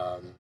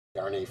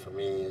 Yarny, for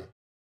me,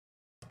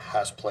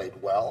 has played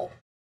well,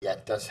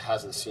 yet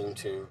hasn't seemed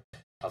to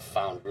have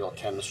found real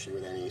chemistry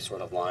with any sort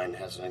of line,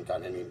 hasn't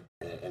gotten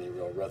any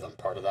real rhythm.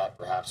 Part of that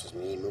perhaps is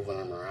me moving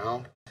him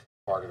around.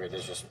 Part of it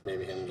is just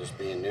maybe him just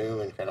being new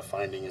and kind of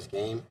finding his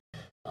game.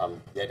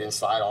 Yet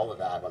inside all of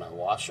that, when I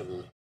watch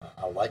him,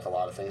 I like a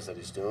lot of things that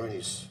he's doing.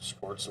 He's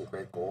scored some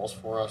great goals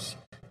for us,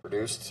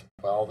 produced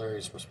well there.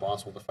 He's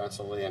responsible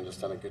defensively and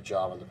just done a good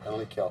job on the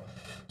penalty kill.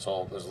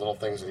 So there's little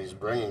things that he's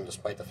bringing,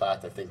 despite the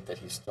fact I think that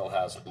he still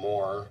has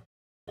more.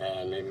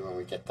 And maybe when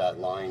we get that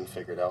line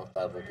figured out,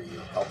 that will be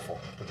helpful.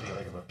 What do you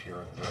like about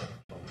Pierre?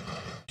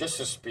 Just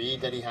the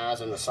speed that he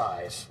has and the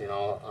size. He's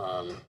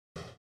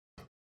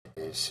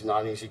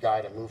not an easy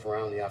guy to move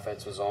around the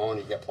offensive zone.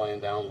 You get playing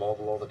down low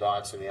below the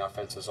dots in the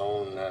offensive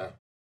zone.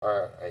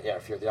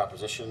 If you're the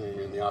opposition and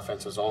you're in the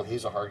offensive zone,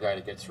 he's a hard guy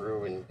to get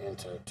through and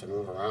to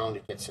move around.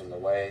 He gets in the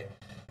way.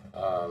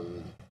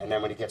 And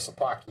then when he gets the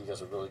puck, he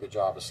does a really good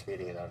job of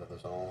skating it out of the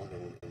zone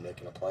and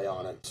making a play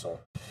on it. So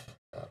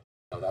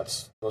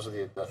those are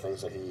the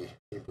things that he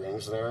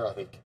brings there. I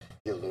think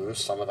you lose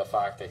some of the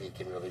fact that he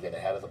can really get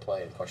ahead of the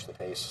play and push the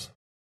pace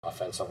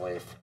offensively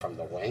from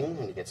the wing,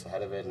 and he gets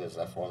ahead of it and is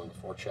that on the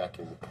forecheck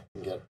and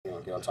get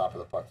on top of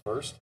the puck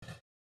first.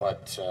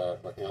 But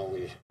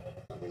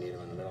we need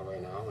him in the middle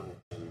right now,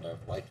 and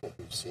I've liked what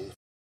we've seen.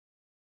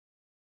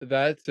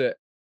 That's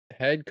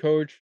head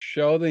coach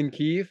Sheldon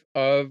Keefe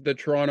of the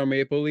Toronto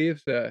Maple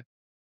Leafs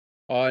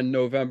on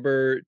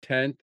November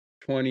 10th,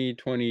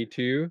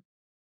 2022.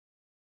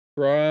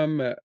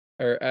 Or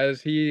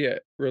as he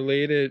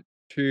related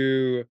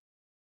to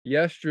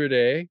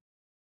yesterday,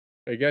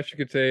 I guess you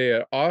could say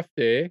an off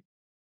day,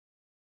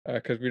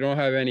 because we don't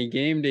have any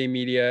game day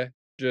media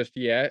just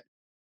yet,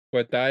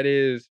 but that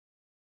is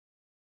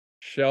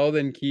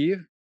Sheldon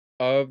Keefe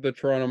of the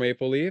Toronto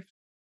Maple Leafs.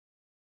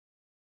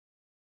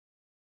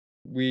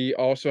 we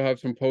also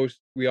have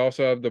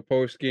the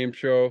post-game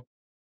show,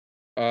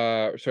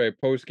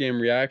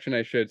 post-game reaction,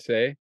 I should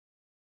say,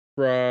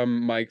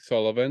 from Mike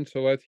Sullivan.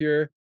 So let's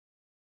hear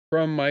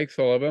from Mike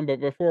Sullivan. But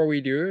before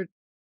we do,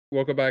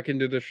 welcome back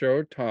into the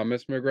show,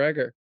 Thomas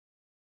McGregor,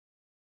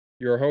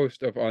 your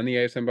host of On the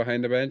Ice and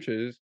Behind the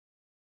Benches,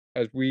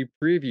 as we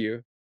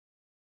preview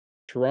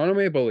Toronto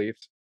Maple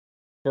Leafs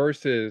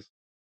versus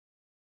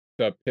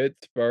the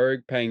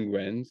Pittsburgh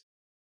Penguins.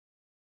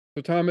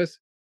 So Thomas,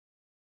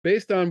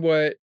 based on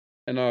what,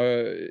 and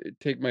I'll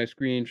take my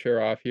screen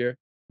share off here,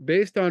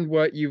 based on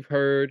what you've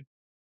heard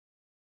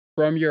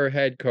from your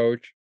head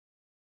coach,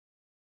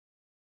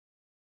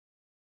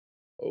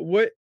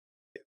 what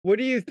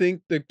do you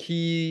think the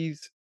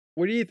keys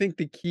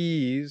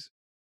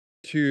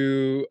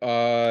to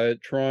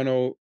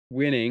Toronto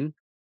winning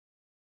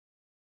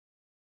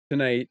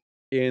tonight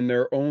in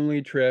their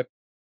only trip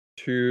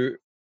to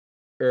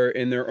or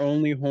in their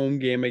only home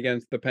game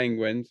against the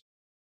Penguins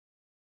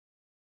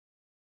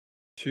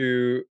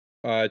to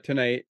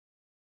tonight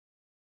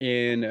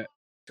in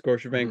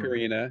Scotiabank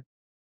Arena?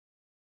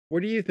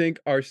 What do you think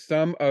are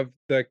some of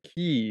the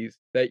keys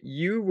that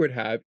you would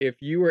have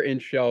if you were in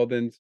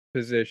Sheldon's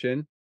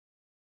position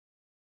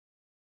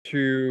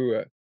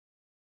to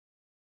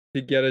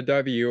get a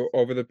W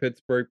over the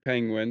Pittsburgh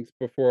Penguins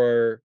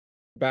before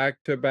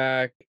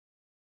back-to-back,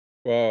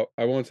 well,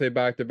 I won't say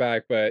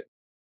back-to-back, but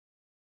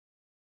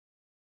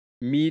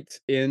meets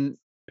in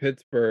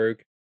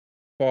Pittsburgh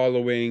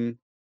following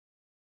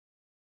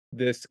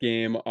this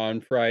game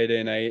on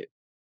Friday night,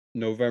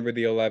 November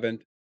the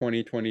 11th,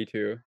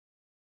 2022?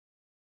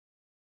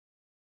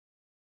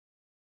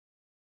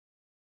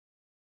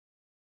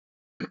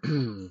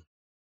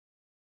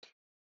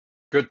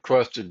 Good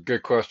question.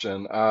 Good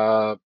question.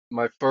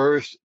 My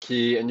first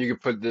key, and you can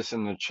put this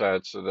in the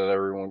chat so that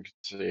everyone can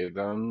see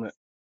them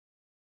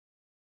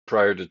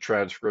prior to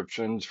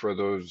transcriptions for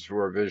those who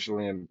are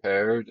visually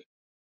impaired.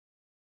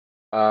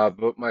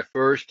 But my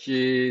first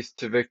keys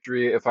to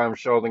victory, if I'm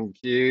Sheldon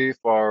Keefe,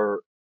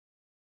 are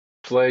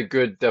play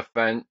good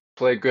defense,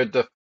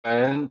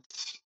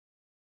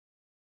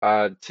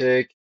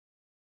 take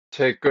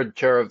good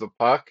care of the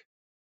puck,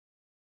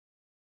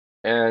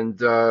 and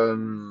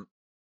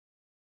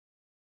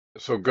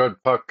so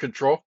good puck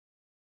control.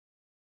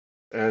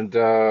 And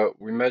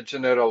we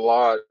mention it a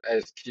lot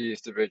as keys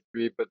to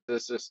victory, but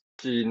this is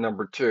key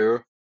number 2.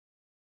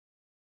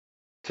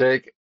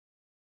 Take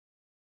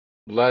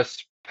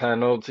less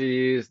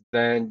penalties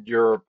than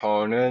your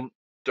opponent.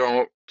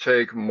 Don't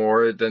take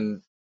more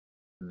than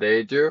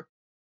they do.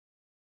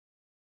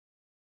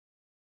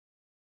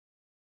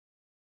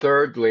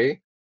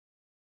 Thirdly,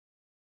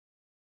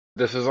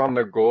 this is on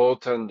the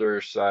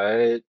goaltender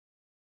side.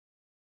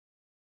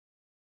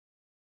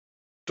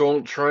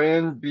 Don't try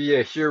and be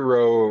a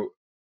hero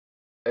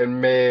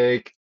and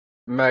make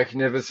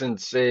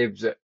magnificent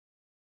saves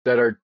that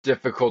are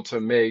difficult to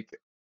make.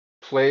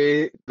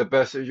 Play the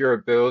best of your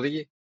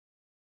ability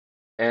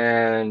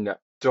and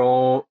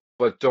don't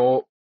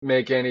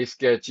make any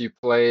sketchy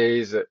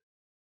plays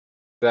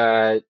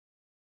that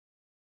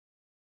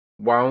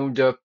wound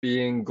up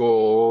being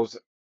goals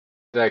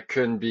that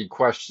can be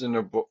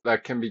questionable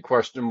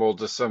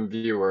to some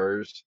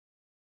viewers.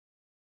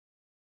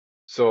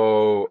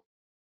 So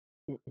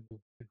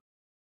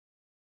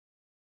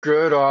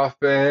good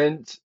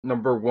offense,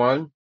 number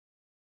 1.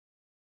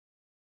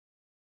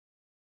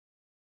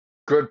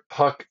 Good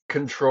puck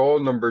control,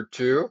 number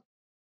 2.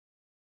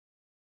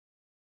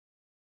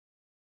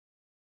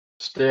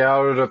 Stay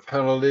out of the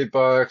penalty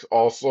box,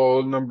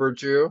 also number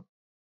 2.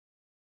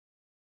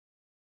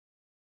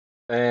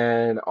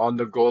 And on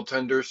the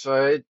goaltender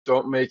side,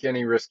 don't make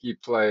any risky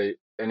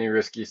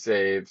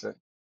saves.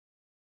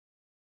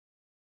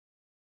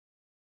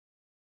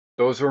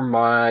 Those are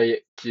my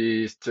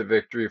keys to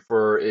victory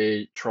for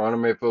a Toronto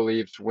Maple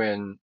Leafs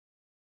win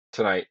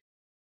tonight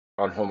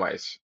on home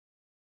ice.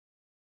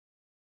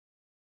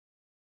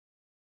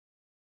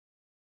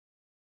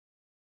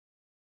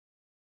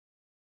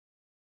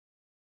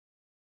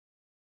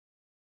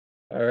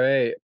 All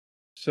right.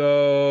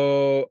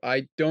 So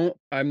I'm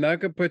not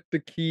gonna put the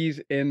keys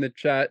in the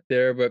chat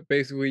there, but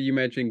basically you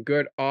mentioned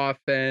good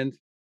offense,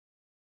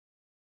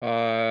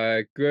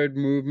 good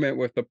movement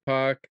with the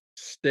puck,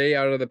 stay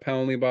out of the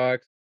penalty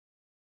box,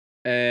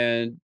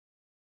 and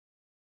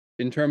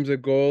in terms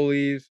of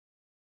goalies,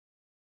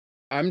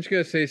 I'm just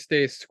gonna say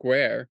stay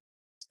square.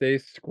 Stay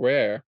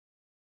square.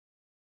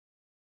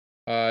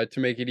 To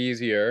make it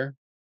easier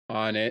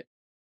on it.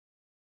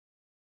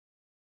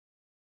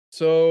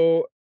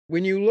 So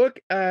when you look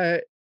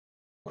at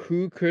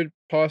who could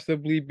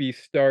possibly be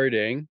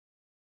starting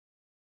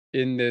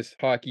in this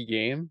hockey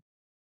game,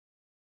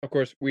 of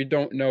course, we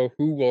don't know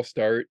who will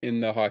start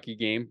in the hockey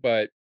game,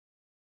 but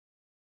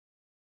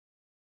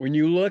when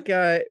you look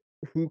at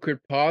who could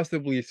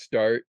possibly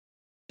start,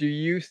 do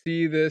you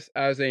see this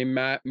as a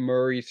Matt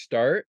Murray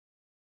start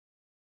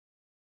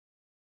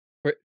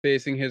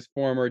facing his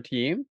former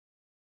team?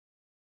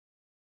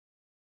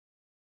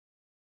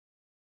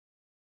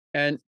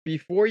 And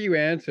before you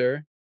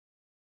answer,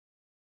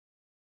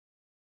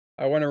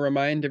 I want to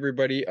remind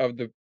everybody of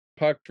the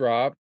puck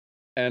drop.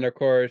 And of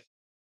course,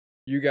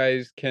 you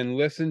guys can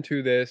listen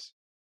to this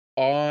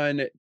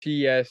on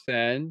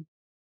TSN.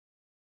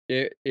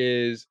 It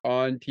is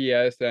on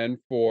TSN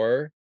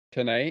 4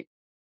 tonight.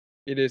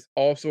 It is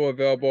also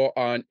available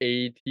on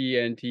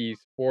AT&T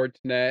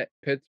Sportsnet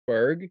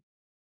Pittsburgh.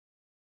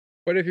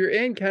 But if you're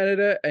in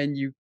Canada and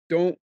you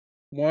don't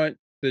want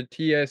the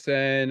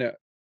TSN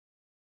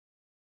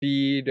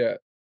feed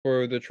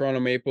for the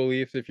Toronto Maple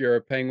Leafs, if you're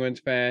a Penguins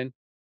fan,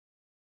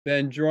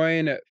 then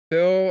join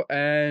Phil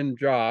and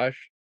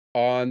Josh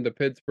on the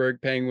Pittsburgh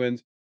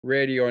Penguins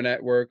radio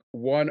network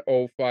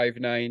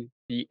 1059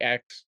 DX.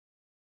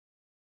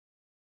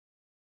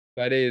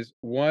 That is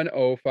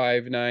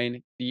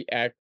 1059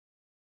 DX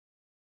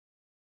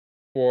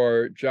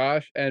for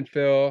Josh and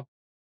Phil,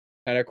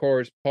 and of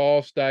course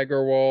Paul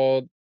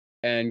Steigerwald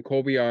and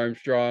Colby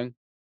Armstrong.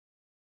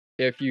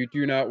 If you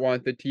do not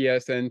want the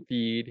TSN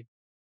feed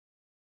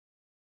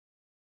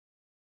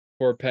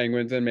for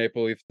Penguins and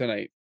Maple Leafs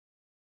tonight.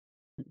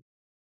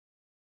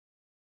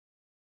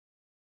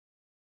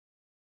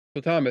 So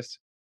Thomas,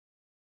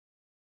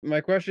 my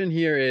question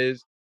here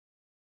is,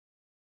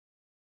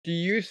 do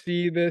you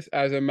see this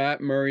as a Matt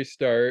Murray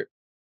start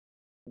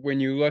when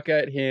you look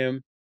at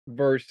him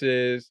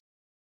versus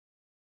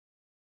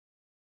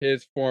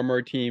his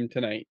former team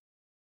tonight?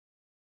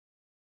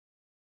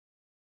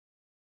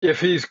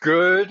 If he's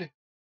good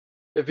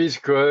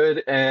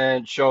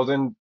and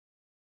Sheldon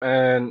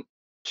and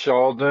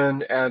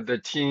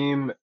the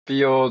team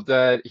feel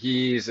that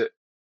he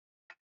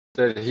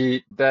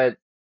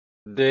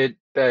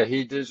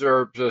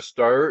deserves a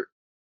start,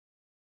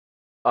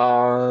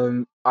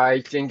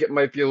 I think it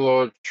might be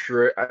I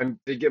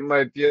think it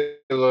might be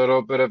a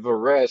little bit of a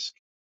risk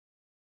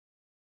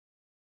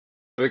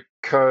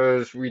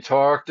because we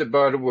talked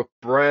about it with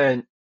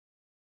Brent,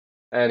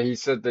 and he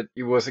said that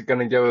he wasn't going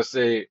to give us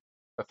a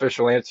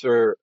official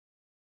answer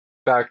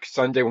back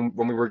Sunday when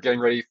we were getting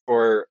ready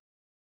for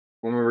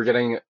when we were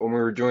doing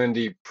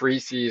the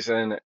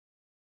preseason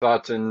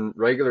thoughts and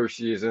regular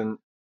season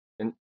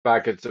and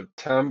back in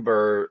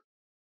September.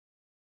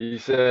 He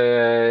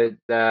said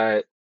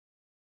that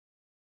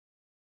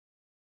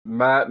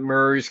Matt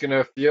Murray's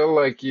gonna feel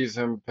like he's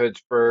in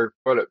Pittsburgh,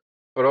 but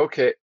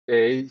okay,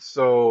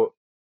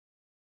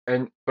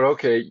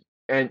 okay,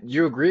 and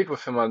you agreed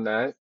with him on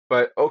that,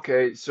 but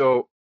okay,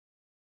 so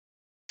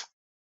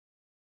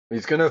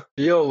he's gonna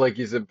feel like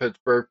he's in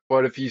Pittsburgh,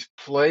 but if he's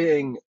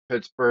playing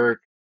Pittsburgh,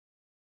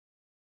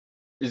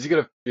 is he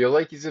gonna feel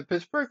like he's in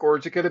Pittsburgh, or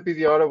is it gonna be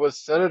the Ottawa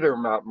Senator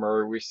Matt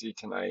Murray we see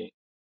tonight,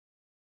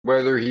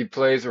 whether he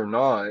plays or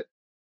not?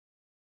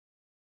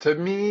 To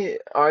me,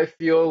 I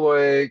feel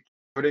like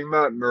putting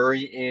Matt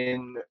Murray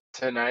in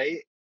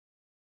tonight,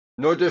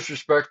 no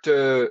disrespect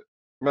to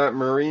Matt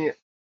Murray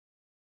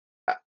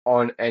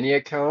on any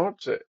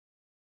account,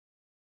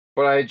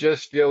 but I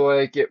just feel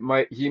like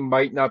he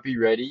might not be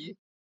ready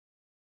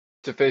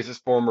to face his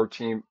former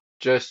team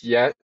just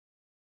yet.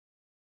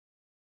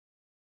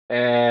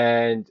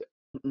 And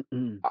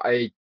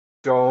I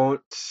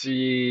don't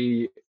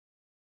see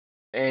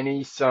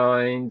any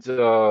signs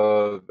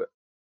of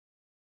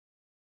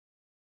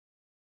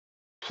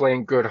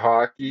playing good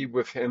hockey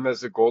with him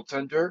as a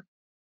goaltender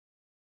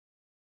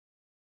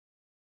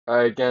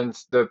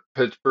against the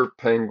Pittsburgh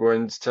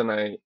Penguins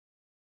tonight,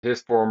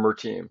 his former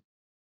team.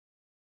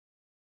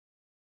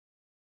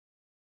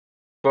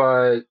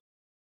 But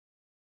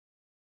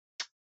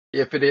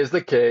if it is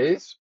the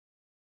case,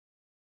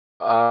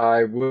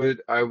 I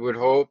would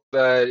hope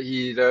that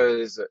he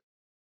does.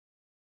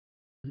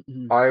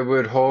 I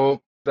would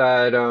hope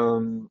that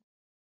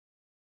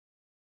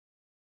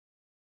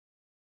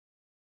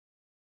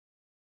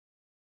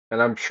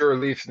and I'm sure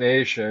Leafs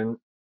Nation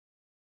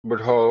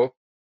would hope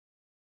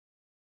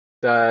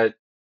that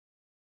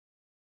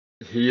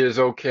he is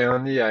okay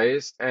on the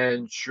ice,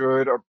 and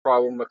should a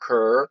problem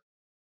occur,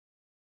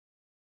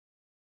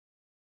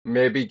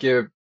 maybe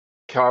give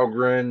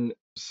Calgren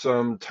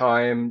some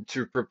time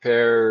to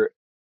prepare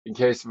in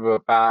case of a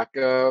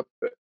backup,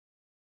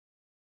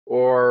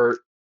 or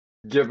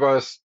give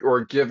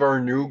our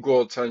new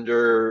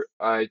goaltender,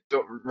 I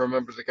don't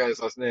remember the guy's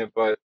last name,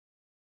 but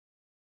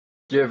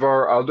give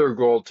our other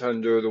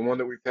goaltender, the one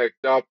that we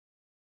picked up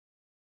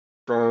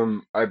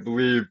from, I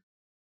believe,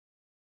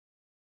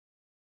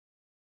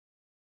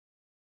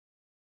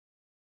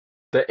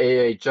 the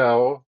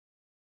AHL,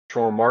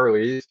 Sean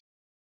Marlies,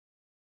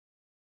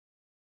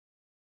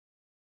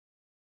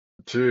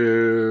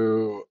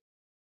 to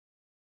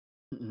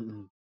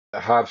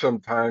have some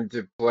time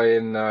to play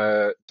in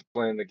the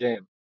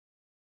game.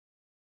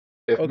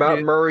 If Matt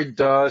Okay. Murray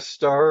does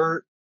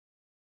start,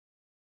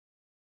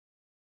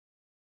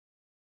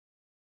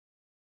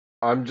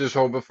 I'm just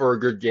hoping for a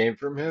good game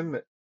from him,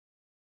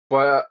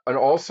 but an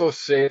also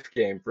safe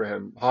game for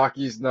him.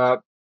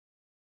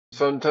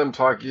 Sometimes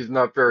hockey's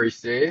not very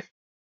safe,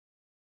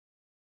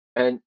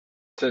 and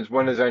since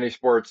when is any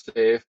sport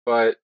safe?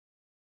 But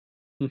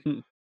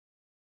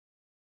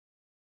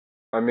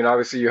I mean,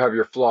 obviously you have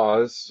your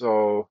flaws,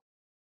 so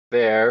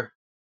there.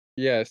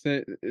 Yeah,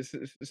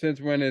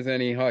 since when is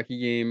any hockey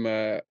game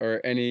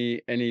or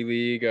any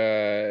league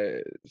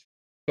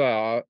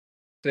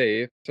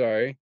safe?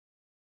 Sorry.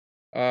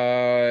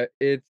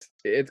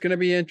 It's gonna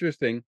be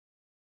interesting.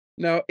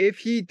 Now, if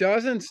he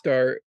doesn't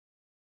start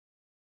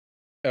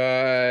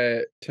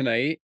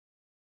tonight,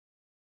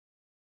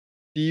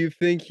 do you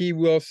think he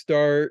will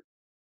start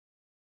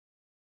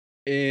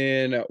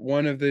in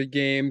one of the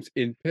games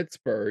in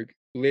Pittsburgh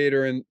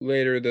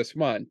later this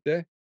month?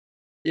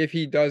 If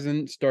he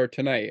doesn't start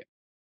tonight.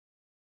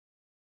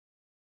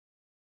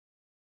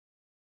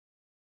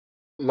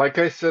 Like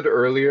I said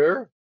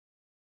earlier,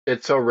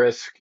 it's a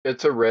risk.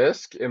 It's a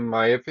risk, in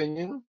my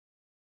opinion,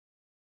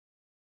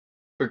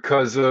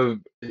 because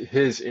of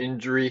his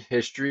injury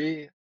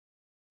history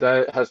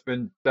that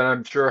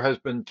I'm sure has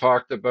been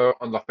talked about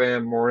on the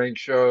Fan Morning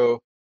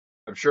Show.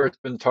 I'm sure it's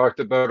been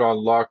talked about on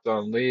Locked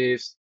On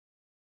Leafs.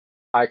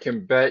 I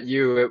can bet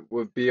you it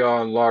would be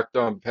on Locked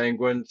On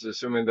Penguins,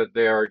 assuming that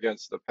they are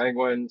against the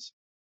Penguins,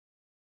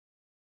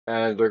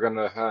 and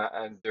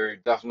they're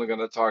definitely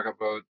gonna talk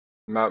about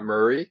Matt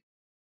Murray.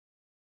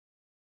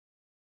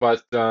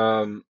 But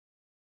I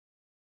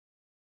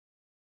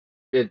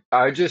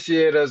just see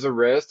it as a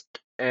risk,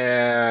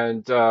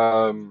 and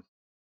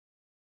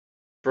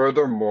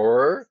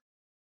furthermore,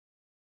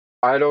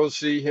 I don't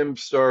see him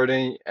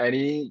starting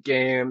any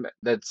game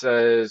that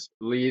says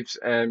Leafs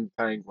and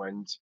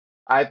Penguins.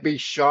 I'd be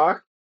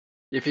shocked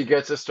if he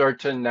gets a start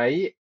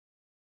tonight,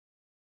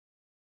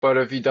 but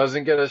if he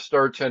doesn't get a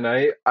start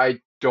tonight,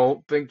 I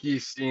don't think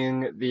he's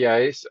seeing the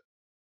ice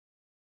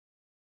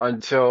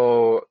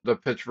until the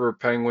Pittsburgh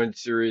Penguins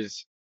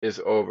series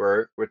is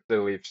over with the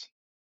Leafs.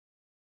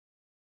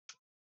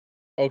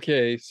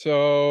 Okay,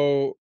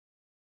 so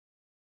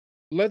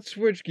let's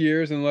switch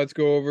gears and let's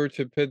go over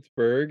to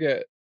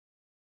Pittsburgh.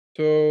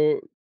 So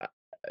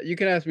you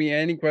can ask me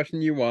any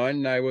question you want,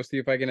 and I will see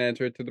if I can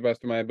answer it to the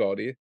best of my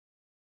ability.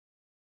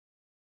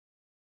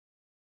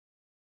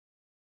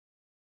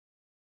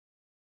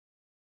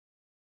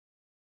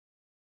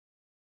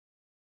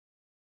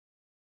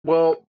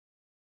 Well,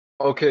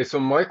 okay, so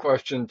my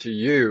question to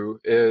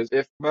you is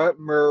if Matt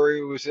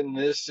Murray was in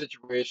this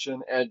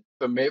situation and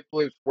the Maple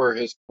Leafs were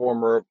his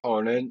former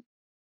opponent,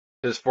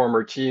 his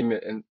former team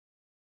in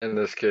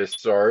this case,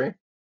 sorry,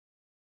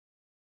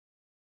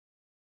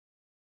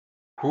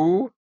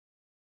 who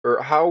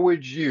or how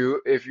would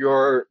you, if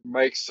you're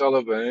Mike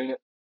Sullivan,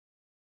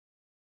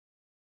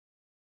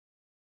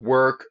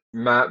 work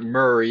Matt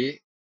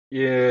Murray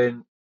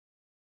in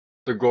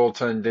the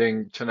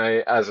goaltending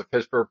tonight as a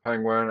Pittsburgh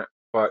Penguin,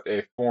 but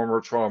a former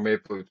Toronto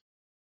Maple Leaf?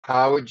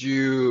 How would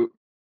you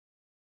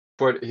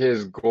put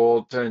his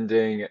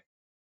goaltending?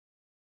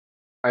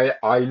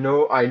 I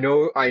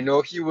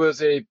know he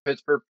was a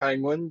Pittsburgh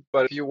Penguin,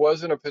 but if he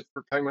wasn't a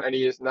Pittsburgh Penguin and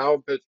he is now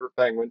a Pittsburgh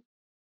Penguin,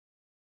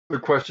 the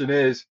question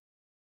is,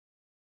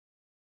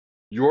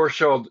 you're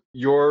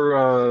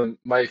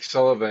Mike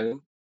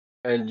Sullivan,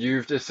 and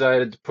you've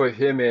decided to put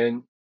him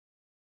in,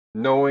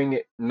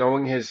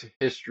 knowing his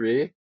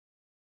history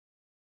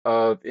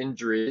of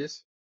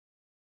injuries,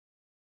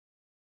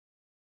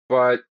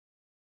 but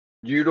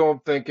you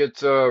don't think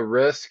it's a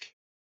risk,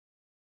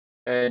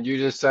 and you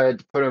decided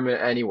to put him in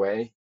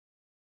anyway.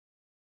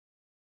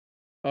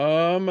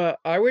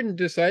 I wouldn't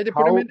decide to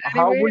put him How in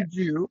how anyway. would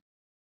you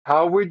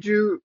how would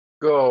you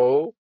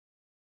go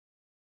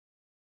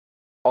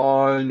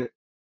on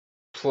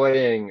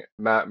playing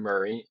Matt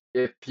Murray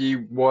if he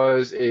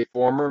was a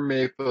former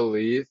Maple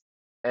Leaf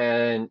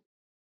and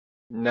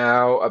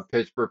now a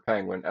Pittsburgh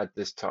Penguin at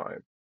this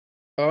time?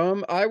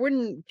 I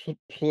wouldn't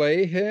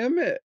play him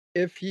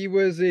if he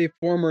was a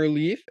former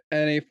Leaf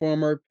and a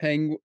former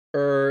Penguin,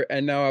 or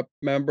and now a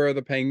member of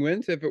the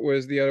Penguins. If it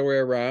was the other way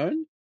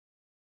around,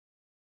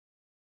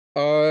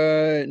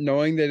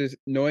 knowing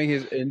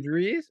his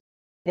injuries,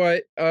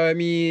 but I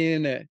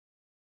mean,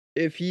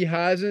 if he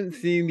hasn't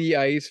seen the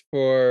ice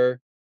for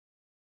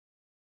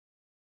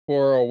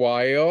a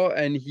while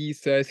and he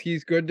says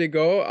he's good to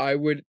go, I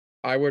would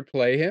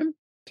play him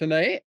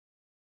tonight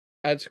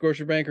at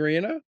Scotiabank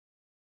Arena,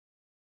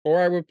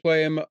 or I would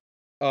play him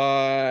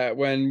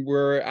when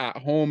we're at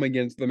home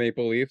against the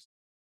Maple Leafs.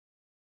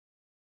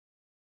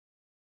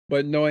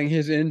 But knowing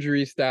his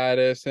injury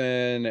status,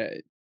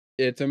 and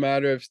it's a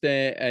matter of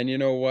staying, and you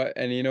know what,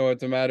 and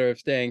it's a matter of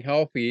staying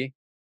healthy.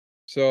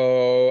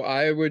 So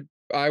I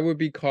would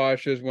be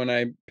cautious when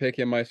I pick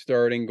in my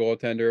starting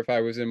goaltender if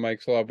I was in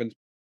Mike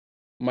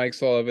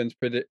Sullivan's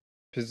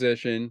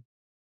position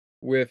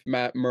with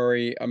Matt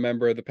Murray, a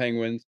member of the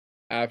Penguins,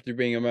 after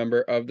being a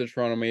member of the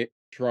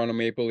Toronto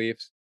Maple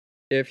Leafs,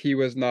 if he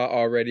was not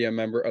already a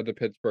member of the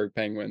Pittsburgh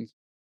Penguins.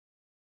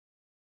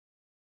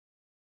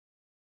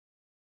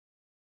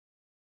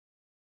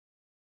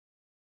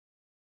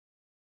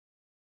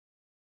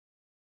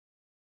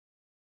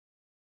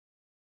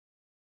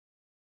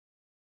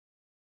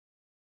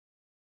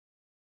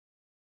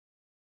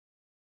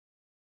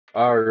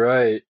 All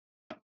right.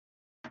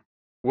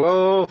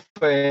 Well,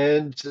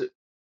 fans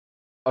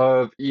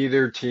of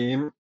either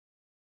team,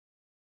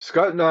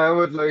 Scott and I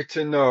would like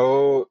to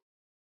know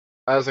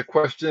as a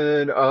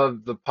question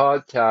of the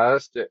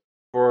podcast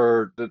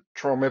for the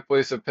Toronto Maple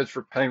Leafs and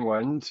Pittsburgh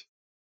Penguins.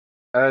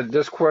 And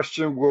this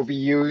question will be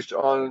used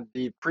on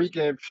the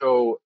pregame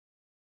show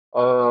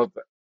of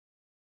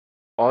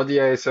On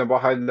the Ice and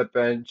Behind the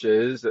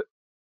Benches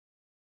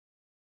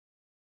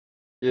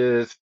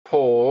is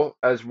poll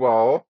as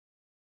well.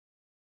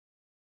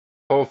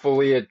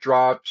 Hopefully it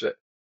drops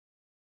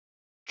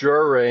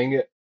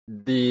during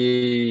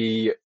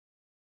the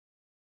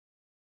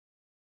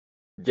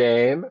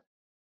game,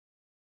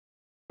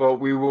 but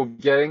we will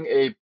be getting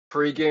a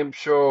pregame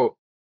show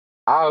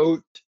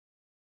out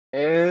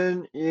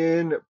and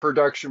in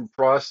production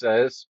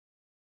process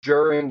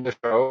during the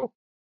show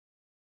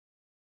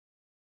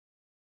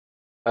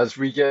as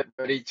we get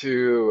ready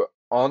to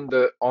on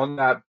that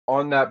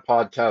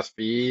podcast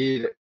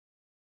feed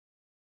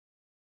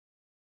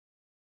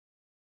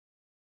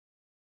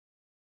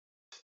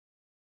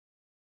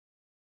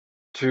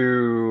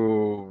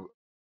to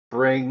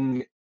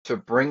bring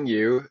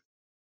you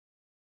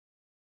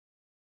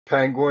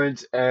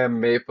Penguins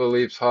and Maple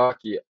Leafs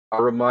hockey.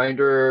 A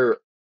reminder,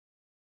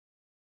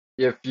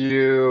 if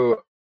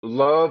you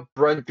love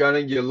Brent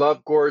Gunning, you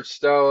love Gord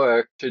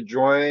Stellick, to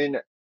join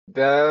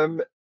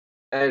them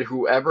and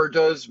whoever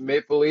does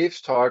Maple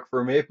Leafs talk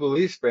for Maple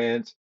Leafs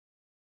fans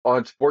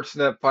on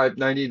Sportsnet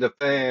 590 The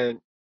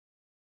Fan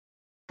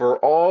for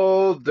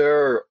all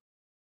their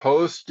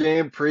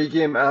post-game,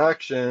 pre-game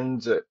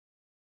actions.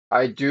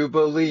 I do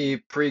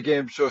believe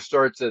pre-game show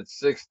starts at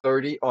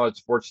 6:30 on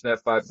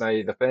Sportsnet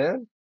 590 The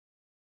Fan.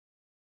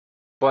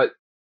 But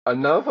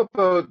enough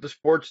about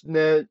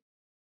Sportsnet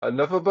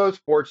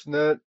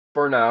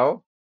for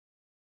now.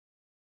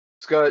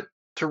 Scott,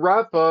 to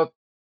wrap up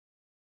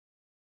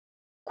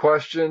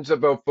questions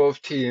about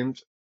both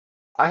teams,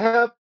 I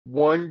have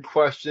one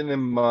question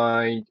in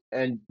mind,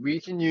 and we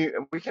can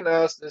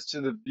ask this to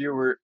the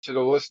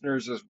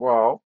listeners as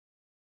well.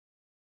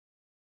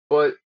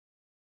 But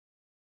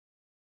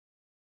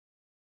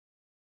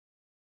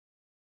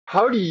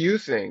how do you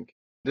think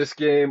this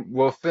game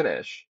will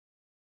finish?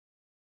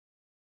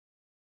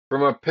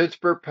 From a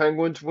Pittsburgh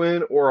Penguins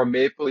win or a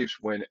Maple Leafs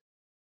win?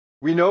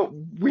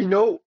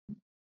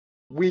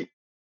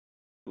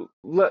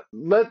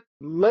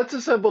 Let's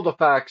assemble the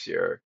facts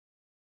here.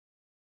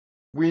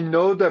 We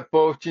know that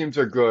both teams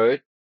are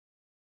good.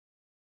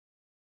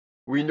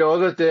 We know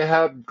that they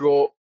have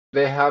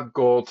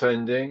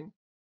goaltending.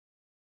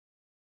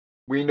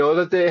 We know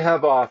that they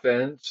have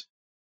offense.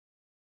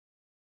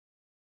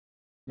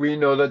 We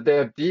know that they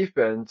have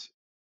defense.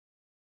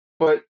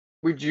 But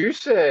would you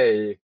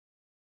say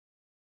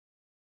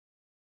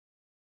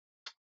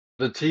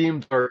the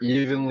teams are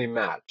evenly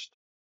matched?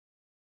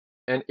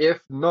 And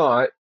if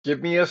not,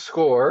 give me a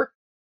score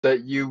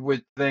that you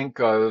would think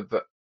of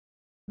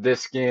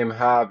this game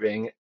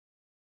having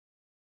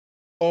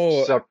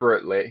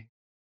separately.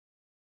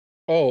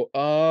 Well,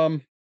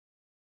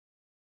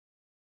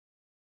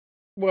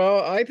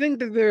 I think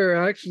that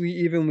they're actually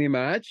evenly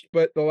matched,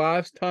 but the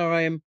last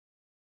time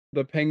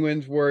the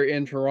Penguins were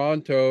in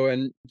Toronto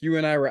and you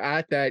and I were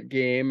at that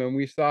game and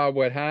we saw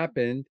what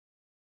happened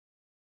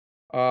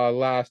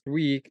last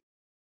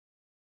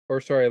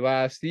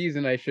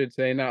season, I should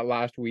say, not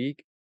last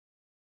week.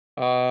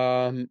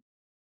 And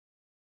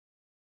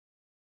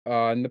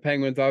the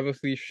Penguins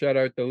obviously shut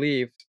out the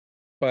Leafs,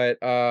 but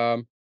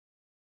I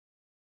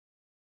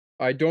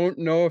don't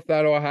know if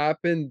that'll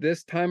happen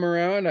this time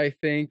around. I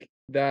think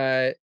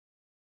that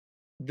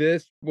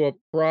this will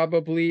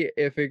probably,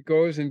 if it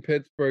goes in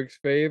Pittsburgh's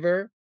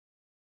favor,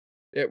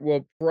 it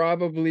will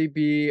probably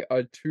be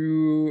a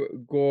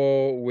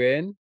 2-goal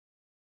win.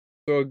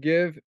 So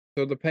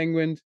the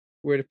Penguins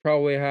would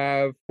probably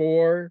have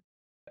 4,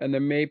 and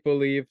the Maple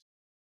Leafs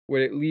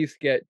would at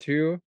least get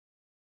 2.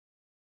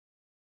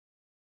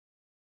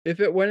 If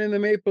it went in the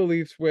Maple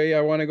Leafs way, I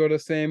want to go the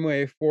same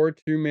way,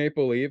 4-2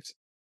 Maple Leafs.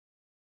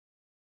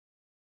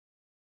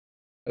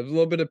 There's a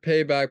little bit of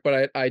payback,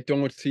 but I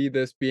don't see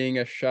this being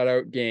a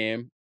shutout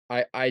game.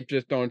 I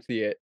just don't see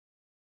it.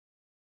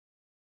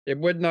 It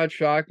would not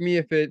shock me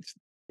if it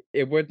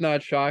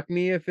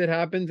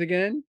happens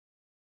again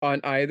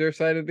on either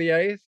side of the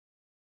ice.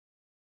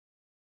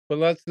 But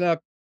let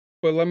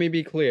me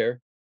be clear.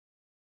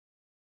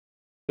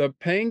 The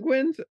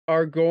Penguins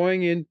are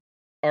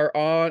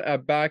on a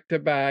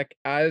back-to-back,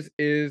 as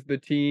is the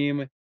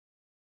team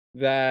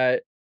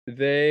that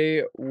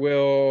they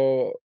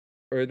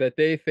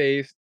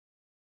faced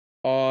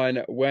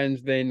on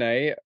Wednesday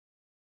night.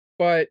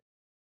 But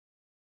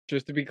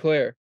just to be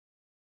clear,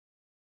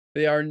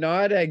 the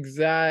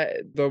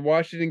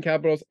Washington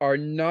Capitals are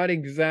not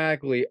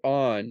exactly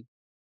on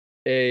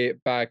a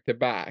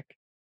back-to-back.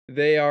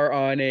 They are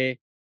on a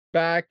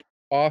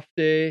off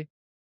day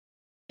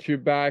to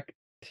back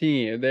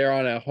team. They're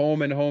on a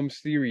home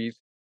series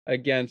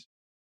against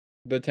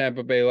the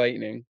Tampa Bay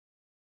Lightning,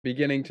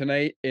 beginning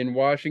tonight in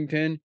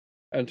Washington,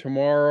 and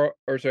Sunday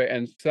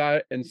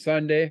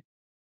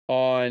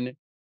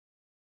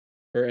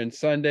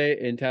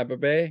in Tampa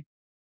Bay.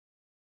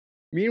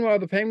 Meanwhile,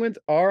 the Penguins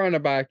are on a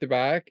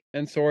back-to-back,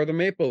 and so are the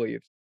Maple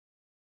Leafs.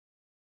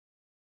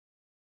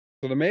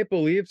 So the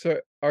Maple Leafs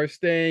are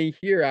staying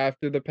here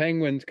after the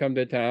Penguins come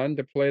to town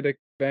to play the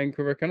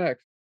Vancouver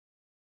Canucks.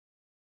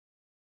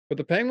 But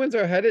the Penguins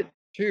are headed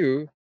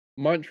to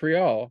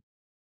Montreal.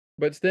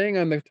 But staying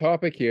on the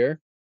topic here,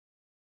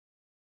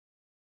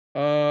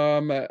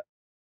 I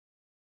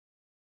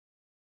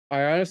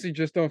honestly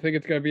just don't think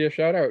it's going to be a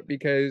shutout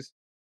because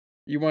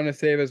you want to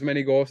save as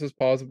many goals as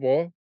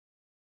possible,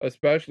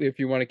 especially if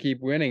you want to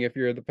keep winning if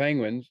you're the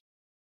Penguins.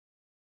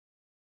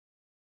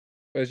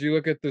 As you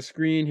look at the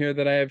screen here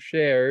that I have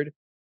shared,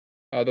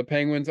 the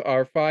Penguins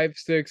are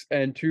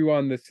 5-6-2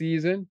 on the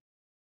season.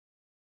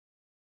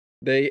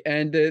 They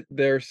ended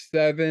their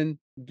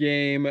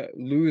 7-game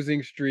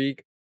losing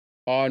streak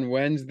on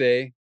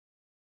Wednesday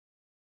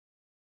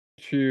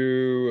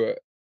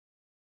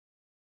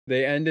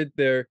they ended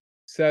their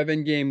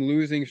 7-game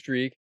losing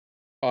streak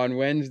on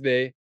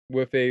Wednesday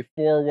with a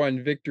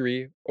 4-1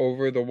 victory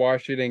over the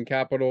Washington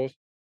Capitals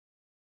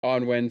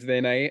on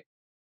Wednesday night.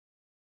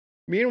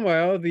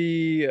 Meanwhile,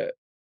 the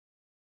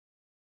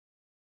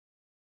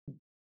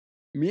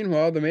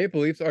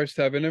Maple Leafs are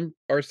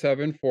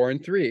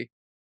 7-4-3.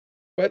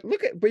 But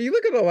you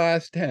look at the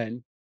last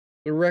 10,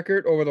 the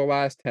record over the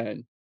last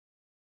 10.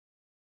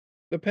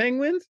 The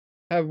Penguins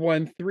have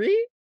won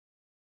 3,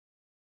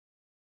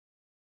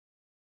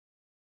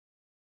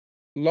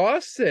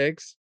 lost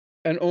 6,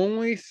 and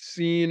only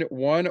seen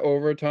 1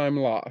 overtime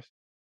loss.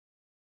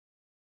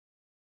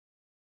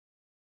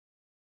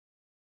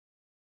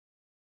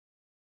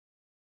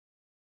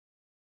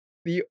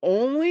 The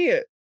only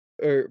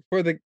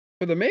for the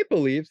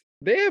Maple Leafs,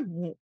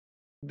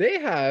 they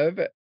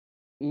have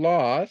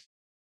lost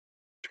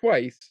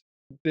twice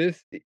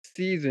this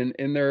season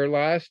in their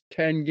last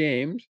 10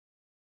 games.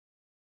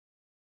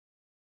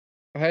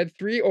 Had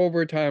 3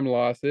 overtime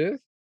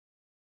losses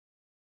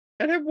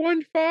and have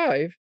won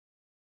 5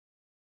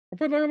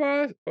 for their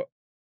last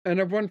and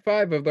have won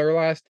 5 of their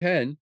last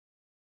 10.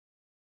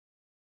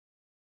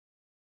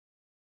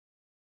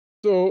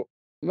 So,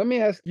 let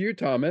me ask you,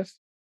 Thomas,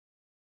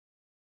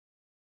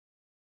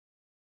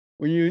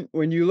 when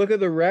you look at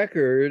the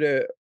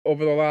record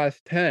over the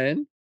last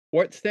 10,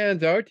 what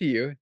stands out to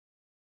you?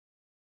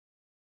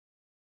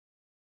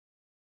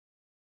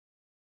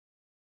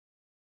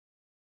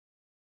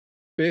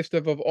 Based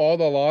off of all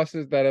the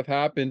losses that have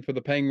happened for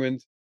the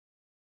Penguins,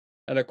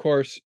 and of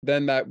course,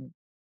 then that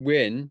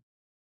win.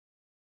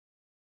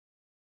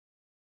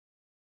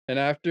 And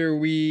after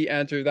we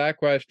answer that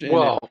question,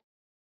 Well,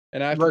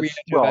 and after we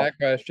answer that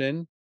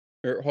question,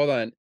 or hold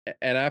on,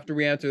 and after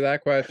we answer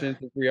that question,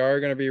 since we are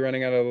going to be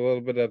running out of a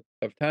little bit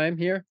of time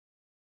here,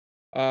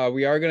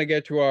 we are going to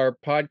get to our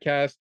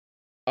podcast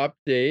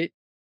update.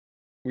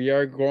 We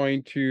are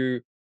going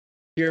to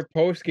hear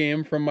post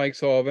game from Mike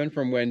Sullivan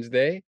from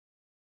Wednesday,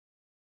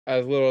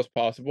 as little as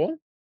possible,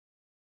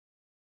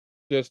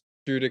 just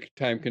due to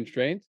time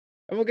constraints,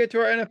 and we'll get to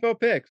our NFL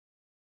picks.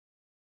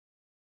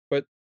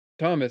 But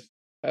Thomas,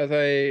 as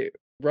I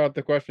brought up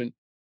the question,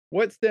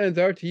 what stands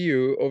out to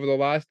you over the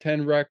last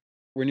 10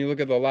 when you look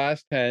at the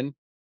last 10,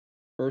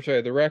 or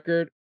sorry, the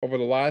record over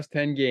the last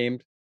 10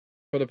 games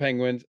for the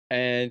Penguins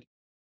and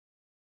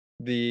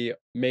the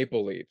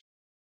Maple Leafs?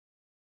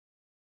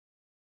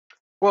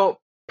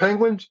 Well,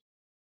 Penguins.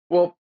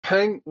 Well,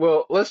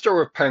 let's start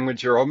with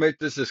Penguins here. I'll make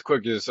this as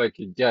quick as I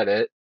can get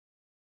it,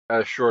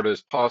 as short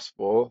as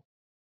possible.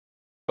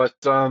 But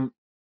the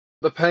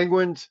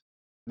Penguins,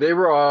 they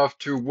were off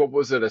to what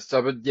was it, a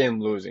 7-game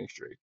losing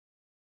streak,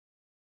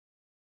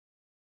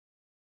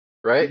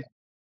 right?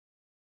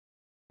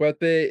 But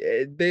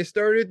they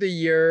started the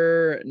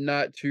year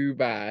not too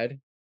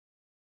bad.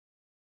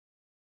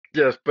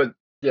 Yes, but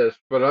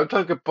I'm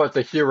talking about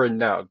the here and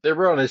now. They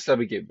were on a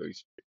 7-game losing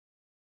streak.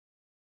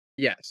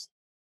 Yes.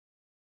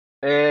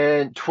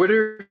 And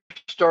Twitter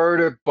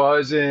started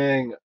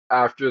buzzing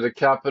after the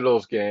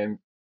Capitals game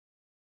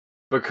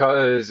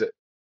because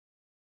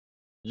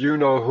you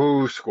know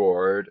who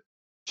scored,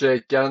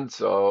 Jake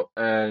Gensel,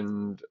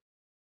 and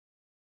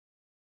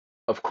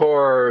of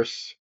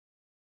course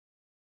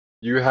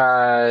you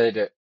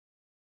had,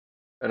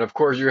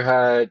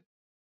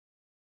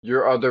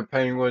 your other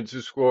Penguins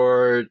who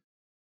scored,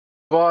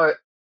 but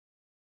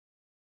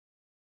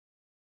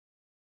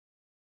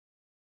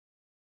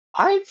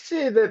I'd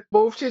say that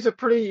both teams are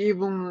pretty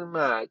evenly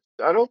matched.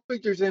 I don't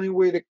think there's any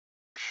way to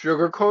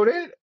sugarcoat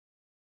it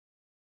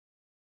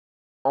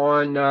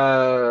on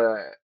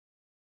the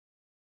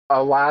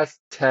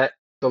last 10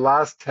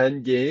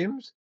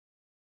 games,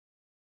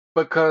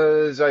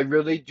 because I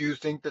really do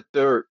think that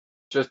they're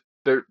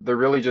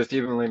really just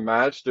evenly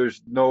matched.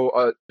 There's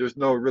no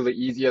really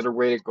easy other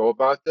way to go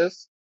about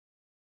this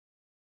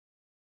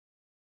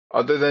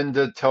other than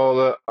to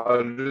tell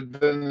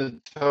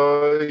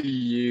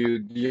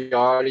you, the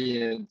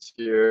audience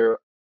here,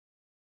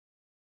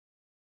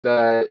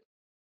 that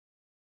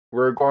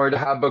we're going to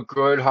have a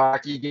good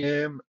hockey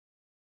game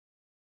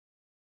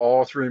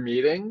all 3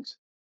 meetings,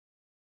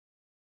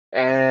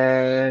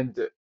 and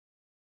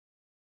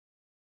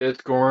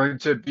it's going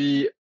to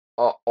be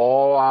an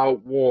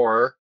all-out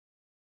war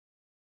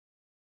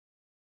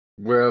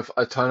with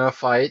a ton of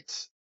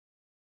fights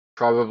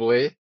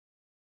probably.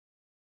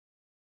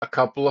 A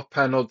couple of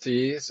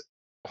penalties,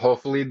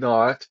 hopefully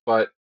not,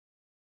 but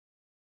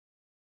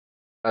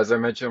as I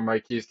mentioned, my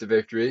keys to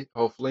victory,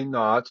 hopefully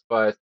not,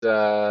 but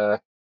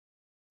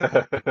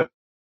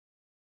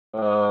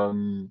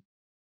um,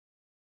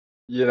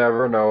 you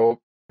never know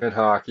in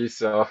hockey.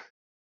 So,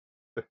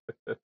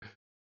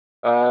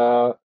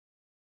 uh,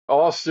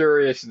 all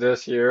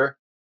seriousness here,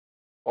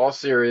 all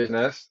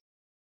seriousness,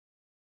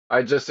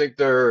 I just think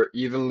they're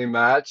evenly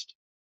matched,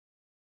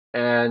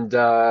 and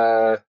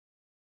I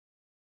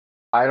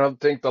don't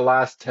think the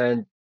last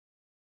 10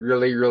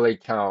 really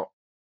count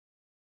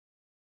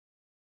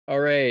All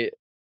right.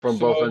 from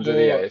So, both ends of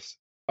the ice.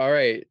 all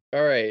right.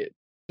 All right.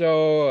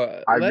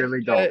 So I let's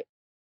really don't. get,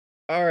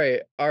 all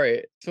right. All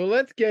right. So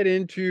let's get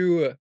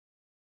into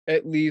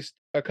at least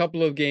a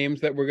couple of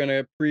games that we're going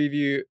to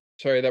preview.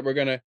 Sorry, that we're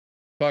going to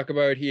talk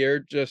about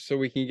here just so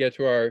we can get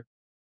to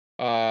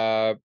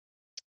uh,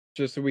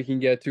 just so we can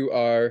get to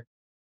our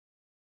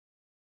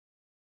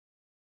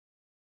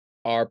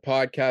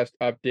podcast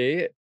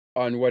update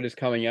on what is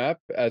coming up.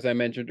 As I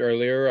mentioned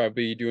earlier, I'll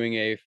be doing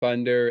a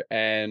Thunder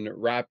and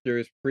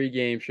Raptors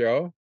pregame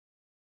show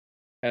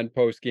and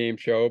post-game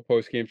show.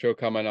 Post-game show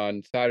coming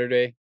on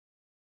Saturday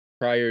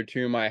prior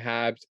to my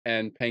Habs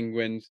and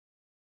Penguins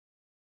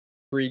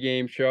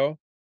pregame show.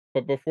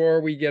 But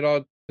before we get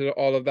all to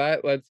all of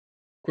that, let's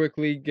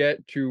quickly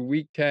get to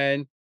week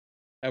 10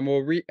 and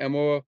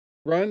we'll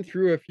run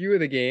through a few of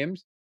the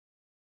games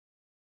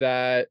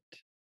that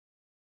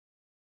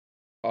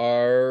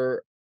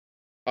are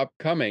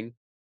upcoming.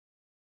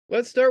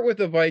 Let's start with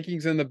the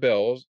Vikings and the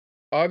Bills.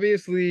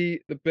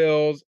 Obviously, the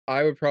Bills,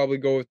 I would probably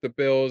go with the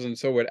Bills, and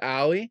so would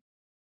Allie.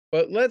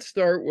 But let's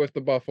start with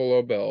the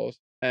Buffalo Bills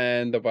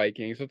and the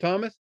Vikings. So,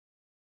 Thomas,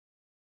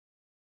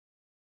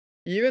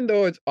 even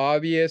though it's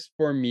obvious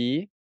for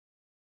me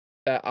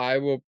that I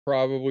will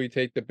probably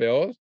take the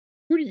Bills,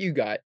 who do you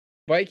got?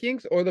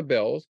 Vikings or the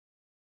Bills?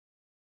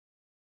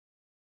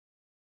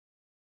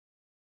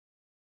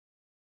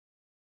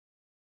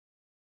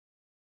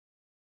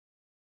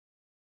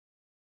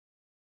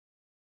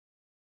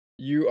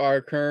 You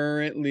are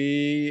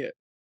currently,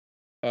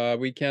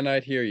 we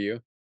cannot hear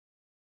you.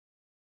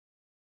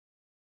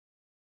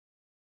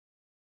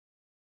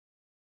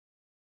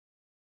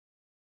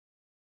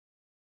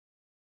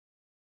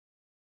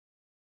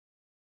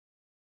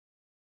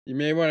 You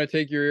may want to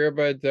take your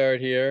earbuds out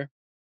here.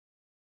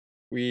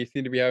 We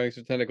seem to be having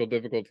some technical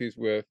difficulties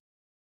with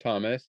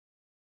Thomas.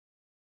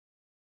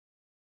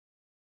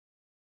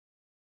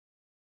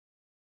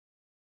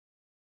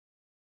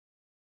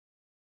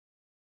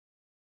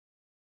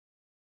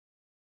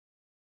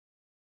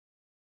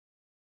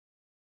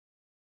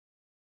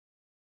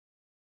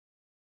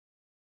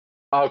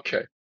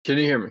 Okay, can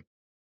you hear me?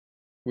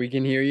 We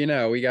can hear you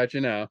now. We got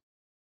you now.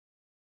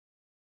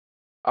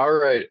 All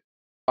right,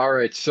 all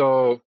right.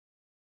 So,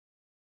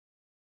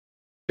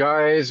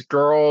 guys,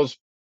 girls,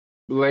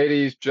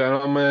 ladies,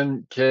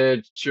 gentlemen,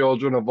 kids,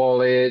 children of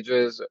all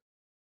ages,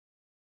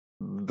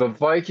 the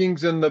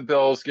Vikings and the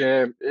Bills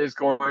game is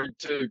going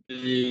to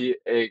be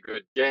a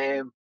good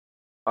game.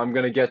 I'm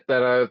gonna get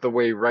that out of the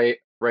way right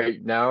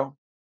now.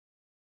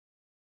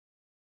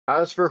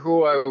 As for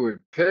who I would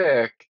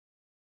pick,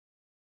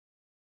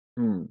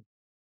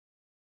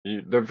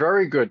 they're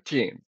very good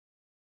teams,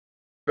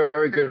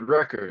 very good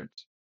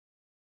records.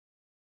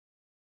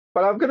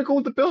 But I'm gonna go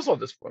with the Bills on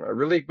this one. I'm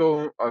really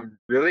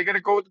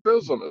gonna go with the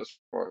Bills on this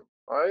one.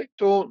 I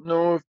don't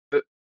know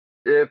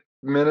if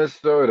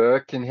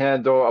Minnesota can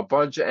handle a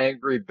bunch of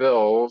angry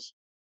Bills.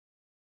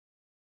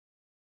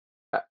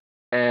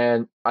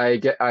 And I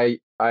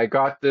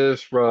got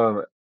this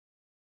from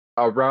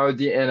Around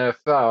the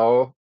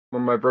NFL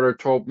when my brother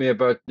told me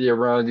about the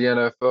Around the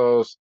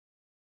NFL's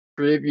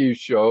preview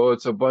show.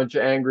 It's a bunch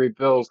of angry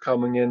Bills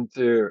coming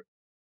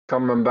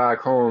back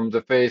home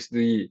to face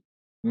the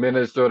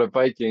Minnesota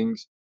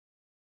Vikings.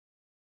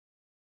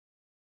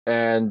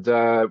 And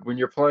when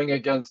you're playing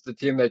against a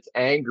team that's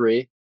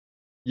angry,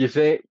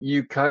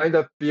 you kind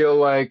of feel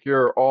like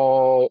you're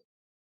all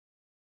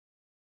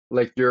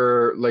like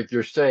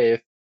you're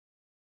safe,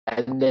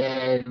 and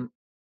then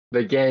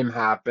the game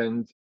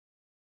happened,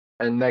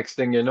 and next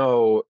thing you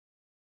know,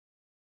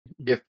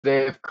 if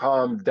they've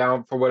calmed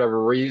down for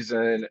whatever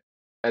reason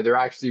and they're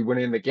actually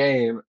winning the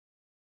game,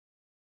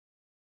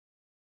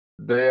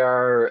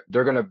 they're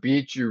gonna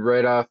beat you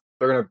right off.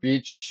 They're gonna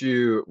beat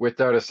you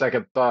without a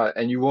second thought,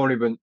 and you won't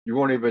even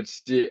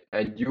see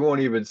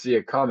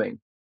it coming.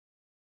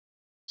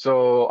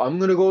 So I'm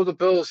gonna go with the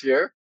Bills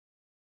here.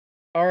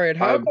 All right,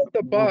 how about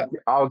the Bucks?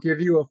 I'll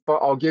give you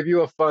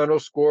a final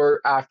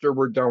score after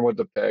we're done with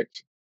the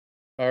picks.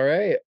 All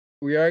right.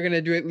 We are going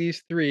to do at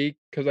least 3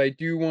 because I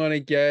do want to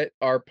get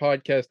our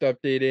podcast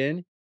update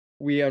in.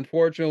 We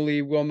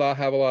unfortunately will not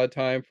have a lot of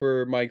time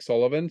for Mike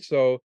Sullivan,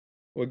 so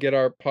we'll get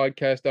our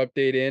podcast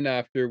update in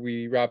after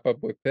we wrap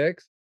up with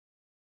picks.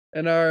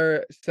 And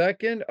our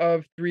second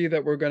of 3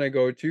 that we're going to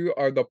go to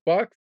are the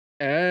Bucks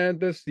and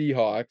the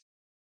Seahawks.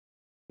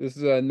 This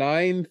is a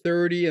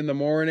 9:30 in the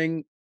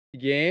morning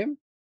game.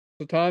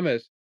 So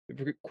Thomas,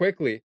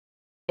 quickly,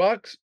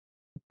 Bucks,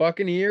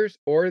 Buccaneers,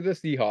 or the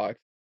Seahawks?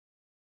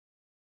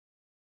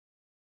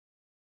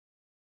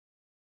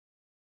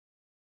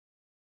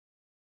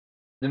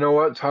 You know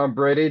what, Tom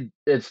Brady?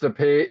 It's a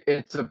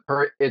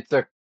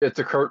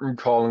curtain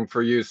calling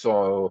for you.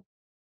 So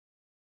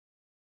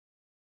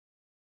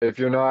if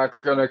you're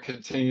not gonna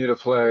continue to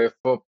play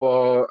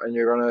football and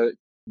you're gonna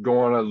go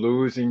on a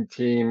losing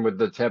team with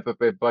the Tampa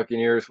Bay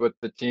Buccaneers, with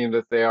the team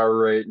that they are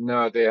right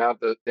now, they have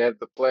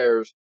the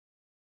players.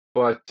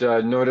 But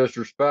no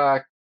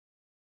disrespect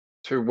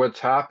to what's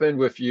happened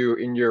with you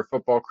in your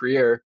football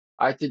career,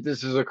 I think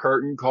this is a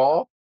curtain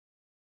call,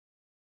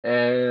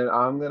 and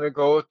I'm gonna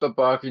go with the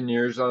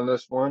Buccaneers on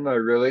this one. I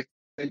really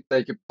think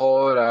they could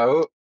pull it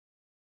out,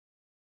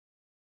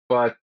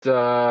 but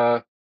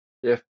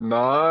if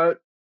not,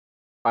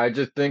 I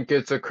just think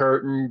it's a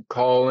curtain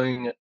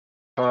calling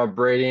Tom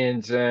Brady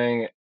and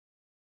saying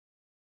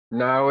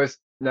now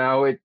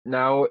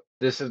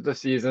this is the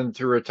season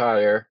to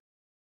retire.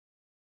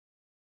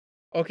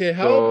 Okay,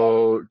 how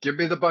about So give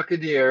me the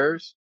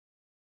Buccaneers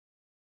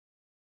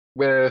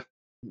with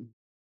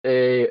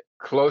a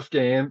close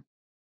game,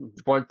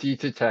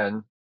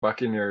 20-10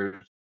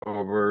 Buccaneers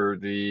over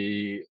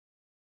their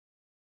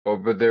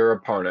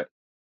opponent.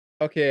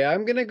 okay,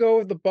 I'm gonna go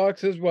with the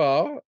Bucks as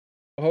well.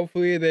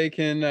 Hopefully they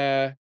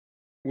can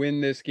win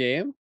this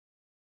game.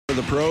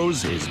 The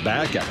Pros is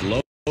back at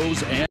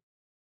Lowe's and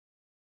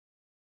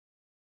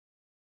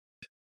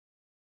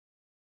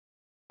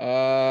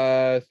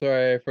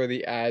Sorry for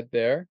the ad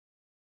there.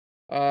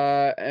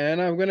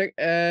 And I'm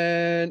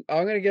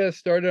gonna get us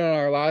started on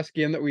our last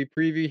game that we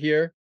preview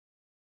here,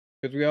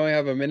 because we only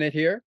have a minute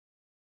here.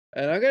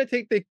 And I'm gonna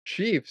take the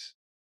Chiefs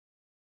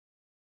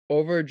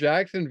over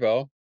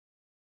Jacksonville.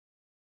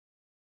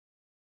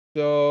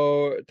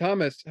 So,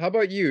 Thomas, how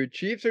about you?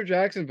 Chiefs or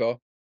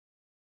Jacksonville?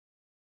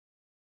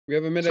 We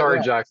have a minute Sorry,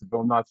 left.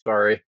 Jacksonville, not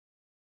sorry.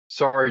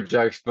 Sorry,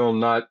 Jacksonville,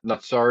 not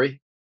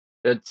sorry.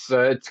 It's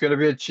gonna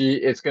be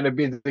it's gonna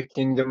be the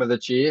kingdom of the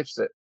Chiefs.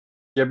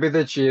 Give me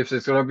the Chiefs.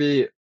 It's not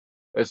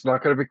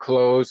gonna be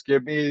close.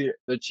 Give me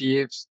the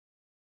Chiefs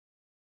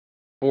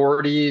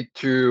 40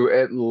 to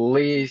at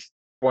least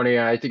 20.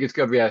 I think it's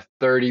gonna be a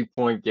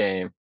 30-point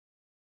game.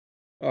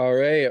 All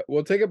right,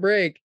 we'll take a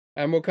break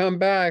and we'll come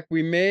back.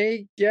 We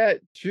may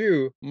get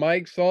to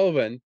Mike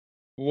Sullivan.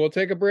 We'll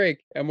take a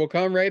break and we'll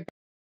come right back.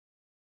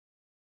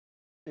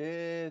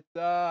 It's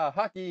a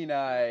hockey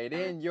night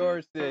in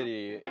your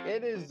city.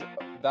 It is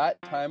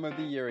that time of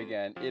the year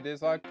again. It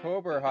is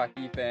October,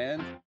 hockey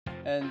fans,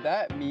 and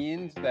that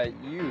means that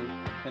you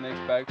can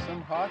expect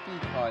some hockey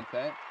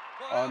content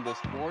on the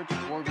Sports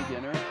for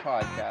Beginners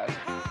podcast.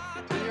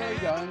 So you're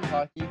a young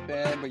hockey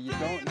fan, but you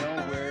don't know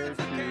where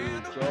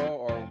to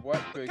go or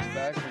what to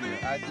expect when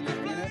you're at the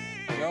arena?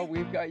 Well,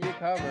 we've got you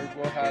covered.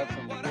 We'll have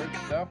some good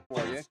stuff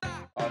for you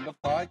on the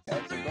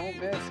podcast, so don't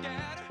miss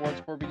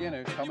Sports for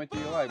Beginners coming to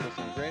you live with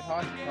some great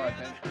hockey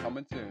content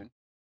coming soon.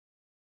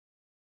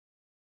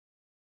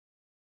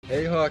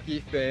 Hey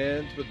hockey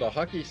fans, with the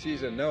hockey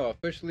season now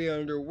officially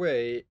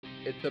underway,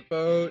 it's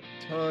about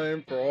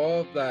time for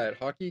all of that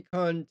hockey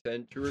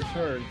content to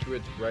return to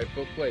its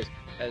rightful place.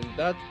 And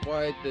that's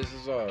why this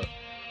is a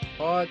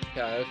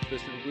podcast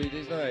specifically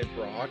designed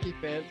for hockey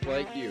fans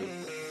like you.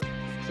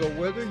 So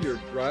whether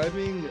you're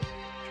driving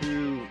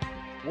to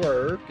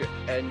work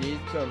and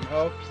need some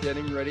help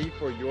getting ready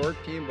for your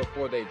team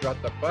before they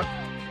drop the puck,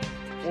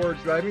 or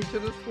driving to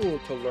the school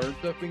to learn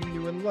something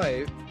new in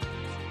life,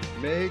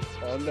 make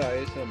On the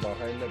Ice and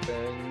Behind the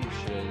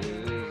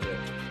Benches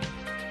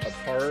a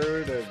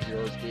part of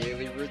your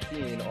daily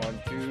routine on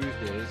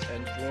Tuesdays,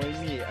 and join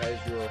me as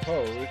your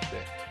host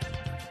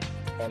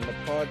on the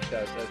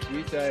podcast as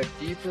we dive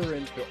deeper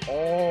into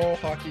all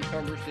hockey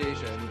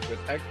conversations with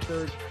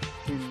experts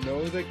who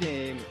know the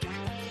game,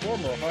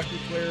 former hockey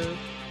players,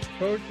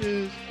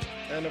 coaches,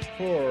 and of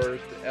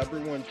course,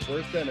 everyone's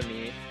worst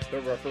enemy,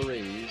 the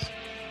referees.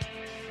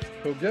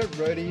 So get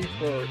ready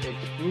for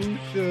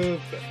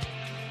exclusive,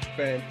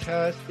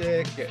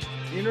 fantastic,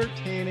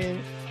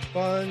 entertaining,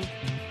 fun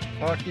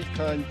hockey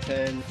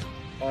content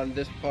on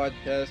this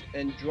podcast,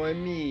 and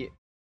join me,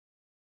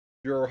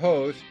 your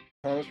host,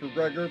 Thomas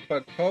McGregor,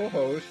 but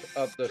co-host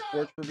of the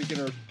Sports for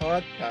Beginners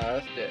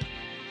podcast,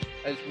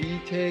 as we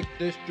take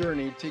this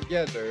journey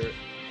together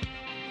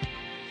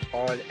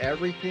on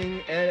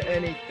everything and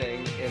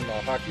anything in the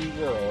hockey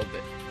world.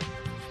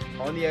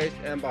 On the Ice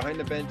and Behind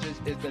the Benches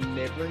is the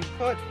neighboring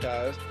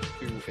podcast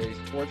to a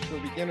Sports for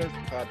Beginners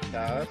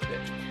podcast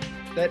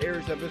that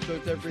airs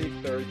episodes every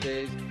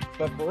Thursdays,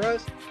 but for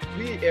us,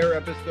 we air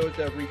episodes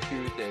every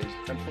Tuesdays.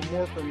 And for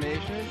more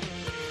information,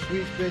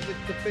 please visit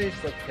the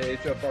Facebook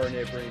page of our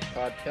neighboring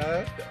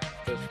podcast,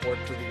 the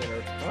Sports for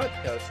Beginners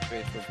podcast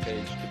Facebook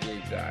page to be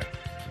exact.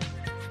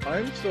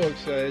 I'm so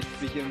excited to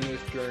begin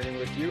this journey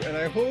with you, and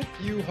I hope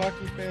you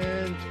hockey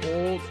fans,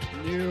 old,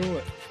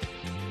 new,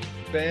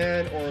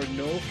 fan or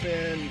no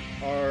fan,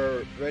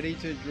 are ready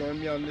to join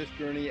me on this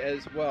journey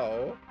as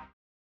well.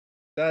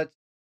 That's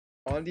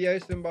On the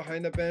Ice and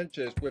Behind the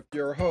Benches with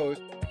your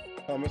host,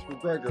 Thomas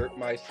McGregor,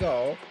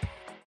 myself,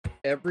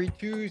 every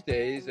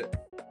Tuesdays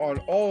on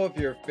all of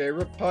your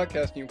favorite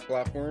podcasting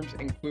platforms,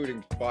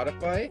 including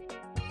Spotify.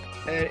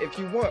 And if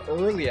you want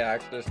early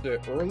access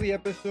to early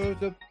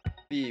episodes of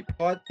the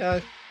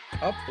podcast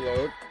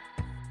upload,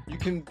 you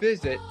can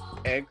visit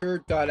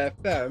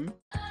anchor.fm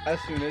as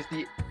soon as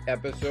the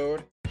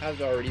episode has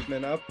already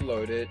been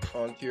uploaded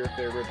onto your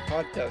favorite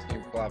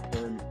podcasting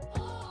platform.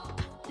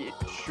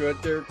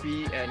 Should there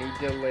be any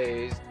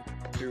delays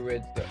to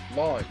its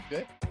launch,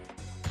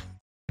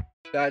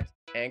 that's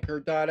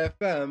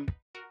anchor.fm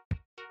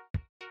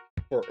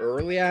for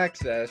early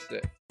access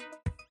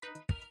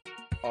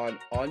on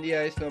the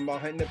Ice and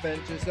Behind the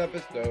Benches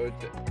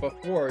episodes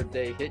before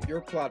they hit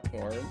your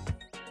platform.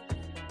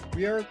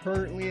 We are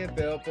currently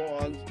available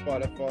on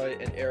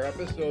Spotify and air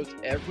episodes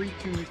every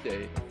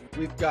Tuesday.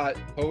 We've got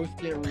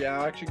post and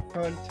reaction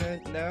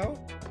content now,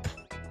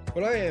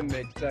 but I am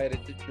excited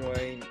to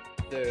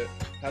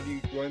have you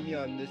join me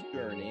on this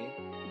journey,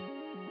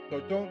 so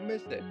don't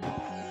miss it.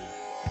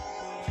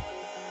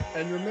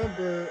 And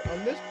remember,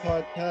 on this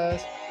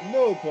podcast,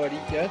 nobody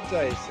gets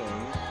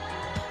icing.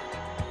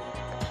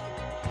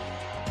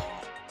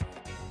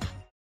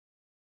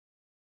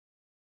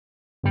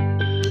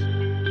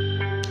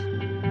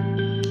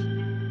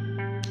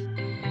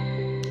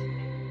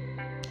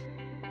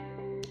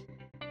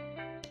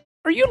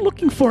 Are you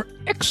looking for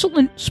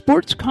excellent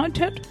sports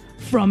content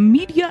from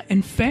media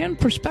and fan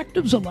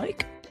perspectives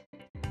alike?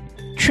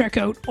 Check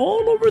out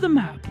All Over the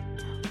Map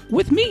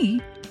with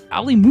me,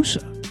 Ali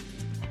Musa,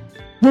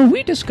 where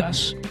we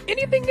discuss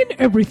anything and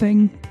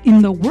everything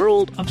in the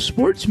world of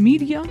sports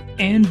media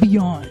and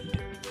beyond.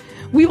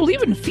 We will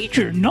even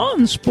feature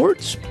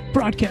non-sports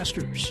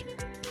broadcasters.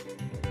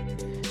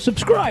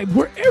 Subscribe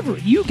wherever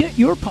you get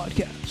your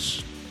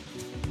podcasts.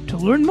 To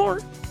learn more,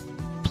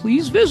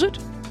 please visit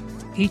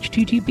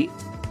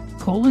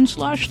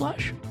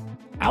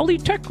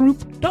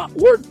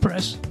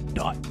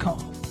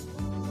http://alitechgroup.wordpress.com.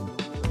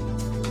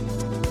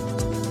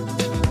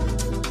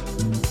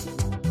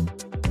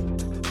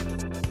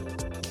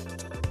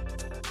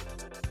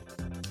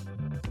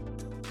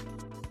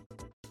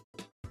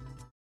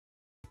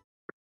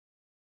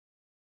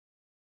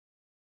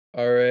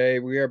 All right,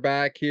 we are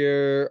back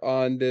here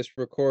on this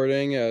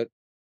recording.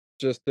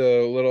 Just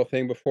a little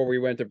thing before we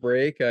went to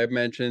break. I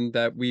mentioned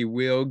that we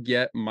will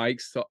get Mike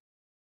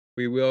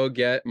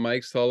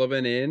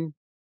Sullivan in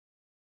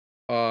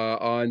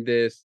on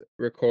this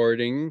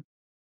recording.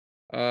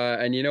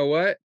 And you know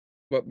what?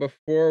 But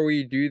before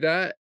we do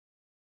that,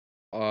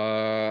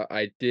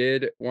 I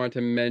did want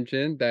to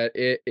mention that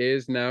it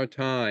is now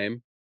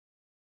time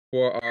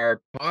for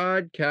our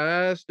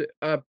podcast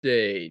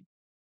update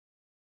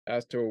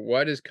as to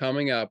what is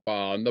coming up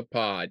on the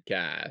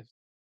podcast.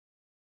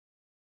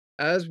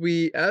 As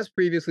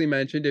previously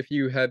mentioned, if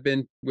you have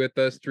been with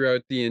us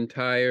throughout the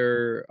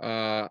entire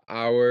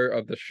hour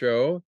of the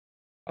show,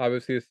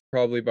 obviously it's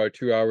probably about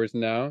 2 hours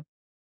now,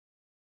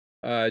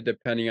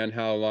 depending on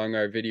how long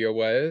our video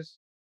was.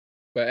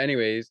 But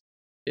anyways,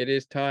 it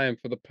is time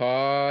for the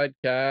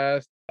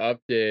podcast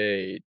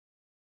update.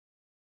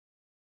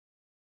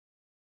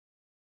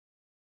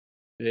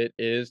 It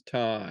is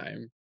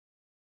time.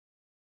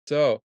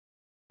 So,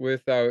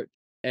 without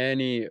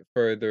any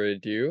further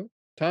ado,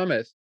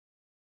 Thomas,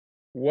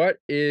 what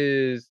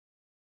is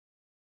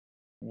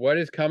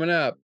coming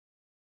up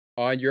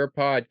on your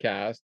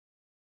podcast?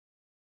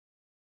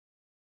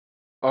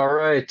 All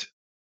right.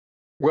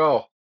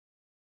 Well,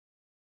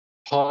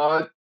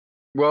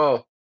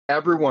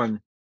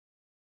 everyone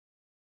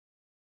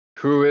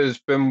who has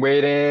been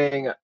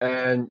waiting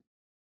and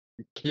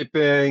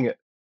keeping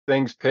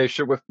things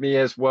patient with me,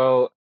 as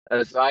well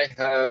as I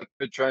have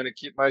been trying to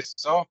keep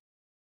myself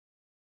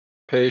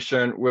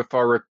patient with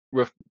our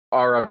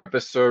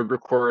episode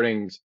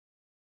recordings.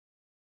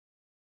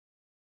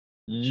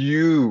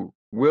 You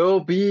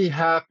will be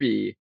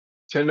happy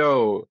to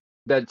know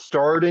that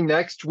starting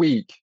next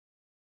week,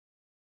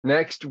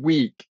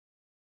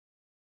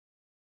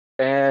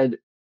 and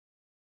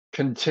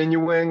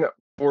continuing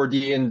for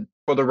the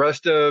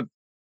rest of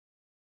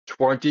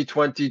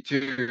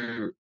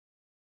 2022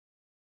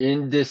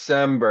 in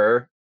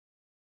December,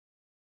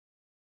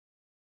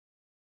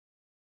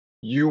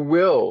 you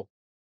will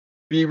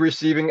be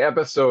receiving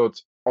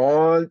episodes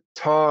on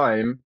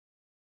time.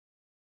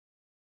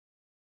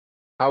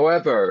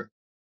 However,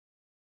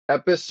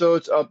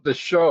 episodes of the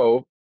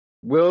show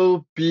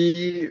will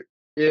be,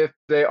 if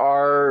they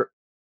are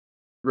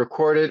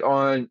recorded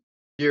on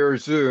here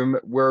Zoom,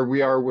 where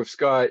we are with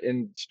Scott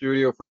in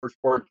Studio for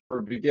Sports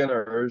for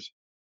Beginners,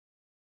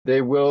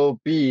 they will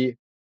be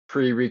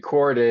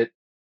pre-recorded,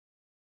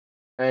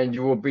 and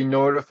you will be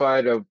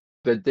notified of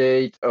the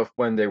date of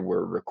when they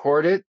were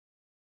recorded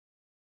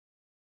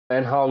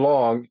and how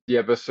long the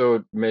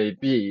episode may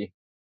be.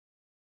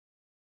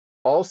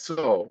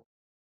 Also,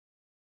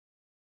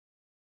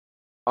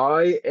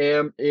 I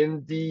am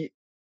in the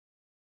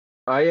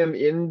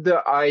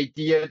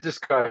idea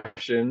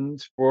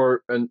discussions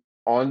for an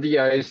On the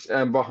Ice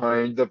and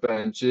Behind the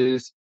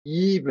Benches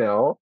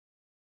email.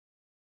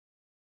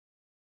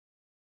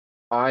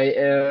 I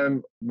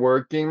am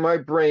working my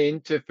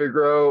brain to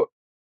figure out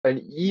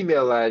an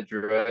email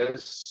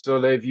address so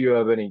that if you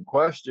have any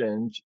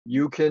questions,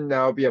 you can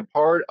now be a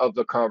part of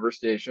the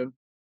conversation.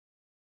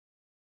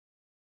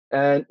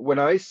 And when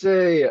I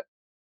say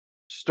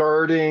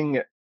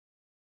starting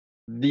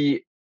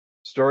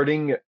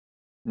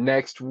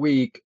next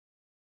week,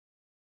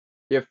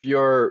 if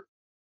you're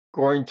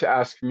going to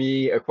ask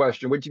me a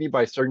question, what do you mean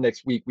by starting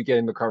next week? We get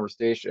in the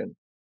conversation.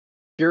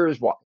 Here is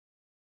why.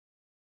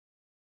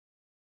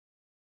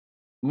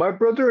 My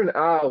brother and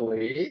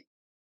Ali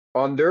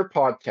on their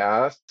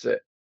podcast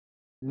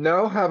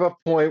now have a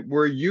point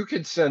where you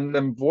could send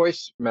them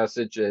voice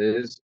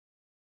messages,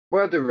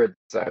 whether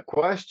it's a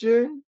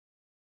question,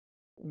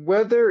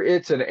 whether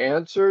it's an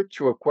answer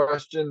to a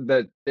question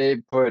that they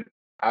put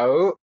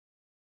out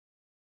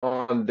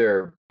on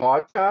their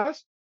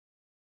podcast.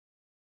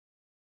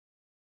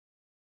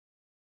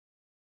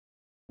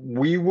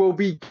 We will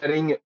be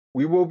giving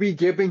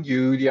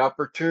you the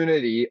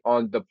opportunity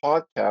on the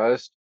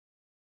podcast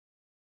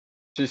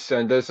to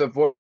send us a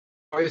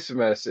voice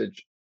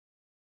message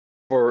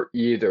for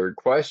either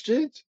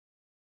questions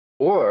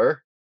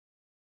or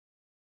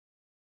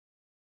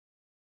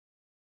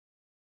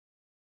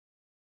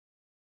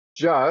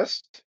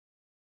just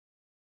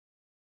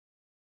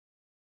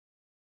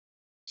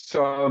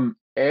some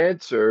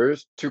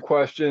answers to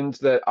questions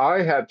that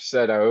I have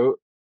set out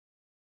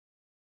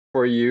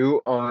for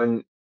you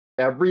on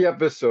every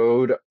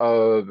episode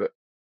of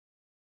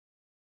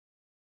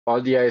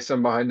On the Ice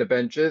and Behind the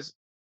Benches,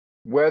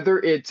 whether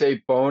it's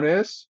a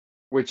bonus,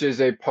 which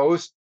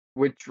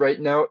right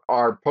now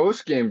are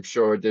post-game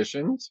show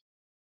editions,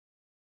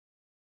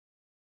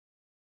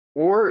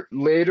 or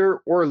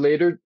later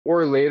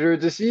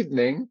this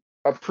evening,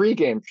 a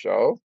pre-game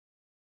show.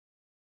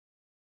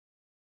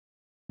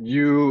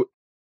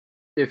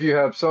 If you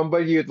have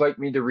somebody you'd like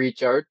me to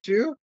reach out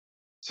to,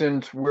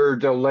 since we're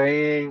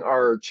delaying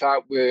our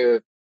chat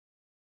with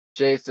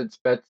Jason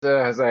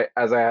Spezza,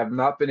 as I have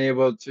not been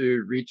able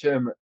to reach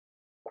him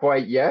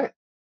quite yet,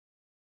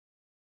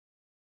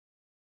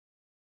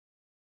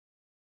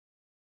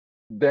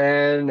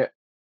 then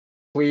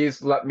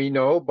please let me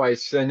know by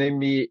sending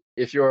me,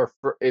 if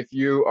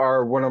you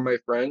are one of my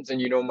friends and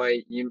you know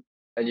my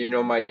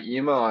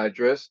email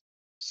address,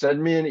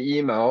 send me an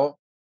email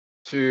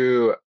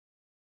to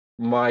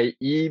my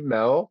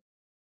email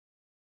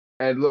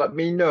and let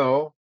me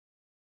know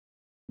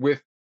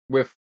with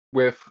with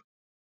with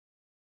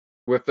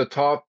with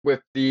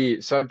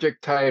the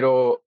subject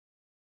title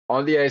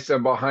On the Ice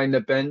and Behind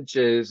the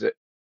Benches,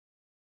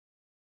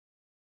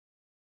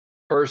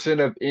 person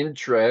of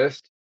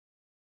interest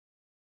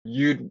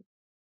you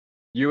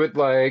would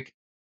like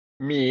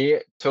me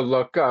to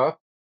look up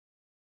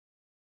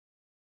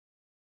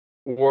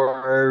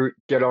or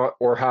get on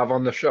or have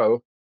on the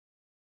show.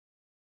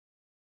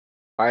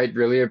 I'd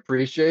really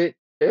appreciate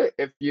it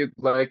if you'd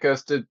like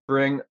us to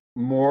bring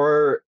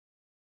more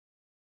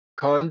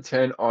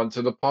content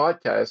onto the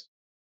podcast.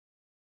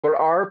 But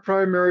our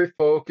primary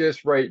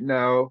focus right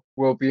now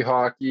will be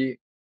hockey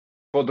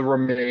for the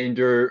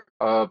remainder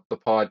of the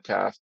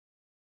podcast.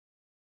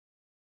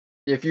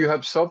 If you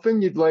have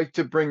something you'd like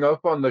to bring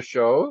up on the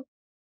show,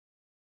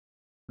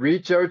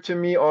 reach out to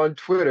me on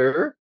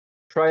Twitter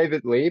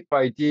privately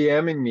by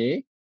DMing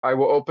me. I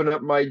will open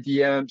up my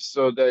DMs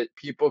so that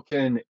people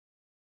can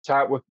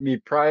chat with me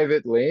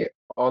privately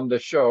on the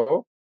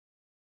show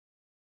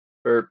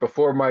or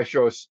before my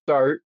show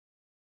start.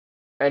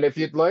 And if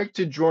you'd like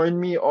to join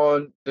me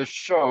on the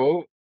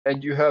show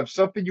and you have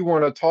something you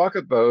want to talk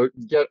about,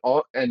 get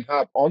on and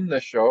have on the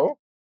show,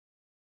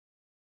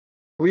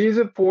 please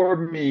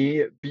inform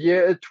me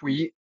via a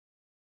tweet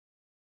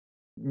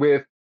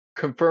with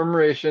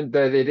confirmation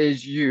that it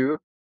is you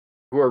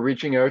who are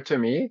reaching out to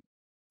me.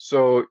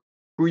 So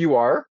who you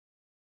are.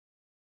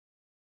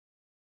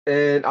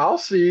 And I'll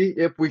see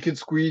if we can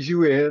squeeze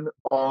you in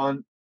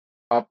on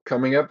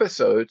upcoming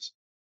episodes.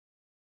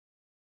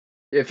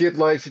 If you'd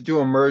like to do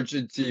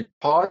emergency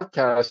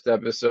podcast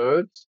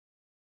episodes,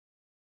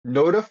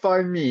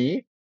 notify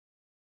me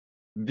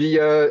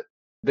via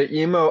the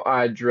email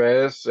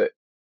address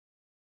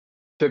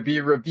to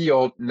be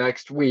revealed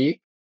next week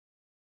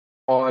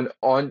on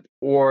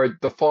or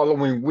the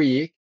following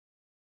week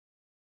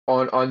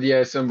on the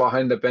Ice and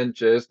Behind the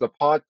Benches, the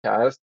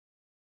podcast.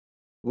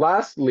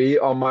 Lastly,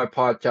 on my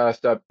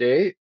podcast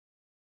update,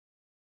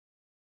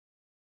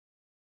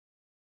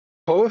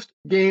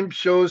 post-game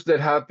shows that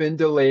have been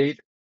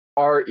delayed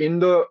are in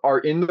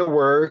the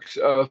works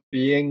of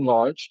being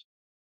launched,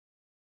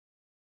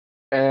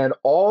 and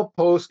all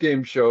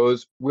post-game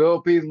shows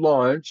will be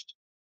launched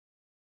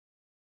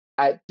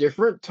at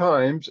different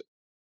times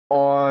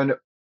on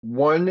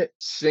one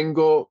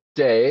single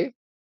day.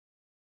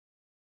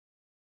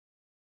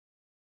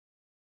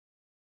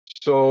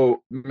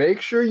 So make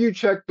sure you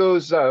check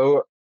those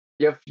out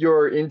if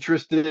you're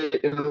interested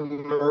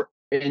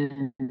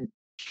in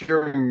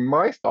sharing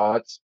my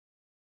thoughts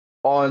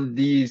on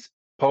these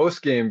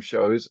post-game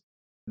shows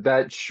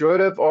that should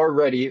have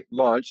already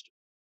launched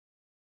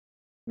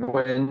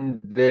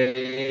when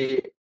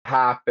they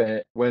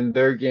happen, when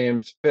their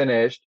games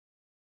finished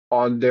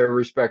on their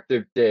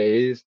respective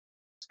days.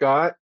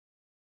 Scott,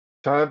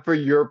 time for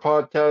your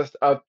podcast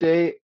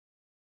update.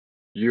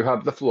 You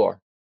have the floor.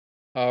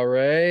 All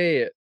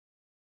right.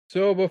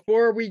 So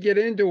before we get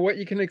into what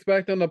you can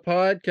expect on the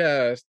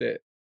podcast,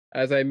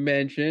 as I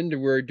mentioned,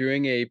 we're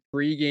doing a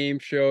pre-game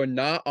show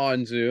not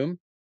on Zoom.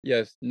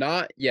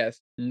 Not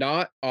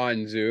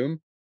on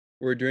Zoom.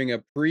 We're doing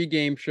a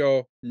pre-game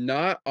show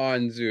not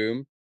on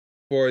Zoom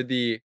for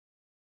the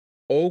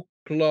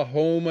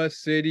Oklahoma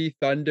City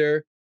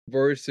Thunder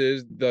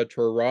versus the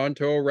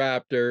Toronto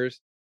Raptors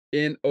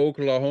in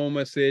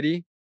Oklahoma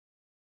City.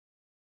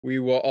 We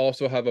will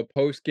also have a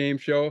post-game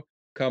show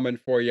coming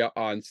for you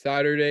on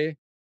Saturday.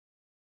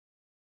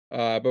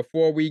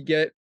 Before we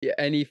get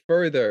any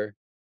further,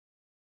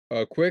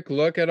 a quick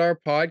look at our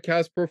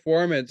podcast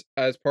performance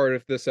as part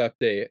of this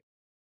update.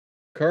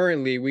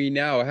 Currently, we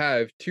now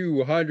have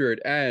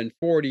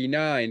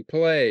 249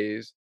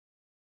 plays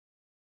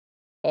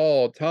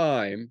all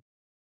time,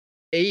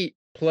 8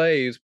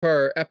 plays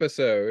per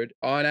episode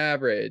on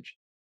average,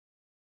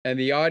 and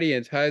the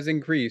audience has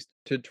increased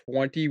to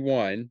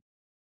 21.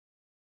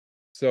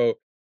 So,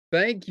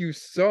 thank you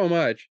so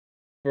much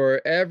for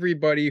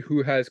everybody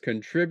who has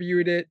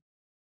contributed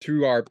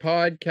to our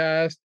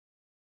podcast,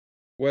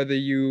 whether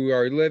you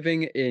are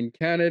living in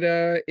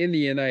Canada, in the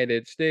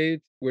United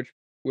States, which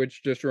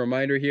just a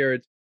reminder here,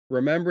 it's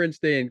Remembrance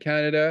Day in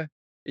Canada.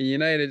 In the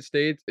United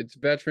States, it's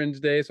Veterans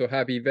Day, so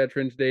happy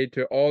Veterans Day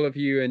to all of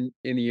you in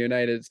the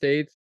United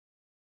States.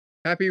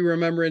 Happy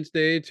Remembrance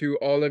Day to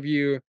all of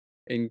you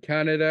in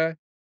Canada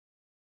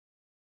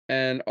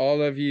and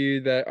all of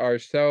you that are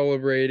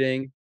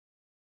celebrating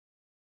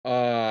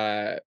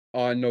on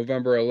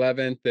November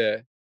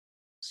 11th,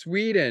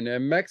 Sweden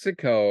and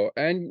Mexico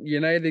and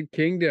United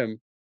Kingdom.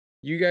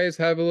 You guys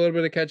have a little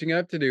bit of catching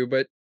up to do,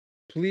 but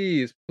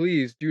please,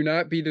 please do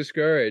not be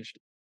discouraged.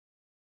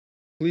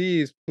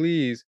 Please,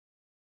 please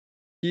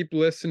keep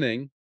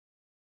listening.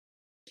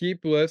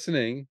 Keep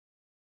listening.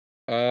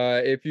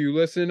 If you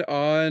listen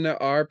on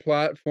our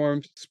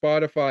platforms,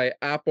 Spotify,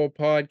 Apple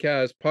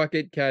Podcasts,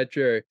 Pocket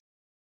Catcher,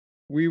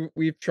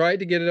 we've tried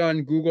to get it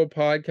on Google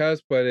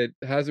Podcasts, but it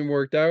hasn't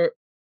worked out.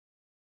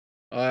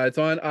 It's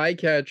on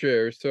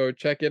iCatcher, so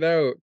check it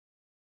out.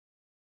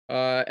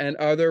 And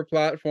other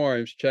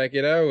platforms, check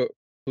it out.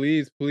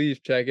 Please, please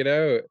check it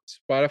out.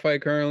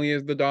 Spotify currently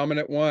is the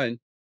dominant one.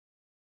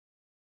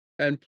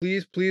 And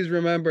please, please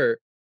remember,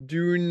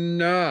 do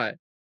not,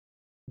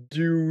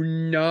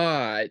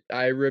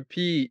 I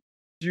repeat,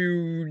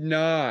 do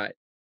not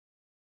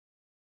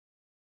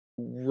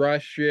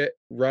rush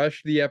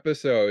the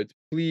episodes.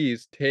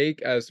 Please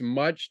take as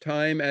much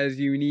time as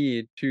you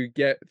need to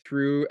get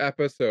through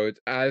episodes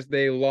as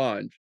they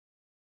launch.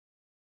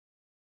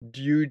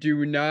 You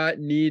do not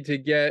need to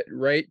get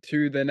right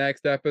to the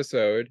next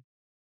episode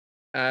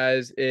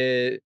as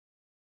it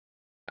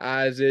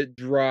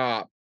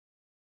drops.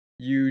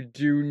 You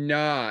do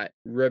not,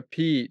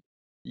 repeat,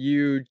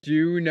 you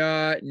do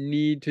not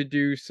need to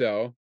do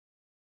so.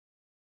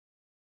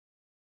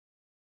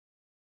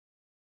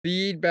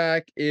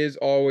 Feedback is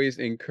always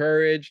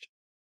encouraged.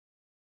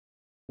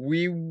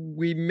 We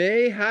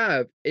may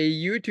have a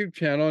YouTube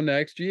channel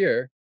next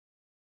year.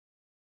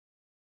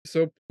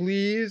 So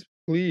please,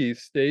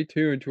 please stay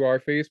tuned to our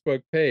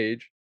Facebook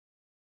page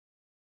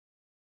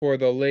for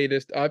the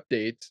latest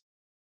updates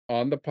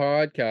on the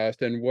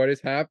podcast and what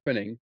is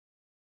happening.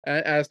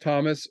 As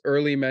Thomas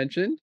earlier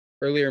mentioned,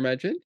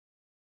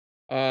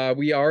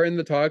 we are in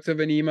the talks of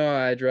an email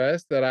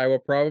address that I will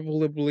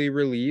probably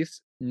release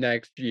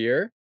next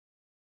year.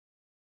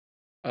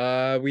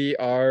 We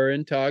are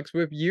in talks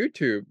with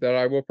YouTube that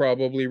I will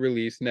probably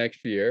release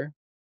next year.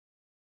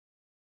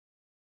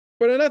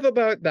 But enough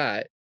about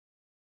that.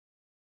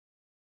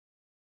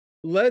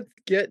 Let's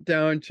get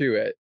down to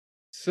it.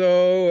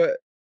 So,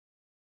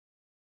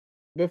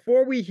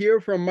 before we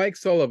hear from Mike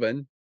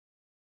Sullivan,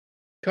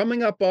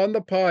 coming up on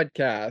the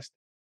podcast,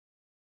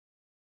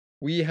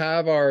 we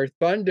have our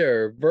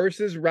Thunder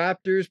versus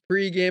Raptors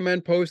pregame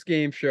and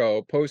postgame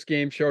show.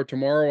 Postgame show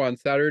tomorrow on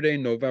Saturday,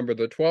 November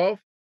the 12th.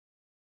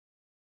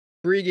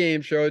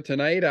 Pregame show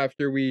tonight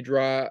after we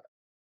drop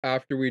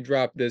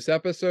this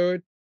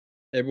episode.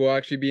 It will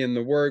actually be in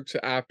the works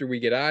after we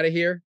get out of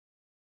here.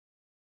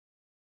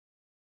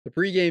 The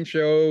pregame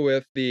show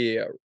with the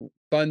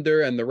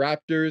Thunder and the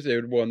Raptors,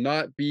 it will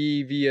not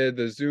be via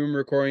the Zoom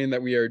recording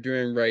that we are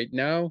doing right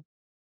now.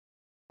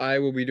 I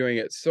will be doing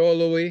it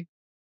solely.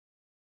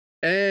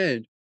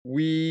 And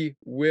we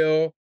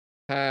will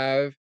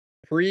have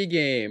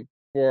pregame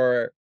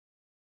for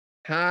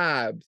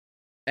Habs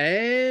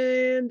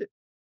and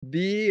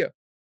the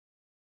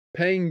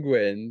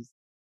Penguins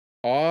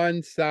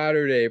on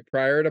Saturday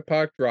prior to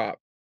puck drop.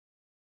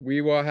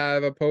 We will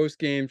have a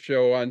post-game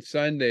show on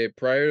Sunday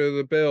prior to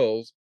the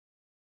Bills.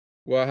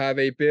 We'll have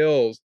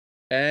Bills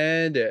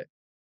and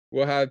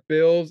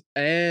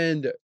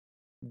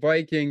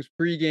Vikings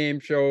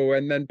pregame show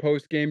and then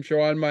post-game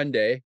show on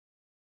Monday.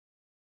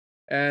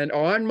 And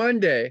on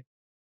Monday,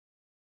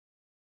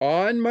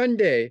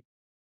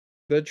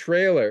 the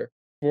trailer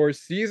for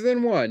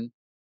season 1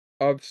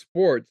 of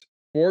Sports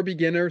for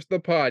Beginners, the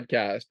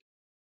podcast,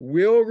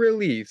 will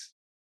release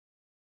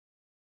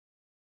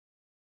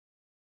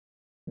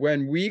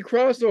when we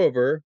cross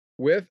over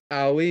with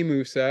Ali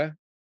Musa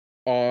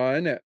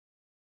on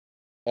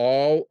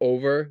All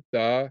Over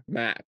the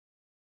Map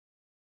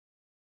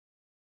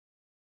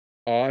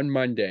on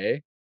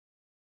Monday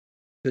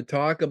to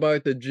talk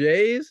about the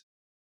Jays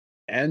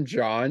and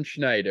John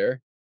Schneider.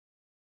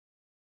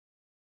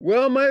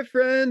 Well, my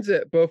friends,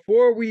 and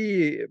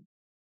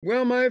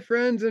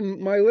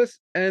my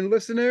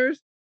listeners,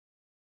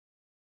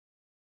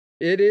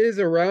 it is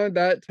around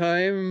that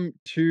time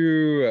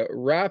to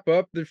wrap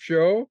up the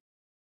show.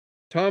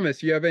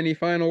 Thomas, you have any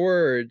final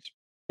words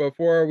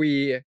before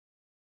we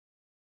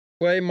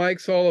play Mike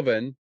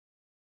Sullivan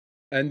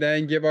and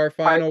then give our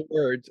final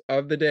words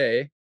of the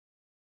day?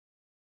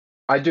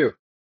 I do.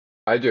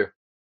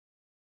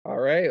 All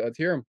right, let's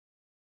hear them.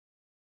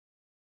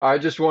 I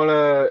just want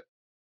to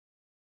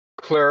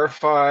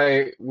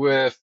clarify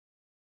with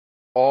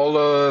all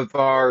of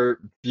our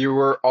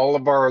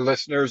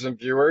listeners and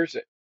viewers.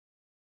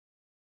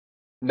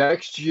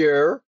 Next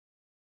year,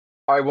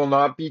 I will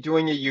not be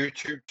doing a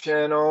YouTube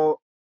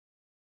channel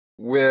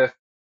with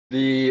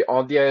the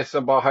On the Ice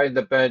and Behind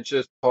the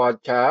Benches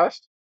podcast.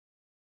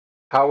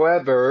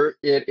 However,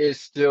 it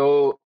is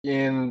still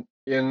in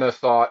the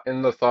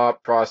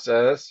thought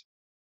process.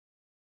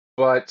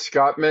 But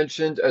Scott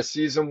mentioned a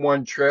season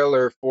 1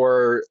 trailer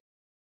for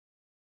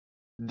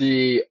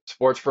the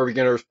Sports for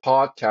Beginners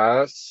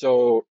podcast.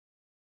 So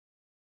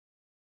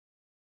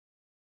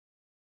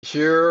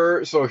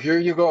here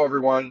you go,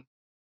 everyone.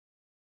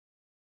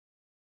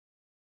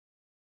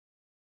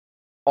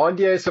 On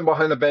the Ice and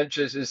Behind the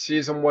Benches is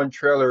season 1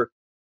 trailer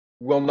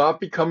will not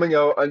be coming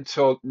out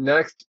until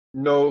next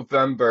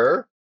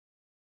November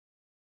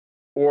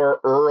or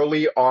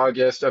early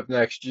August of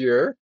next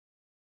year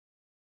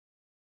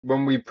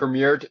when we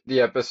premiered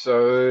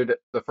the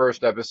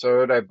first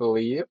episode, I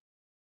believe.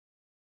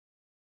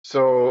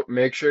 So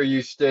make sure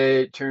you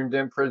stay tuned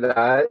in for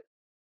that.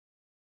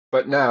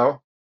 But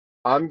now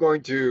I'm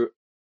going to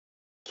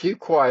keep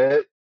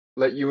quiet,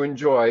 let you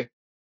enjoy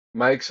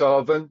Mike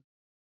Sullivan,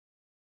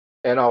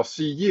 and I'll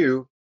see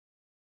you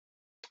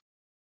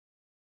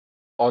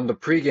on the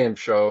pregame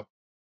show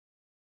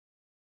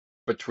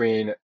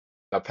between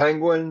the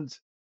Penguins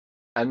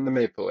and the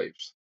Maple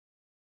Leafs.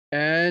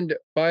 And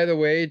by the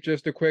way,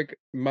 just a quick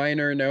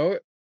minor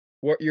note,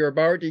 what you're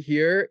about to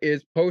hear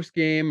is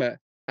post-game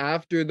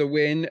after the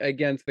win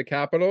against the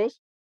Capitals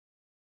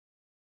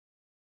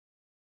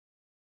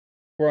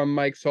from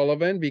Mike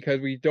Sullivan,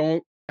 because we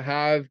don't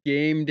have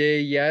game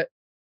day yet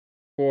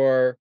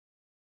for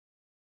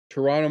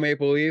Toronto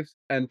Maple Leafs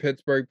and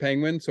Pittsburgh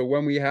Penguins. So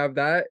when we have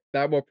that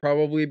will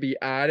probably be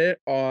added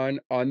on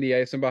the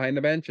ice and behind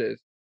the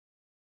benches.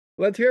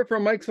 Let's hear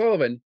from Mike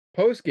Sullivan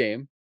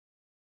post-game,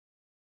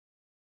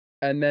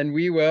 and then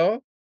we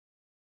will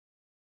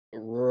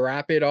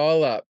wrap it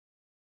all up.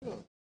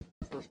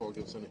 First of all,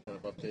 give us any kind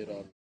of update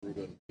on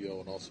Ruben, Theo,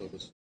 and also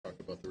just talk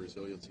about the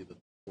resiliency of the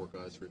 4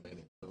 guys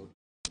remaining.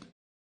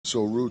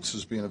 So Roots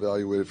is being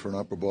evaluated for an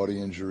upper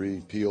body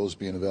injury. Pio is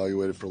being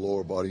evaluated for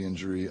lower body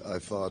injury. I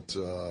thought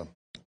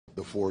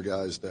the 4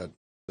 guys that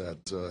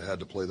had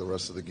to play the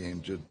rest of the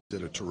game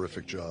did a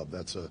terrific job.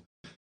 That's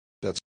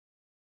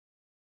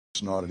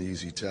not an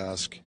easy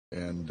task,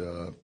 and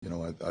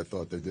I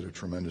thought they did a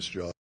tremendous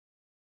job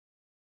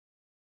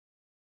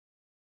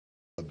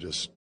of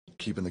just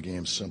keeping the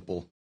game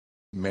simple,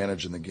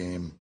 managing the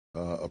game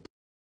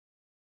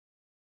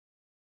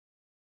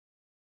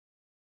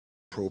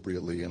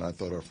appropriately, and I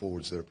thought our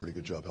forwards did a pretty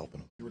good job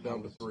helping them. You were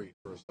down to 3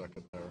 for a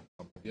second there.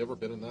 Have you ever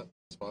been in that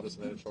spot as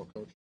an NHL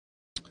coach?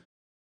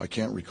 I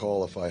can't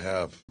recall if I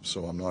have,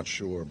 so I'm not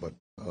sure, but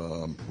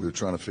we were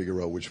trying to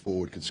figure out which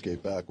forward could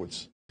skate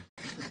backwards.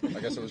 I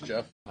guess it was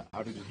Jeff.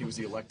 Was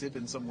he elected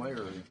in some way,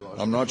 or?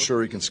 I'm not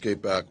sure he can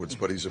skate backwards,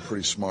 but he's a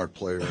pretty smart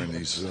player, and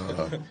he's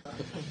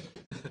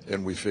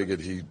and we figured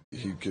he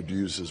could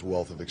use his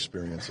wealth of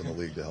experience in the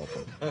league to help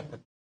him.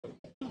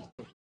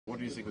 What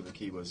do you think the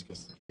key was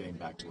getting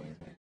back to winning?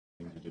 I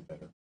think you did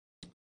better.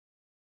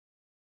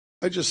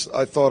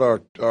 I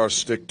thought our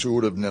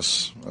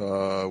stick-to-itiveness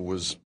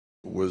was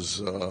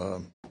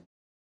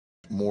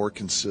more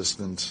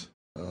consistent.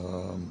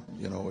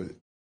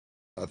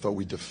 I thought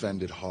we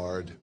defended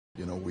hard.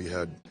 We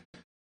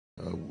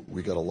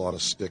got a lot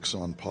of sticks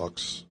on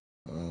pucks.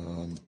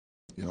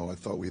 I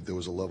thought there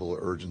was a level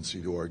of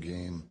urgency to our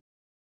game.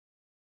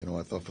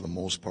 I thought for the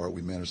most part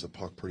we managed the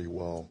puck pretty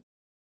well.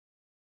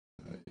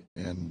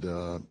 And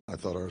I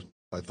thought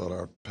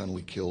our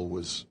penalty kill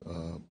was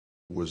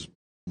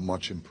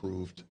much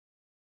improved.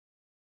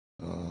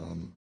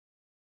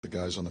 The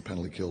guys on the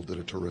penalty kill did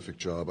a terrific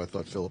job. I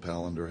thought Philip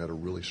Hallander had a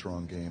really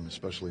strong game,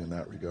 especially in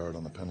that regard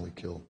on the penalty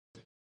kill.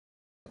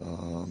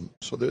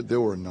 So there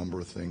were a number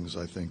of things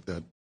I think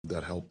that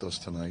helped us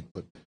tonight.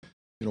 But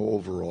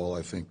overall,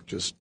 I think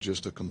just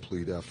a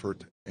complete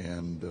effort.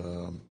 And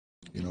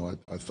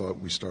I thought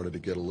we started to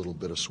get a little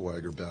bit of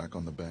swagger back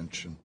on the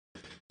bench, and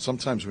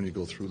sometimes when you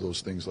go through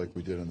those things like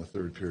we did in the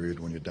third period,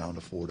 when you're down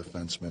to 4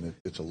 defensemen,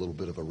 it's a little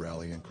bit of a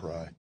rallying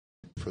cry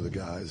for the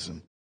guys,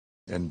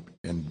 and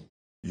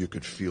you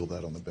could feel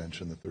that on the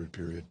bench in the third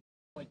period.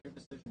 Like your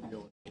decision to go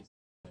with Case,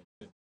 like,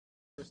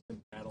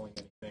 Tristan battling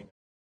anything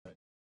that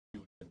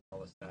you would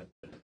tell us that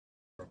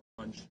or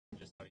punch and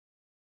just how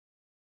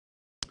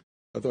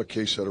I thought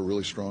Case had a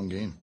really strong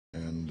game,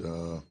 and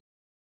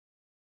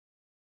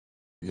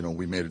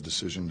we made a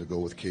decision to go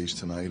with Case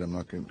tonight. I'm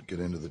not going to get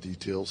into the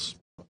details,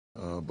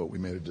 but we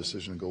made a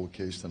decision to go with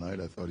Case tonight.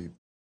 I thought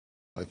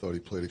he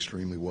played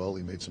extremely well.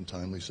 He made some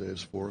timely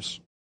saves for us.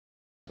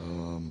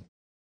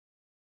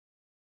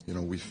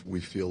 We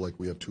feel like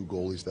we have 2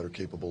 goalies that are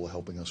capable of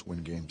helping us win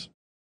games.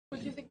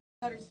 What do you think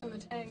better from the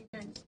Tang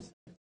during this?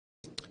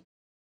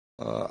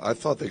 I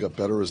thought they got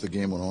better as the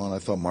game went on. I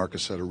thought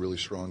Marcus had a really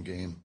strong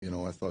game.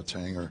 I thought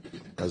Tanger,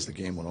 as the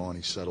game went on,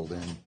 he settled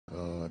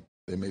in.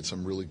 They made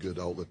some really good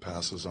outlet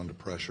passes under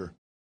pressure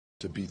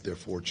to beat their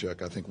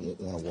forecheck. I think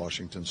one of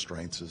Washington's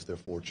strengths is their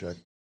forecheck,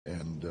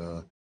 and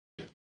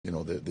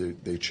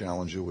they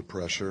challenge you with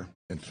pressure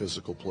and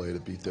physical play to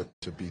beat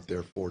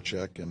their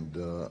forecheck. And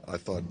I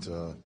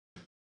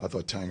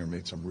thought Tanger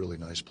made some really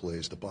nice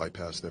plays to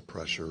bypass that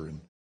pressure.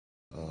 And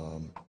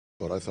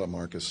but I thought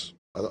Marcus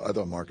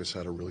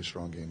had a really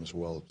strong game as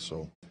well.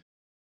 So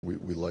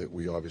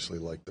we obviously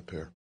like the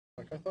pair.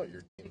 Like, I thought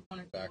your team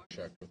back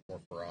checked with more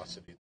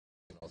ferocity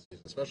all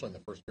season, especially in the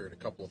first period. A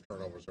couple of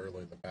turnovers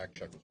early in the back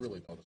check was really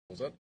noticeable. Was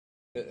that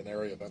an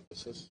area of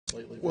emphasis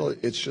lately? Well,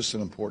 it's just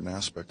an important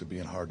aspect of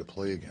being hard to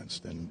play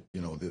against, and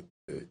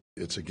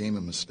it's a game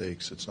of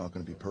mistakes. It's not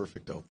going to be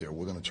perfect out there.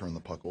 We're going to turn the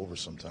puck over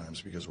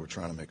sometimes because we're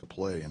trying to make a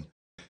play, and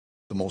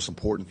the most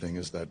important thing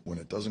is that when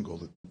it doesn't go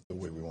the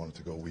way we want it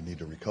to go, we need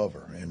to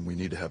recover, and we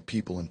need to have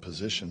people in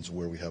positions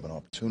where we have an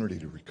opportunity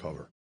to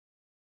recover.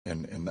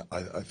 And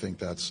I think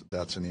that's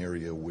an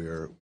area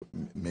where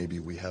maybe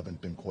we haven't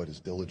been quite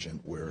as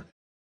diligent, where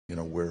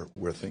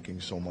we're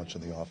thinking so much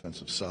on the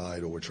offensive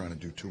side, or we're trying to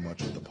do too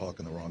much with the puck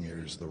in the wrong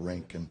areas of the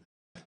rink,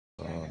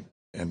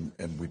 and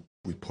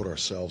we put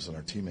ourselves and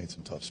our teammates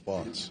in tough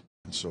spots.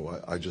 And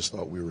so I just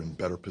thought we were in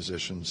better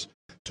positions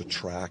to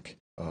track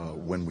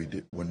when we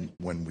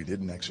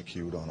didn't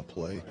execute on a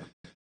play,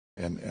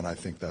 and I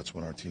think that's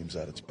when our team's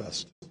at its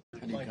best.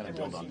 Mike,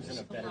 everyone seems in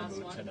a better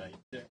mood tonight.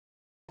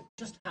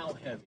 Just how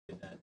heavy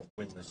did that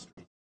winless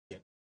streak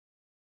get?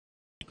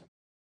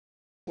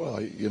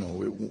 Well,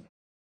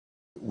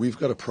 we've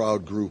got a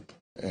proud group,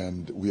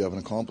 and we have an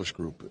accomplished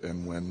group,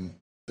 and when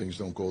things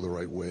don't go the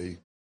right way,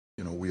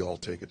 we all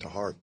take it to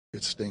heart.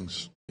 It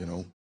stings,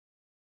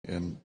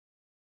 and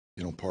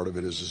part of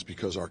it is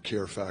because our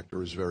care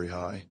factor is very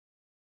high,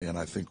 and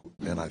I think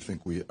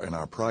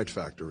our pride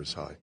factor is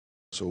high.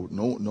 So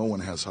no one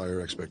has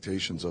higher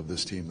expectations of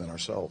this team than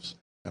ourselves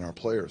and our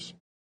players.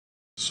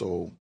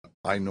 So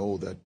I know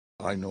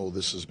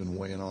this has been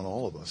weighing on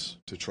all of us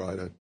to try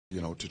to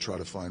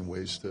find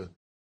ways to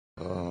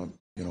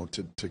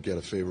get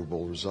a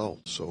favorable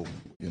result. So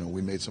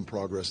we made some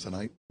progress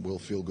tonight. We'll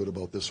feel good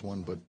about this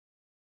one, but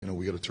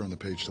we got to turn the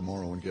page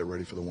tomorrow and get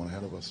ready for the one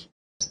ahead of us.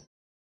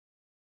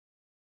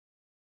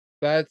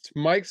 That's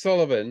Mike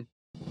Sullivan.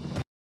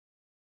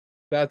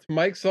 That's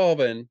Mike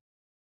Sullivan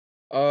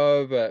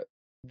of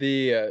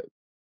the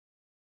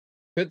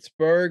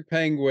Pittsburgh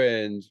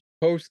Penguins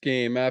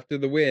post-game after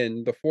the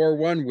win, the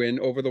 4-1 win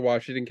over the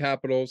Washington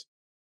Capitals,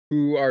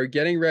 who are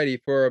getting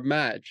ready for a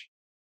match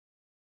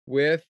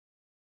who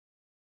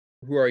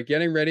are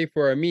getting ready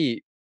for a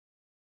meet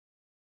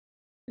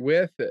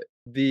with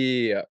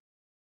the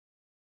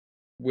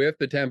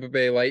Tampa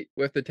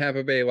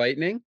Bay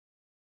Lightning,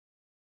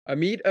 a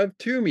meet of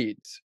 2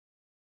 meets.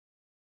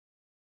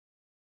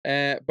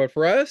 But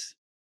for us,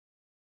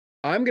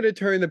 I'm going to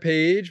turn the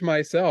page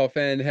myself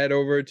and head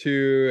over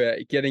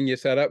to getting you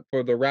set up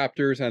for the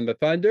Raptors and the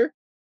Thunder.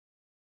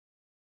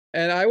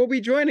 And I will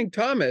be joining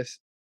Thomas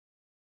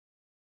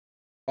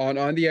on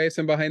the ice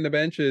and behind the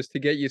benches to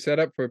get you set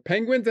up for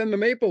Penguins and the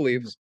Maple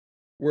Leafs,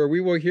 where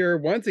we will hear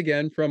once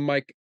again from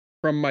Mike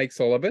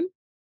Sullivan.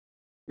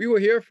 We will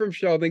hear from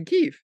Sheldon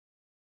Keefe.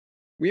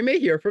 We may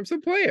hear from some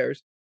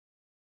players.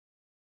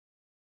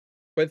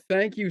 But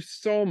thank you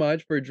so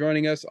much for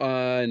joining us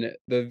on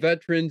the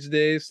Veterans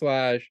Day /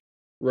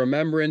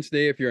 Remembrance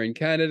Day if you're in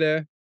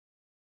Canada.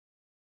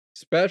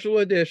 Special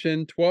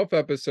edition, 12th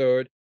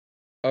episode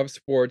of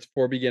Sports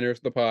for Beginners,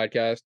 the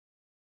podcast.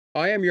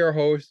 I am your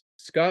host,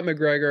 Scott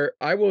McGregor.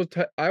 I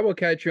will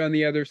catch you on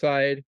the other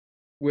side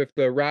with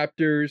the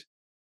Raptors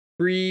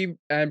pre-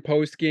 and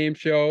post-game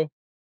show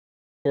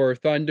for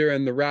Thunder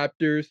and the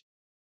Raptors.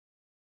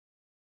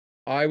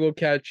 I will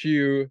catch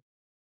you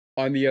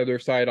on the other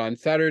side on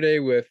Saturday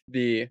with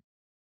the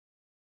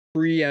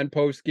pre- and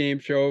post-game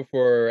show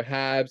for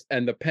Habs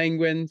and the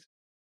Penguins,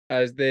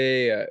 as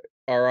they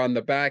are on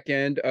the back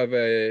end of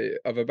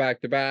a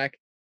back-to-back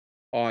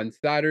on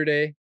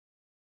Saturday.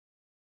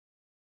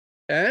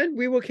 And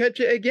we will catch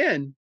you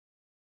again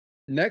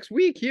next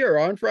week here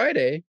on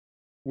Friday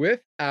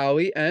with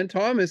Allie and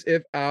Thomas,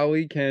 if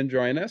Allie can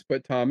join us,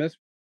 but Thomas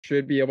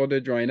should be able to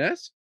join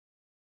us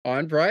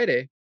on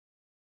Friday.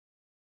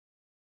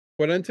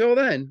 But until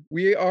then,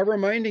 we are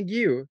reminding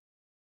you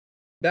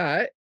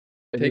that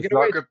take it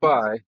not away.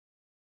 goodbye.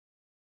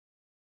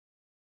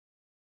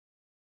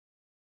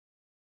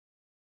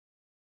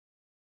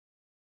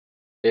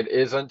 It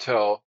is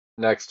until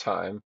next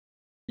time.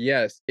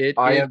 Yes, it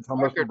I is am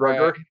Thomas goodbye.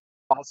 McGregor.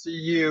 I'll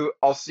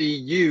see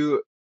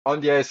you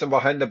on the ice and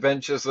behind the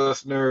benches,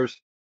 listeners,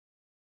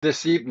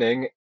 this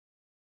evening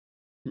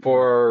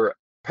for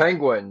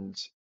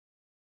Penguins,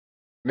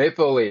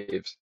 Maple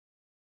Leafs,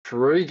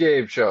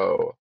 pre-game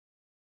show.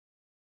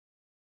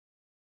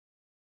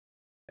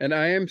 And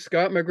I am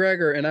Scott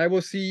McGregor, and I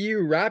will see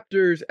you,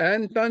 Raptors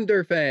and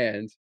Thunder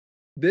fans,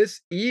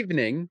 this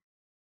evening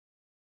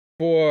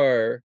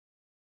for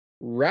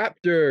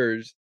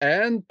Raptors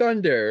and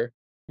Thunder.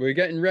 We're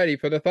getting ready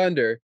for the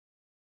Thunder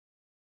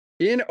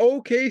in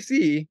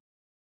OKC.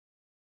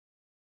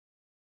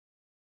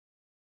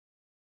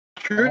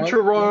 Two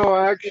Toronto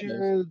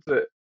actions,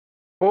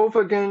 both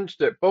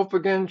against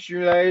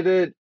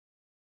United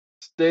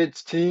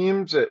States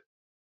teams,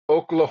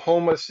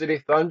 Oklahoma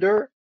City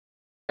Thunder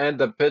and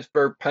the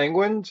Pittsburgh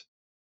Penguins.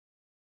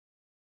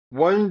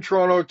 One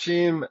Toronto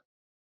team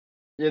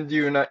in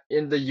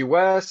the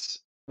US,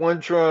 one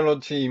Toronto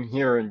team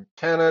here in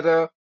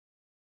Canada.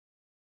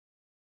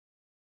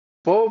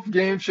 Both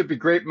games should be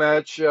great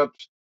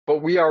matchups,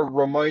 but we are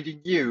reminding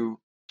you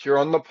here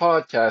on the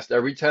podcast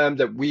every time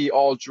that we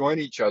all join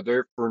each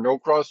other for no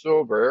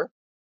crossover,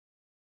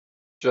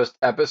 just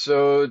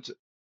episodes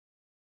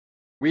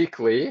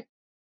weekly,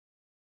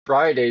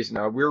 Fridays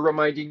now, we're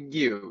reminding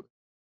you,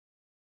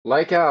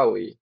 like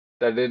Allie,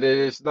 that it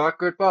is not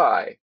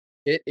goodbye.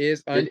 It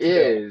is until It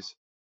is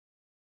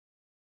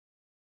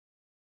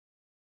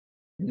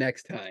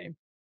next time.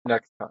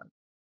 Next time.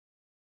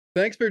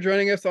 Thanks for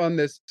joining us on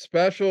this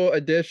special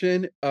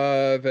edition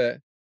of the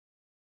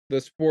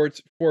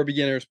Sports for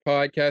Beginners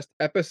podcast,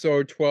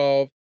 episode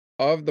 12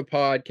 of the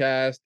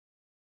podcast.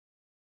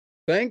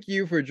 Thank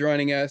you for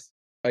joining us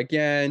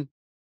again,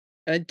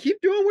 and keep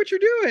doing what you're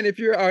doing. If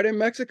you're out in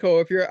Mexico,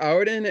 if you're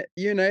out in the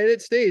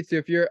United States,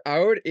 if you're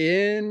out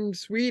in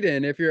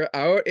Sweden, if you're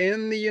out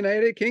in the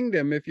United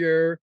Kingdom, if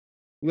you're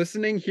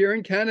listening here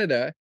in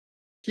Canada,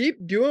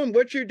 keep doing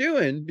what you're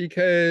doing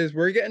because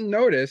we're getting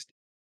noticed.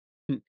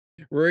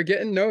 We're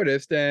getting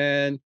noticed,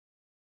 and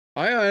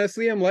I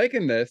honestly am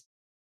liking this.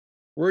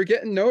 We're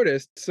getting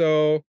noticed,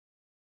 so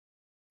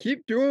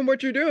keep doing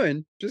what you're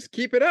doing. Just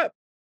keep it up,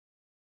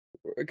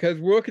 because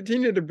we'll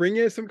continue to bring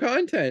you some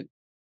content.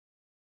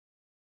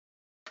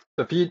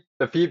 The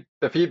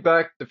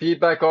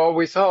feedback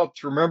always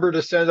helps. Remember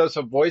to send us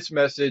a voice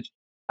message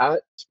at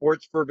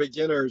Sports for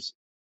Beginners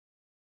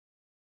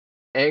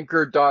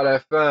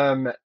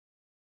Anchor.fm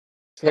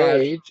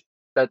page.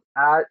 That's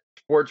at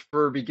Sports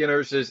for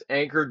Beginners'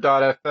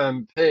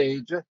 Anchor.fm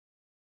page,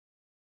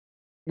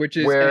 which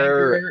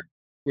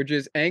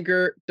is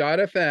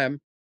anchor.fm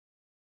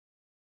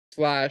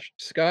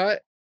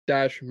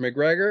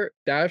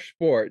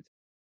 /Scott-McGregor-Sports.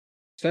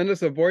 Send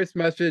us a voice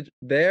message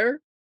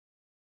there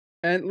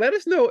and let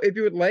us know if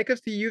you would like us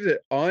to use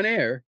it on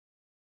air.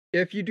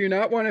 If you do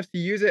not want us to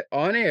use it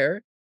on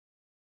air,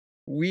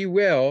 we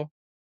will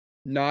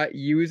not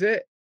use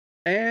it.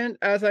 And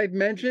as I've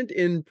mentioned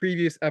in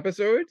previous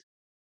episodes,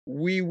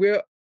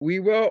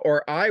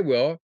 I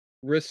will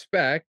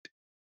respect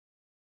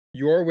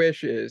your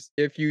wishes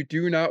if you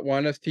do not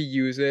want us to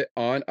use it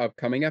on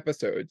upcoming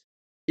episodes.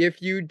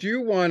 If you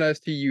do want us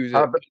to use it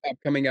on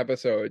upcoming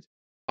episodes,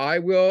 I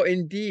will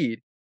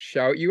indeed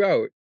shout you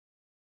out.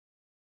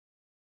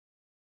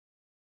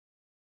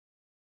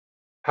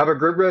 Have a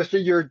good rest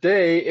of your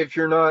day. If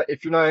you're not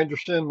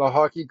interested in the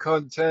hockey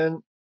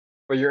content,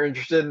 but you're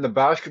interested in the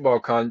basketball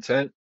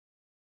content.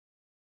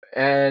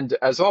 And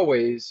as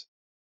always,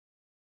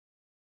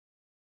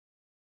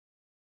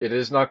 it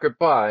is not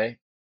goodbye.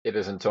 It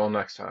is until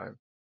next time.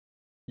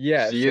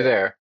 Yes. See you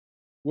there.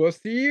 We'll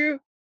see you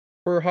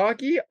for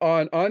hockey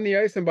on the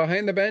ice and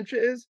behind the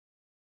benches.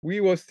 We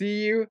will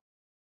see you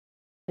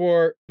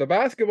for the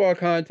basketball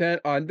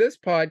content on this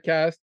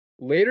podcast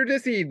later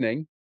this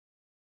evening.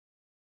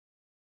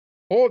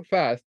 Hold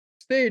fast.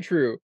 Stay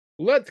true.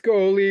 Let's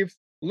go Leafs.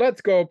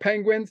 Let's go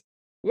Penguins.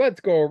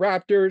 Let's go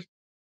Raptors.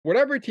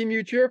 Whatever team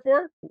you cheer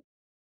for,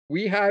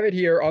 we have it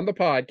here on the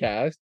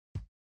podcast.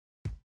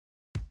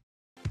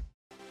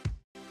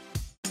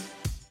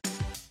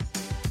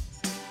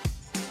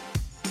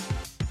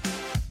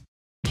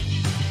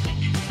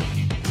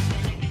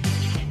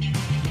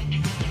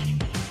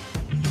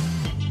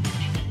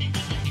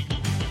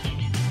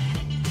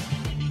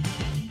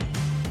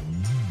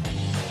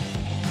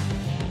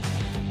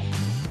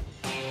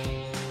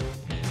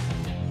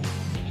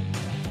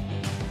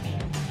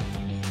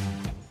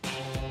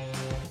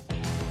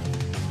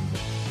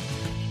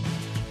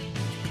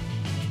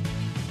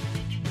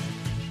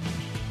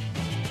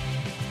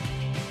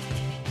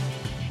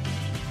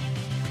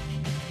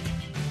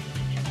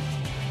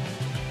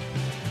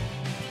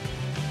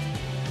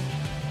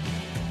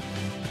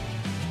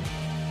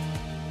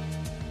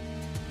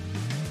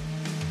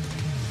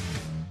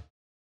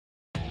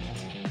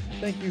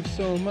 Thank you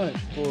so much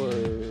for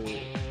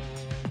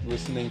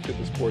listening to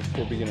the Sports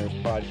for Beginners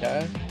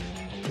podcast.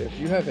 If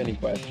you have any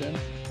questions,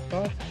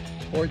 thoughts,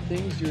 or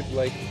things you'd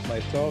like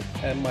myself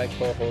and my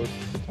co-host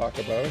to talk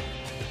about,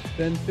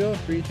 then feel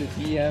free to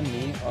DM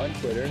me on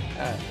Twitter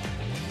at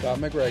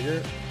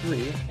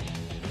ScottMcGregor3.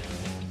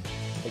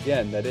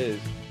 Again, that is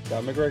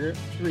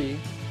ScottMcGregor3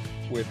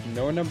 with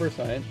no number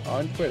sign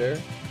on Twitter.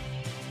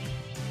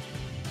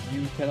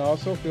 You can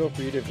also feel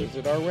free to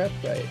visit our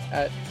website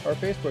at our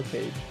Facebook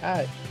page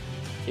at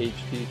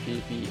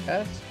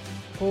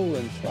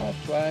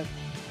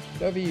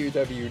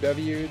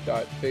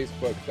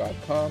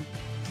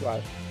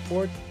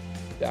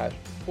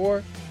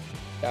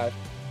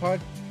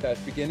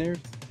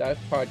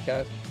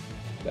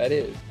That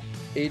is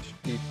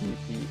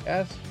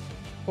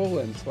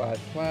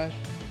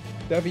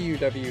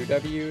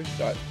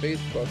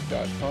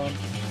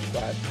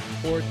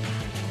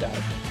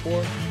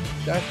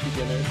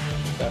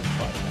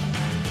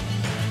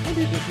And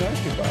it is not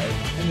goodbye,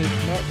 and it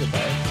is not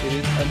goodbye, it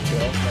is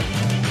until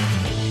next time.